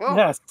 hits. Well,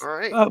 Yes. all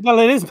right. Well,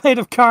 it is made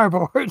of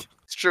cardboard.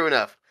 It's true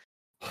enough.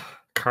 8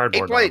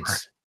 Cardboard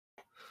points.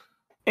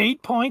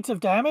 8 points of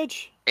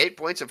damage? 8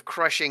 points of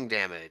crushing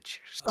damage.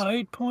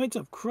 8 points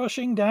of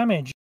crushing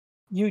damage.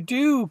 You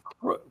do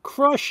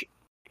crush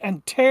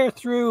and tear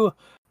through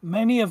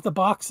many of the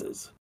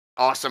boxes,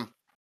 Awesome.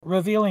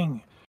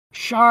 revealing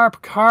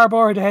sharp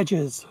cardboard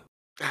edges.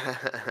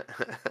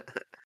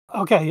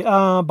 Okay,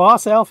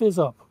 Boss Elf is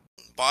up.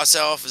 Boss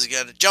Elf is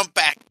going to jump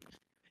back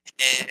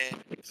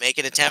and make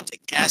an attempt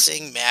at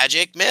casting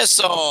Magic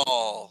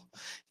Missile.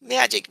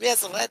 Magic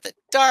Missile at the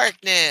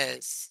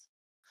darkness.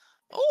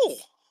 Oh.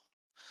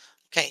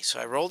 Okay, so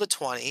I rolled a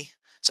 20.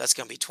 So that's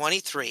going to be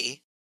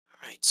 23.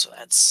 All right, so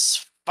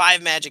that's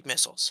 5 Magic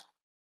Missiles.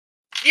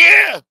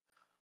 Yeah!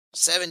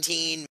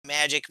 17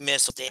 Magic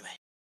Missile damage.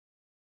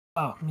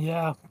 Oh,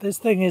 yeah, this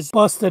thing is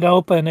busted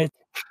open.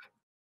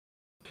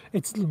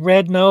 Its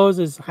red nose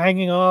is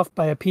hanging off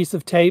by a piece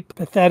of tape,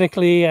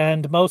 pathetically,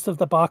 and most of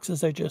the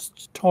boxes are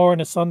just torn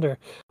asunder.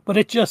 But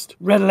it just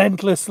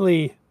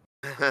relentlessly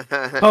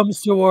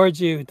comes towards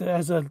you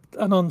as an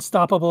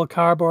unstoppable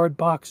cardboard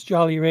box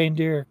jolly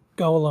reindeer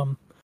golem.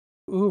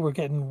 Ooh, we're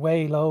getting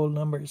way low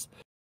numbers.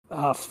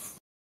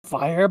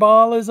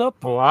 Fireball is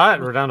up.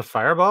 What? We're down to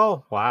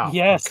Fireball? Wow.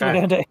 Yes, okay.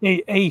 we're down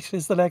to 8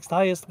 is the next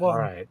highest one. All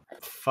right.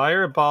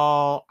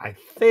 Fireball, I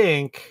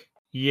think.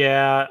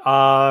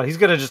 Yeah, he's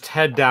going to just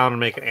head down and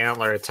make an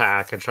antler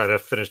attack and try to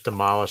finish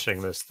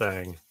demolishing this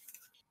thing.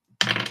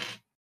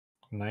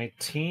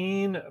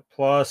 19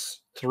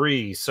 plus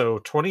 3, so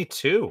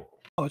 22.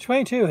 Oh,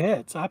 22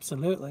 hits,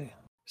 absolutely.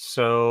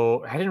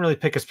 So I didn't really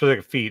pick a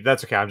specific feat.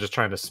 That's okay. I'm just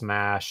trying to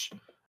smash.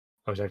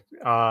 I was like,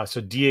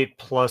 so D8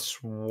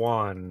 plus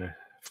 1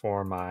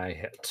 for my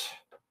hit.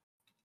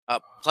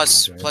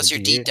 Plus do I have a your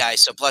D8? deep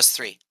dice, so plus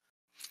 3.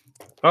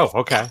 Oh,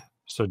 okay.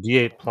 So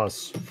D8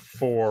 plus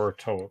 4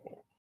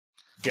 total.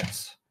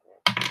 Yes.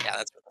 Yeah,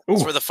 that's Ooh,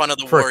 for the fun of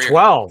the for warrior.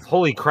 12.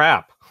 Holy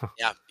crap.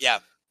 Yeah.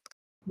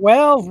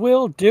 12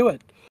 will do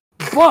it.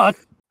 But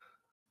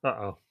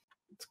Uh-oh.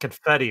 It's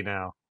confetti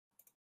now.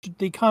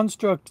 the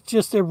construct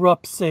just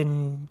erupts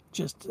in,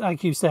 just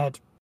like you said,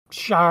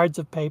 shards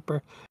of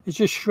paper. It's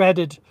just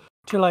shredded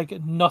to like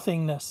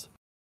nothingness.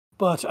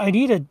 But I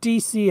need a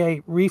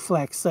DC8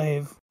 reflex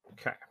save.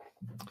 Okay.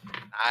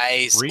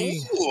 Nice.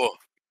 3. Ooh.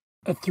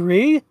 A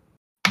 3?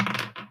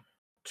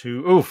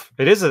 2. Oof.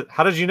 It is a.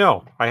 How did you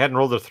know? I hadn't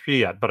rolled a 3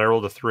 yet, but I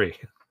rolled a 3.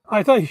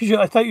 I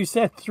thought you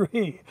said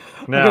 3.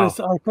 No.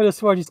 I could have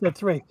sworn you said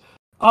 3.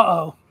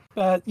 Uh-oh.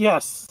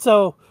 Yes.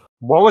 So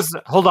What was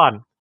hold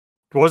on.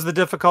 What was the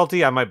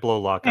difficulty? I might blow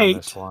luck on 8.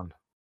 this one.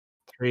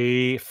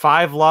 3,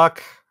 5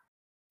 luck.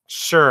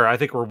 Sure, I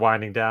think we're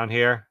winding down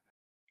here.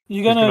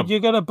 you're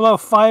gonna blow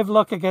 5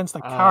 luck against a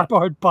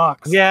cardboard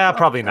box. Yeah,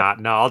 probably not.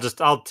 No,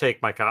 I'll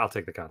take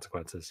the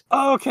consequences.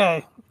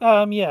 Okay.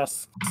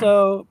 Yes.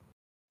 So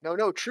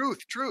No,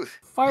 truth.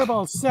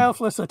 Fireball's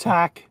selfless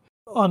attack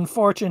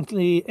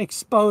unfortunately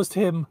exposed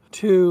him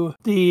to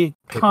the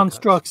Paper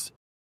construct's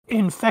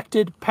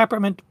infected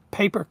peppermint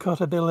paper cut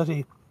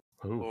ability.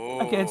 Ooh.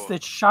 against Oh.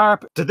 its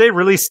sharp Did they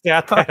really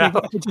stat that cutting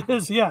out?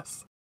 edges.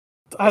 Yes.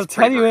 I'll That's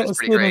tell pretty you great. it That's as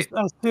pretty soon as,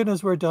 great. as soon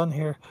as we're done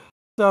here.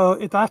 So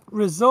that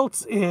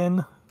results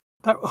in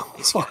that. Oh,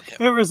 He's got fuck.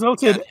 him. It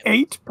results Got in him.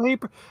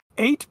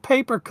 eight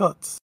paper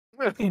cuts,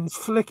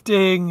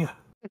 inflicting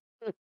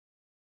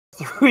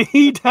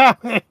 3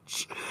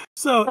 damage.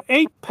 So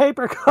 8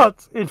 paper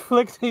cuts,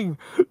 inflicting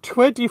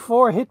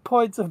 24 hit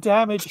points of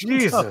damage. in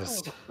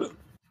Jesus. total.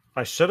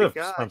 I should My have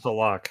gosh. spent the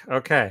luck.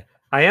 Okay.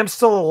 I am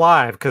still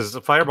alive because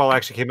the fireball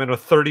actually came in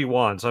with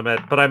 31. So I'm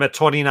at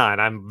 29.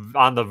 I'm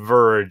on the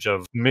verge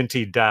of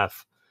minty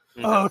death.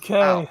 No.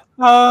 Okay.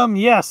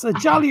 Yes, a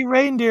Jolly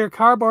Reindeer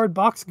cardboard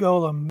box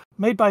golem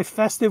made by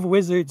festive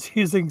wizards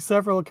using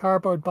several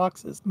cardboard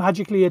boxes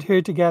magically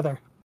adhered together.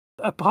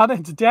 Upon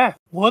its death,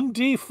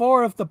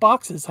 1d4 of the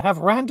boxes have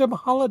random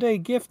holiday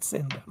gifts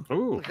in them.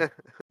 Ooh.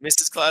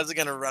 Mrs. Claus is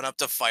gonna run up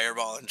to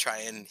Fireball and try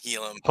and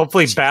heal him.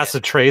 Hopefully She can.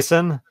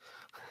 Bacitracin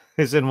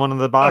is in one of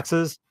the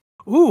boxes.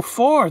 Ooh,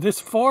 4.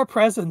 There's 4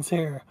 presents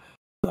here.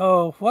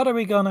 So what are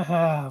we gonna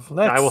have?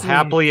 Let's I will see.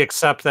 happily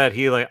accept that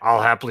healing.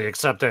 I'll happily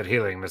accept that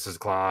healing, Mrs.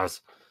 Claus.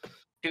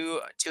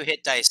 Two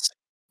hit dice.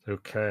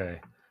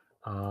 Okay.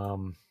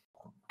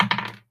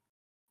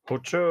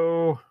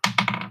 Ocho.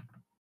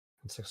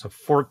 So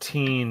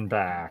 14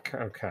 back.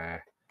 Okay.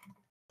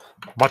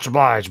 Much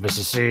obliged,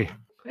 Mrs. C.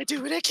 I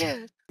do what I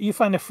can. You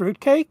find a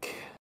fruitcake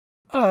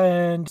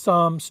and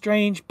some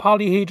strange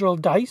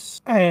polyhedral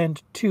dice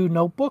and 2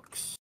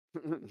 notebooks.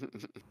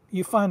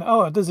 You find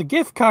there's a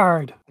gift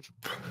card.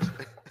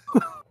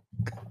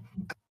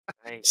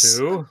 Nice.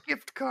 2.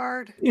 Gift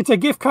card. It's a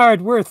gift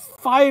card worth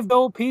 5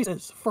 gold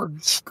pieces for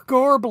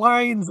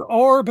Gorblind's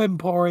Orb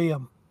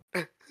Emporium,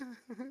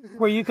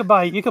 where you could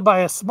buy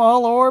a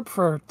small orb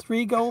for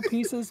 3 gold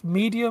pieces,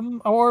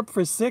 medium orb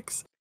for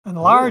 6, and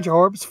large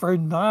orbs for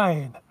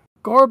 9.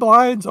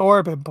 Gorblind's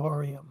Orb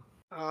Emporium.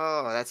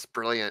 Oh, that's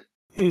brilliant.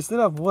 You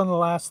still have one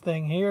last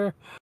thing here.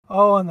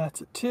 Oh, and that's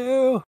a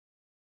 2.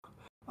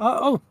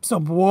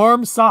 Some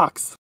warm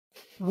socks.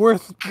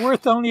 Worth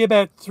only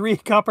about 3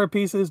 copper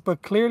pieces,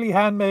 but clearly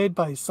handmade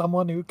by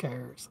someone who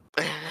cares.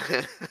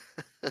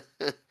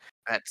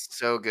 That's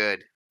so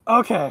good.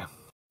 Okay.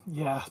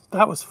 Yeah,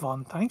 that was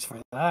fun. Thanks for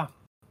that.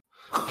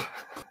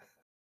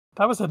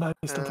 That was a nice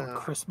little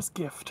Christmas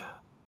gift.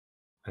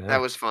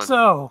 That was fun.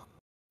 So,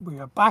 we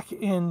are back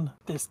in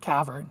this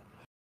cavern,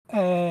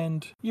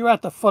 and you're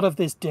at the foot of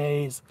this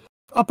dais.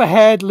 Up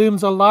ahead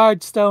looms a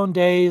large stone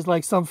dais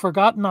like some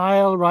forgotten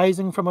isle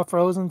rising from a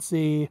frozen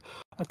sea.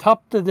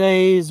 Atop the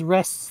dais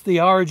rests the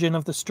origin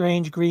of the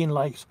strange green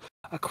light,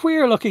 a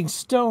queer-looking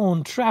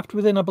stone trapped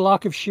within a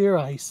block of sheer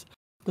ice.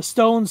 The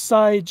stone's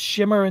sides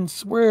shimmer and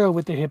swirl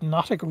with the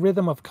hypnotic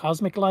rhythm of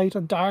cosmic light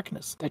and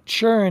darkness that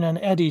churn and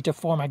eddy to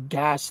form a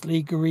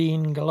ghastly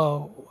green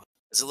glow.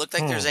 Does it look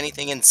like there's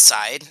anything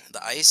inside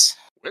the ice?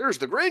 Where's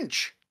the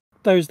Grinch?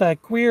 There's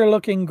that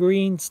queer-looking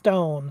green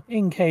stone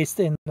encased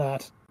in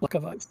that block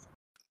of ice.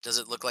 Does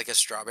it look like a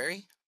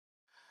strawberry?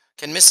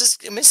 Can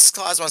Mrs.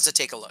 Claus wants to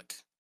take a look?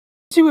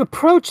 As you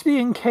approach the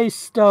encased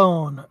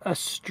stone, a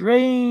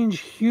strange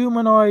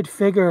humanoid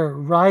figure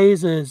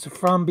rises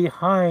from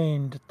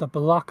behind the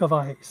block of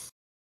ice.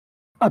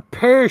 A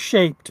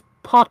pear-shaped,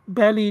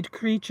 pot-bellied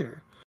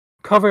creature,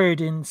 covered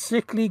in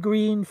sickly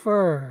green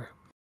fur.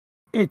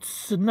 Its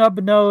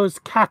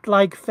snub-nosed,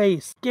 cat-like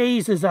face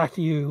gazes at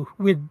you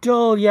with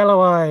dull yellow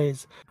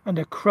eyes and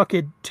a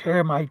crooked,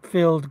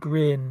 termite-filled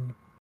grin.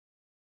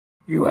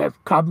 "You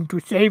have come to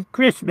save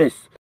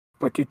Christmas,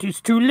 but it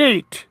is too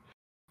late.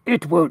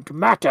 It won't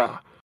matter.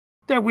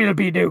 There will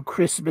be no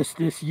Christmas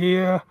this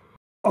year,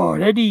 or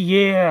any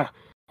year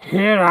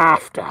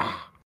hereafter."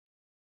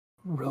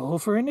 Roll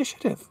for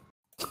initiative.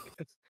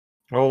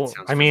 Well,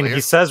 Sounds I mean, familiar.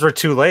 he says we're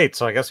too late,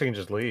 so I guess we can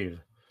just leave.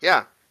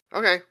 Yeah.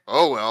 Okay.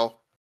 Oh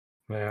well.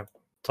 Yeah.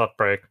 Tough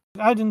break.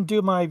 I didn't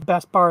do my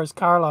best bar as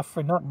Karloff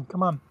for nothing.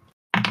 Come on.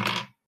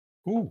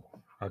 Ooh,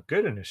 a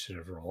good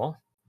initiative roll.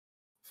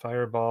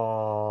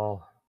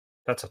 Fireball.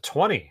 That's a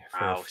 20 for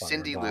a Wow.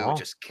 Cindy Lou fireball.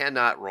 just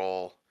cannot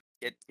roll.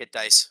 Get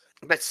dice.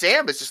 But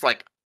Sam is just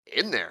like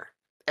in there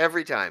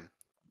every time.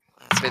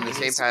 That's Been the what it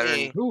same needs to pattern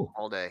be. Ooh,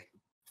 all day.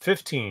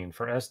 15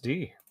 for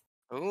SD.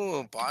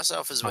 Ooh, Boss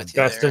Elf is My with you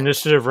best there.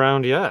 initiative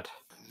round yet.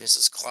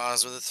 Mrs.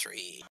 Claus with a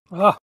 3.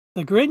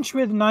 The Grinch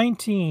with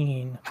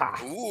 19.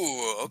 Ha!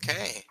 Ooh,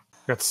 okay.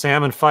 Got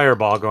Sam and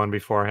Fireball going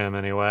before him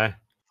anyway.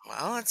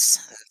 Well, it's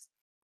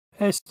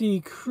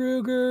SD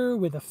Kruger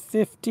with a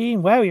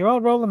 15. Wow, you're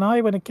all rolling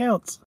high when it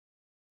counts.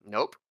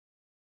 Nope.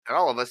 Not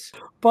all of us.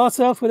 Boss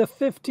Elf with a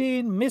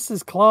 15.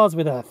 Mrs. Claus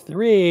with a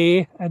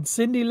 3. And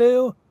Cindy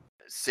Lou,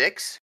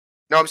 6?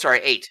 No, I'm sorry,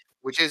 8,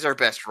 which is our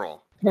best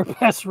roll. her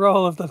best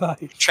roll of the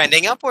night.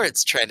 trending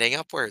upwards. Trending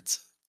upwards.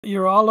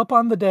 You're all up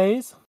on the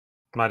days.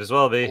 Might as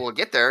well be. We'll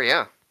get there,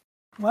 yeah.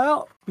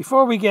 Well,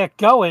 before we get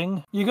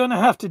going, you're going to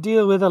have to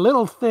deal with a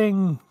little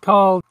thing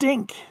called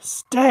Dink,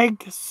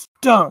 Stag,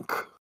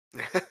 Stunk.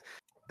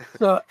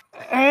 So,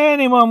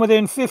 anyone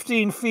within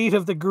 15 feet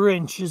of the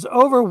Grinch is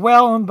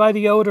overwhelmed by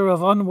the odor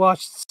of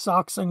unwashed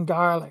socks and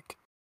garlic.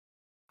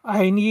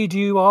 I need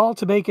you all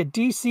to make a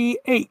DC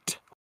 8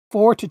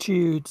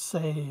 Fortitude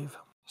save.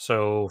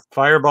 So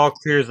Fireball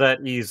clears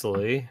that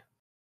easily.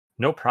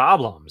 No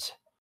problems.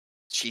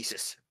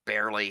 Jesus,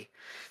 barely.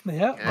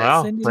 Yeah, Okay,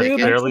 Well, Cindy that Lou take it.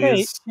 makes an barely 8. is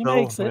He still,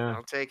 makes it. yeah.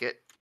 I'll take it.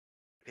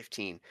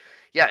 15.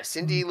 Yeah,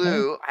 Cindy Okay.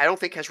 Lou, I don't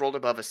think has rolled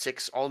above a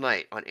 6 all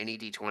night on any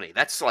D20.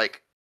 That's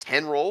like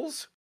 10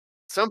 rolls.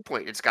 At some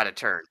point, it's got to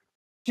turn.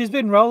 She's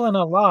been rolling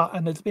a lot,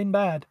 and it's been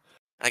bad.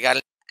 I got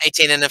an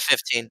 18 and a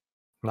 15.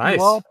 Nice.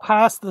 You all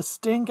passed the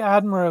stink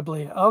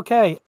admirably.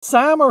 Okay,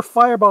 Sam or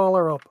Fireball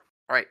are up.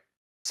 All right,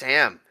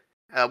 Sam.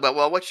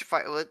 Well, what's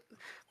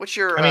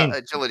your I mean-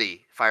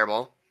 agility,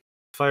 Fireball?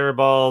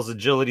 Fireball's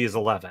agility is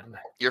 11.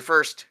 You're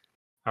first.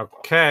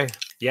 Okay.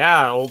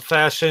 Yeah,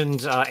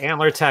 old-fashioned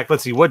antler attack.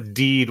 Let's see, what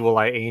deed will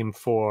I aim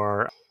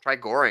for? Try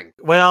goring.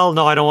 Well,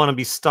 no, I don't want to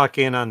be stuck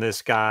in on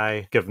this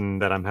guy, given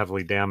that I'm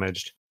heavily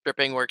damaged.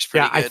 Tripping works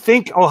pretty Yeah, I good.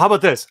 think. Oh, how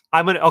about this?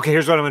 Okay,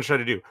 here's what I'm gonna try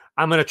to do.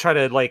 I'm gonna try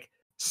to like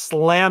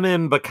slam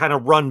him, but kind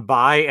of run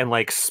by and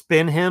like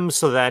spin him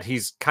so that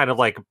he's kind of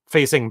like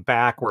facing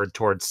backward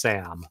towards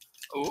Sam.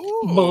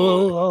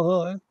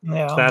 Ooh.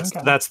 Yeah, That's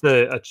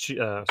the.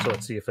 So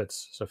let's see if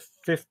it's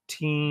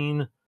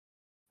 15.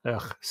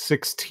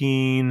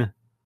 16.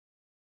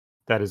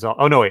 That is all.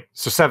 Oh no, wait.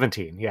 So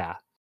 17. Yeah.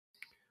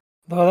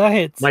 Oh, that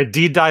hits. My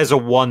deed die is a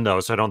 1 though,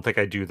 so I don't think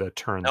I do the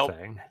turn Nope.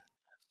 thing.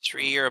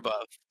 3 or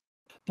above.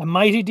 The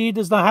mighty deed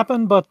does not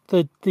happen, but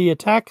the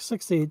attack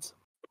succeeds.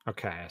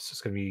 Okay, so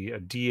it's gonna be a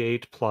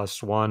D8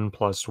 plus 1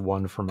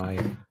 for my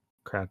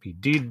crappy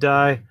deed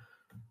die.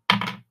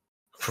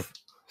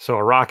 So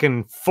a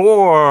rockin'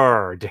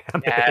 4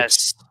 damage.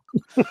 Yes.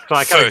 So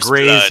I kind of First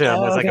graze blood.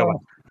 him as I go. Okay.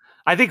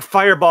 I think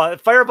Fireball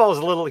is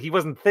a little. He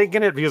wasn't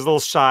thinking it, but he was a little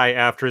shy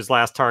after his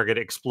last target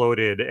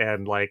exploded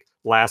and like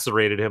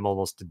lacerated him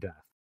almost to death.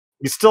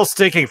 He's still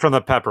stinking from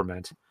the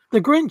peppermint.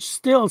 The Grinch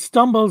still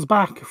stumbles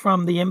back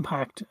from the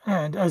impact,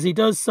 and as he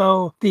does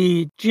so,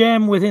 the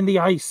gem within the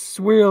ice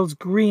swirls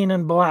green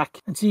and black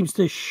and seems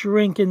to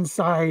shrink in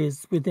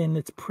size within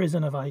its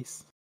prison of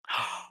ice.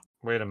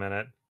 Wait a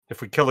minute.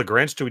 If we kill the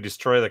Grinch, do we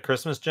destroy the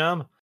Christmas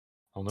gem?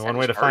 Only one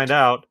way to Sam's find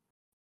art. out.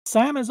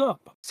 Sam is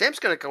up. Sam's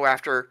going to go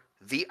after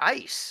the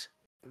ice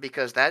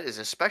because that is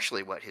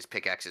especially what his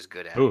pickaxe is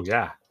good at. Ooh,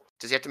 yeah.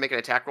 Does he have to make an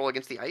attack roll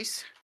against the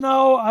ice?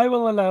 No, I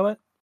will allow it.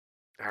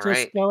 All Just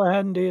right. go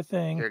ahead and do your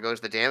thing. Here goes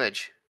the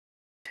damage.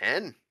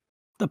 10.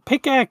 The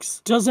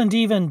pickaxe doesn't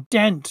even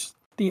dent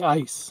the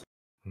ice.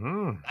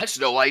 That's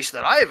no ice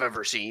that I've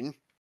ever seen.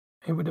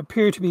 It would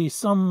appear to be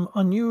some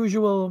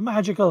unusual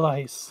magical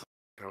ice.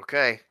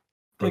 Okay.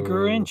 The Ooh.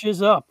 Grinch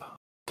is up.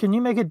 Can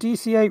you make a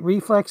DC-8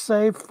 reflex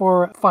save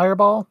for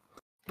Fireball,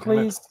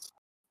 please?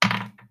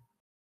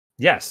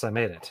 Yes, I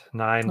made it.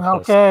 9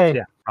 plus. Okay.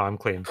 Yeah, I'm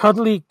clean.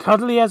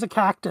 Cuddly as a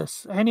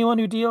cactus. Anyone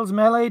who deals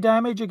melee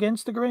damage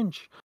against the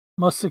Grinch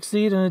must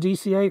succeed in a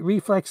DC-8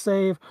 reflex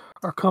save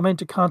or come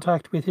into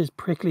contact with his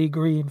prickly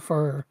green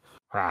fur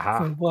for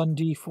Aha.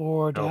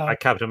 1d4 No, I damage.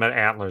 kept him at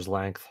antler's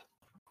length.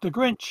 The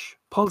Grinch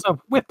pulls a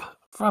whip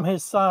from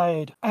his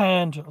side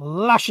and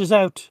lashes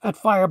out at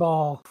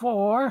Fireball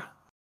for...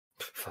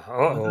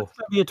 Uh-oh. That's going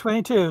to be a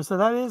 22, so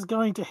that is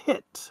going to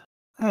hit.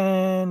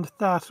 And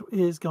that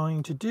is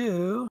going to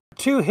do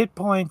 2 hit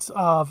points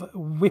of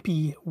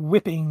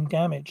whipping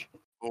damage.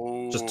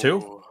 Just 2?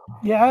 Ooh.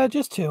 Yeah,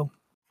 just 2.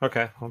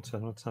 Okay,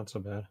 that's not so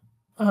bad.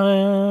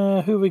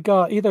 Who we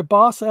got? Either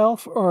Boss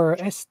Elf or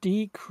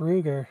SD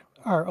Kruger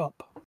are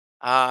up.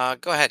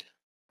 Go ahead.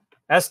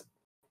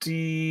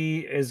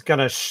 SD is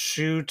gonna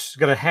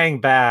hang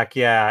back,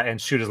 yeah,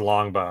 and shoot his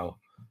longbow.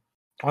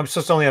 I'm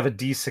supposed to only have a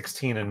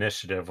D16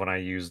 initiative when I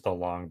use the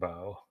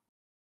longbow.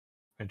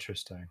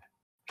 Interesting.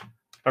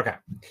 Okay,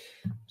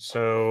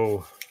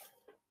 so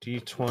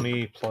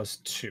D20 plus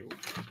 2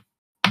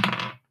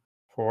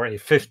 for a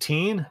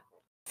 15.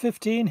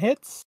 15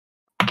 hits.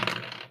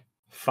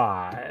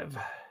 5.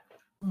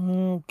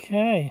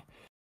 Okay.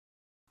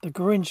 The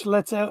Grinch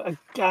lets out a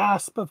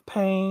gasp of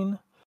pain.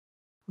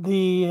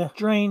 The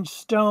strange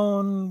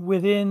stone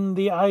within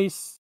the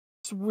ice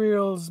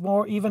swirls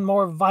even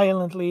more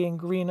violently in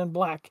green and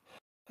black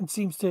and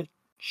seems to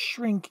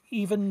shrink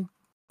even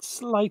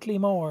slightly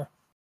more.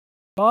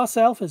 Boss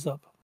Elf is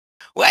up.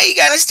 Why you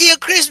gotta steal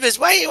Christmas?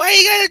 Why you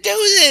gotta do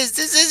this?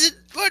 This isn't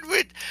what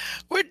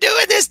we're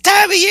doing this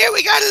time of year.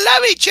 We gotta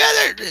love each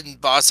other. And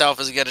Boss Elf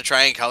is gonna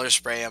try and color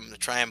spray him to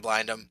try and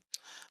blind him.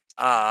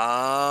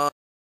 Fuck,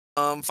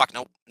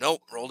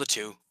 nope. Rolled a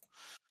 2.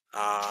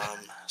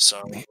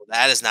 So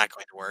that is not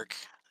going to work,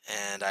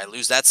 and I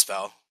lose that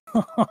spell.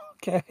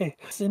 Okay.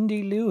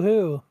 Cindy Lou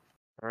Who.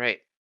 All right.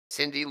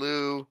 Cindy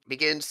Lou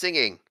begins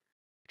singing.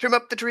 Trim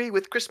up the tree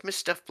with Christmas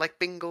stuff like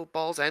bingo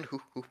balls and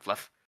hoo-hoo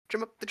fluff.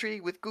 Trim up the tree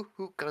with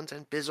goo-hoo guns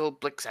and bizzle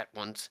blicks at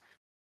once.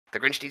 The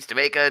Grinch needs to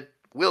make a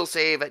will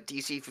save at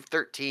DC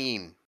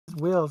 13.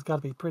 Will's got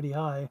to be pretty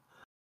high.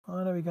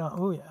 What do we got?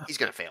 Oh, yeah. He's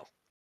going to fail.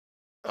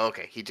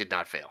 Okay, he did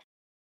not fail.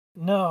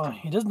 No,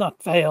 he does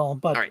not fail,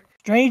 but All right.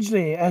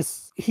 strangely,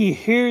 as he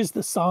hears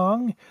the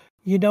song,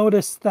 you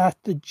notice that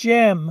the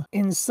gem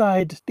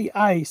inside the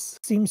ice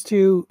seems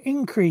to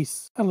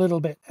increase a little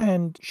bit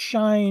and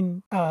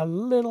shine a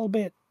little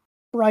bit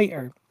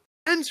brighter.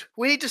 And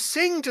we need to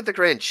sing to the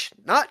Grinch,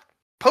 not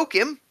poke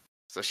him.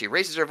 So she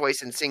raises her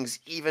voice and sings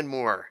even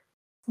more.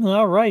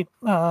 All right,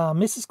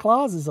 Mrs.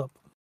 Claus is up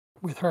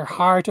with her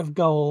heart of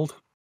gold.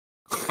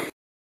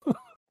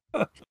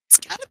 It's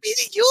gotta be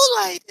the Yule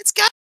light. It's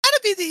gotta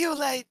be the Yule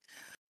light.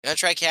 I'm gonna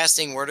try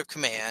casting Word of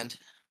Command.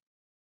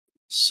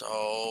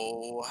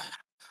 So,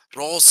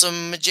 roll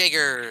some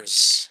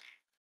jiggers.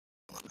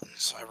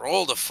 So I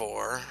rolled a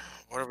 4.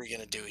 What are we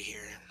gonna do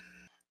here?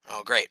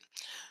 Oh, great.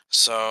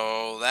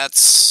 So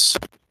that's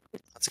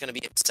gonna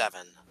be a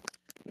 7.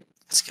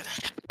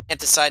 Can't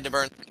decide to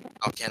burn.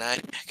 Oh, can I?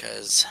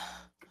 Because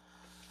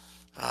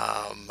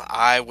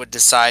I would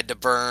decide to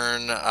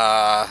burn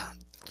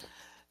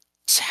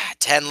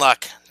 10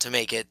 luck to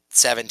make it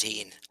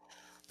 17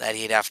 that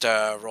he'd have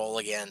to roll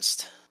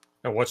against.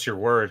 And what's your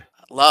word?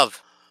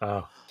 Love.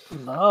 Oh.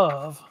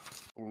 Love.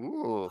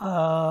 Ooh.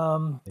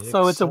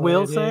 So it's a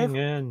will save? Exciting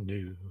and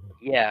new.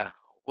 Yeah,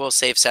 we'll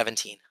save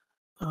 17.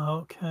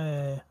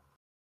 Okay.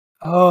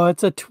 Oh,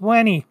 it's a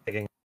 20.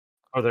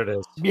 Oh, there it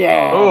is.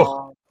 Yeah.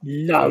 Oh.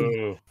 Love.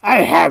 Ooh.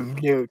 I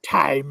have no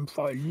time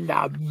for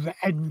love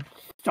and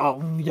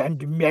songs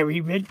and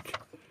merriment.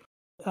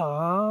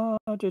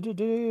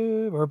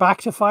 We're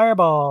back to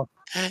Fireball.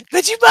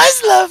 But you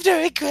must love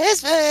during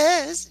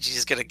Christmas. She's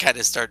just gonna kind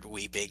of start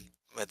weeping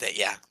with it.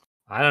 Yeah.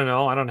 I don't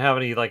know. I don't have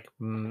any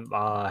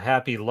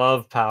happy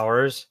love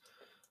powers.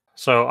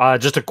 So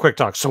just a quick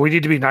talk. So we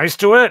need to be nice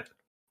to it.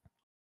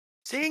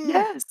 Sing.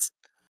 Yes.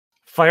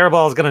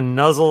 Fireball is gonna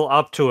nuzzle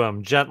up to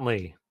him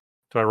gently.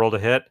 Do I roll to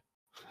hit?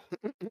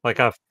 Like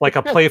a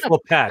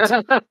playful pet.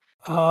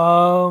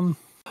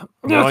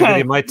 Okay.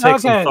 He might take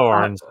some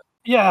thorns.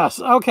 Yes.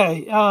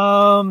 Okay.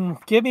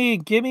 Give me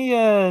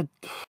a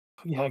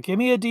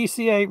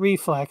DC8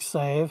 reflex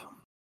save.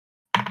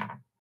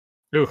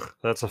 Ooh,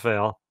 that's a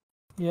fail.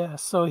 Yeah.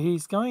 So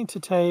he's going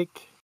to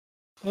take.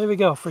 There we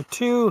go for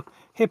 2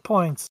 hit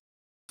points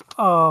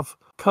of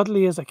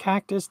cuddly as a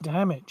cactus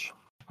damage.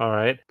 All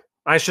right.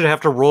 I should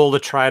have to roll to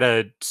try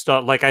to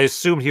start. Like I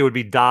assumed he would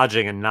be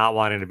dodging and not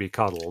wanting to be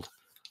cuddled.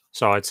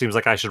 So it seems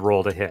like I should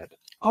roll to hit.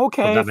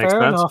 Okay, that make fair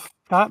sense? enough.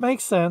 That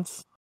makes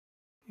sense.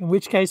 In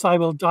which case, I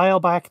will dial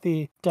back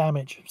the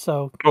damage.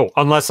 So, Oh,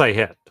 unless I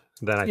hit,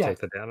 then I Yeah. take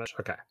the damage.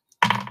 Okay.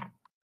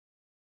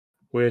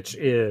 Which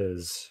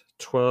is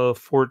 12,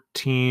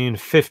 14,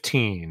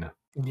 15.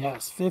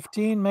 yes,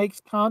 15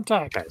 makes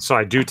contact. Okay, so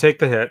I do take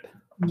the hit.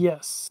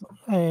 Yes,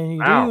 and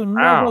you Ow, do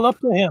nuzzle ow. up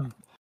to him.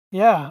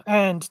 Yeah,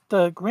 and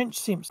the Grinch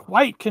seems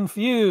quite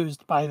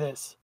confused by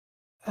this.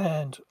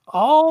 And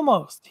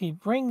almost, he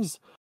brings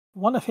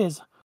one of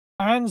his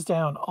hands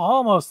down,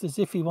 almost as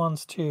if he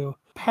wants to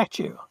pet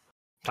you.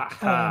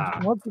 Aha.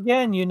 And once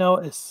again, you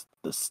notice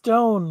the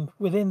stone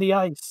within the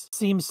ice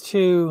seems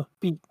to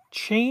be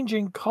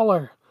changing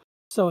color.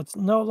 So it's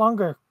no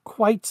longer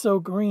quite so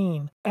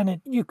green.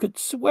 And you could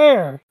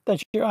swear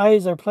that your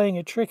eyes are playing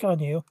a trick on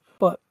you,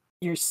 but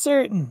you're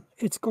certain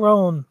it's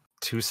grown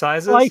 2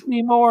 sizes?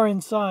 slightly more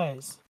in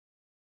size.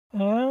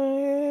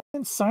 And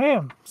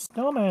Sam,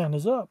 Snowman,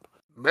 is up.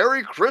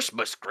 Merry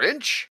Christmas,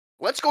 Grinch.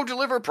 Let's go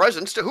deliver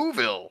presents to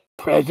Whoville.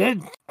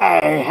 Presents?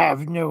 I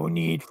have no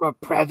need for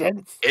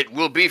presents. It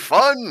will be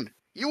fun.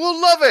 You will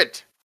love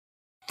it.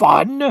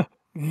 Fun?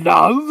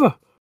 Love?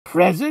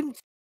 Presents?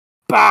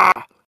 Bah!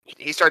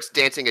 He starts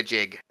dancing a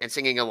jig and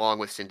singing along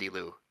with Cindy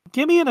Lou.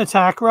 Give me an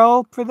attack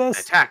roll for An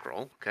this. attack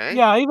roll, okay?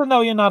 Yeah, even though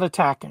you're not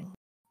attacking.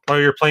 Oh,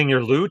 you're playing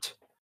your lute?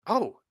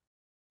 Oh,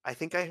 I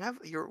think I have.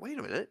 Wait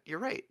a minute. You're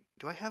right.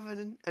 Do I have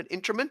an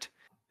instrument?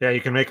 Yeah, you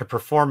can make a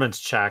performance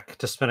check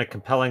to spin a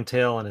compelling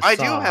tale in a I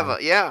song do have a.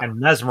 Yeah. and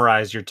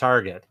mesmerize your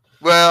target.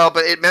 Well,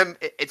 but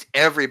it's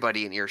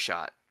everybody in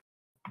earshot,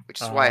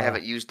 which is why I Ah.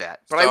 haven't used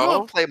that. But I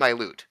will So? play my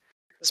lute.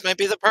 This might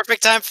be the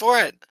perfect time for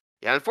it.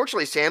 Yeah,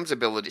 unfortunately, Sam's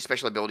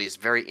special ability is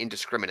very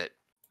indiscriminate,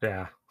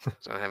 Yeah,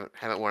 so I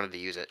haven't wanted to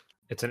use it.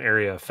 it's an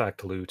area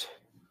effect lute.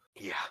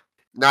 Yeah,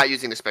 not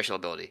using the special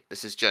ability.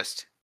 This is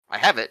just I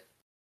have it.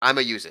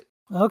 I'ma use it.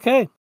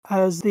 Okay.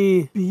 As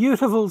the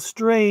beautiful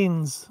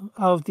strains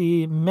of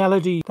the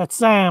melody that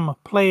Sam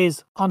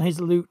plays on his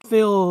lute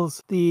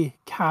fills the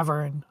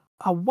cavern,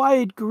 a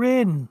wide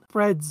grin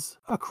spreads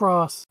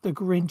across the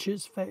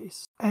Grinch's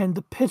face, and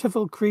the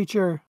pitiful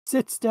creature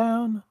sits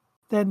down,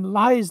 then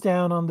lies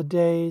down on the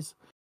days,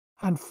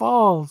 and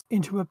falls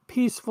into a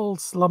peaceful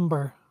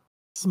slumber,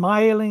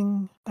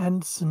 smiling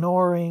and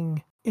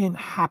snoring in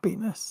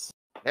happiness.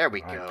 There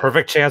we All right, go.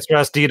 perfect chance for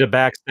SD to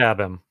backstab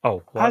him.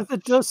 Oh, what? As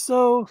it does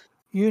so,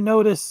 you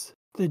notice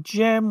the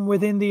gem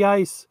within the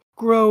ice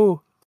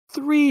grow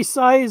 3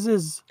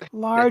 sizes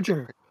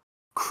larger,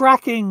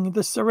 cracking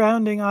the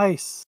surrounding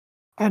ice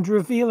and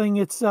revealing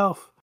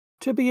itself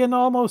to be an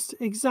almost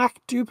exact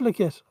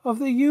duplicate of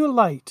the Yule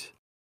light,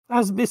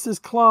 as Mrs.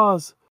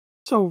 Claus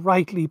so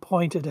rightly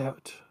pointed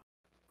out.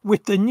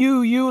 With the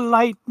new Yule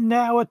light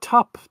now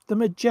atop the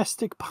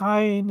majestic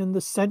pine in the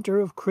center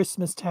of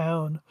Christmas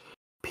Town,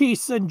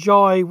 Peace and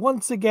joy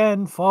once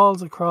again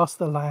falls across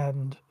the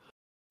land.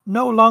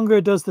 No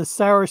longer does the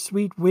sour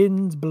sweet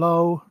winds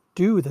blow.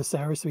 Do the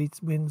sour sweet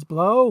winds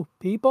blow,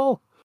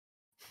 people?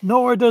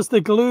 Nor does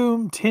the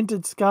gloom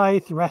tinted sky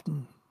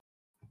threaten.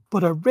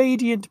 But a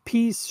radiant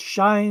peace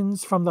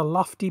shines from the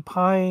lofty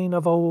pine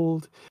of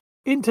old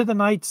into the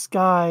night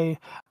sky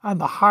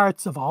and the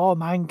hearts of all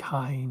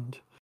mankind.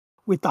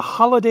 With the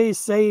holidays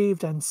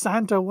saved and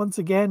Santa once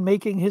again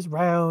making his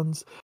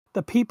rounds,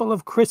 the people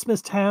of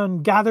Christmas Town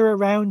gather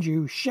around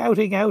you,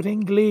 shouting out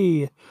in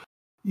glee,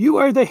 "You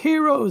are the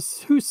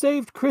heroes who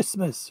saved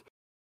Christmas.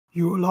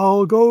 You'll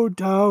all go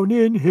down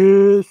in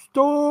history."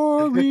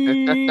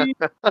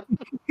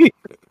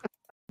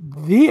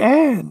 The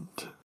end.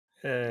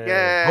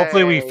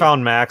 Hopefully we Yay.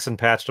 found Max and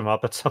patched him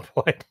up at some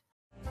point.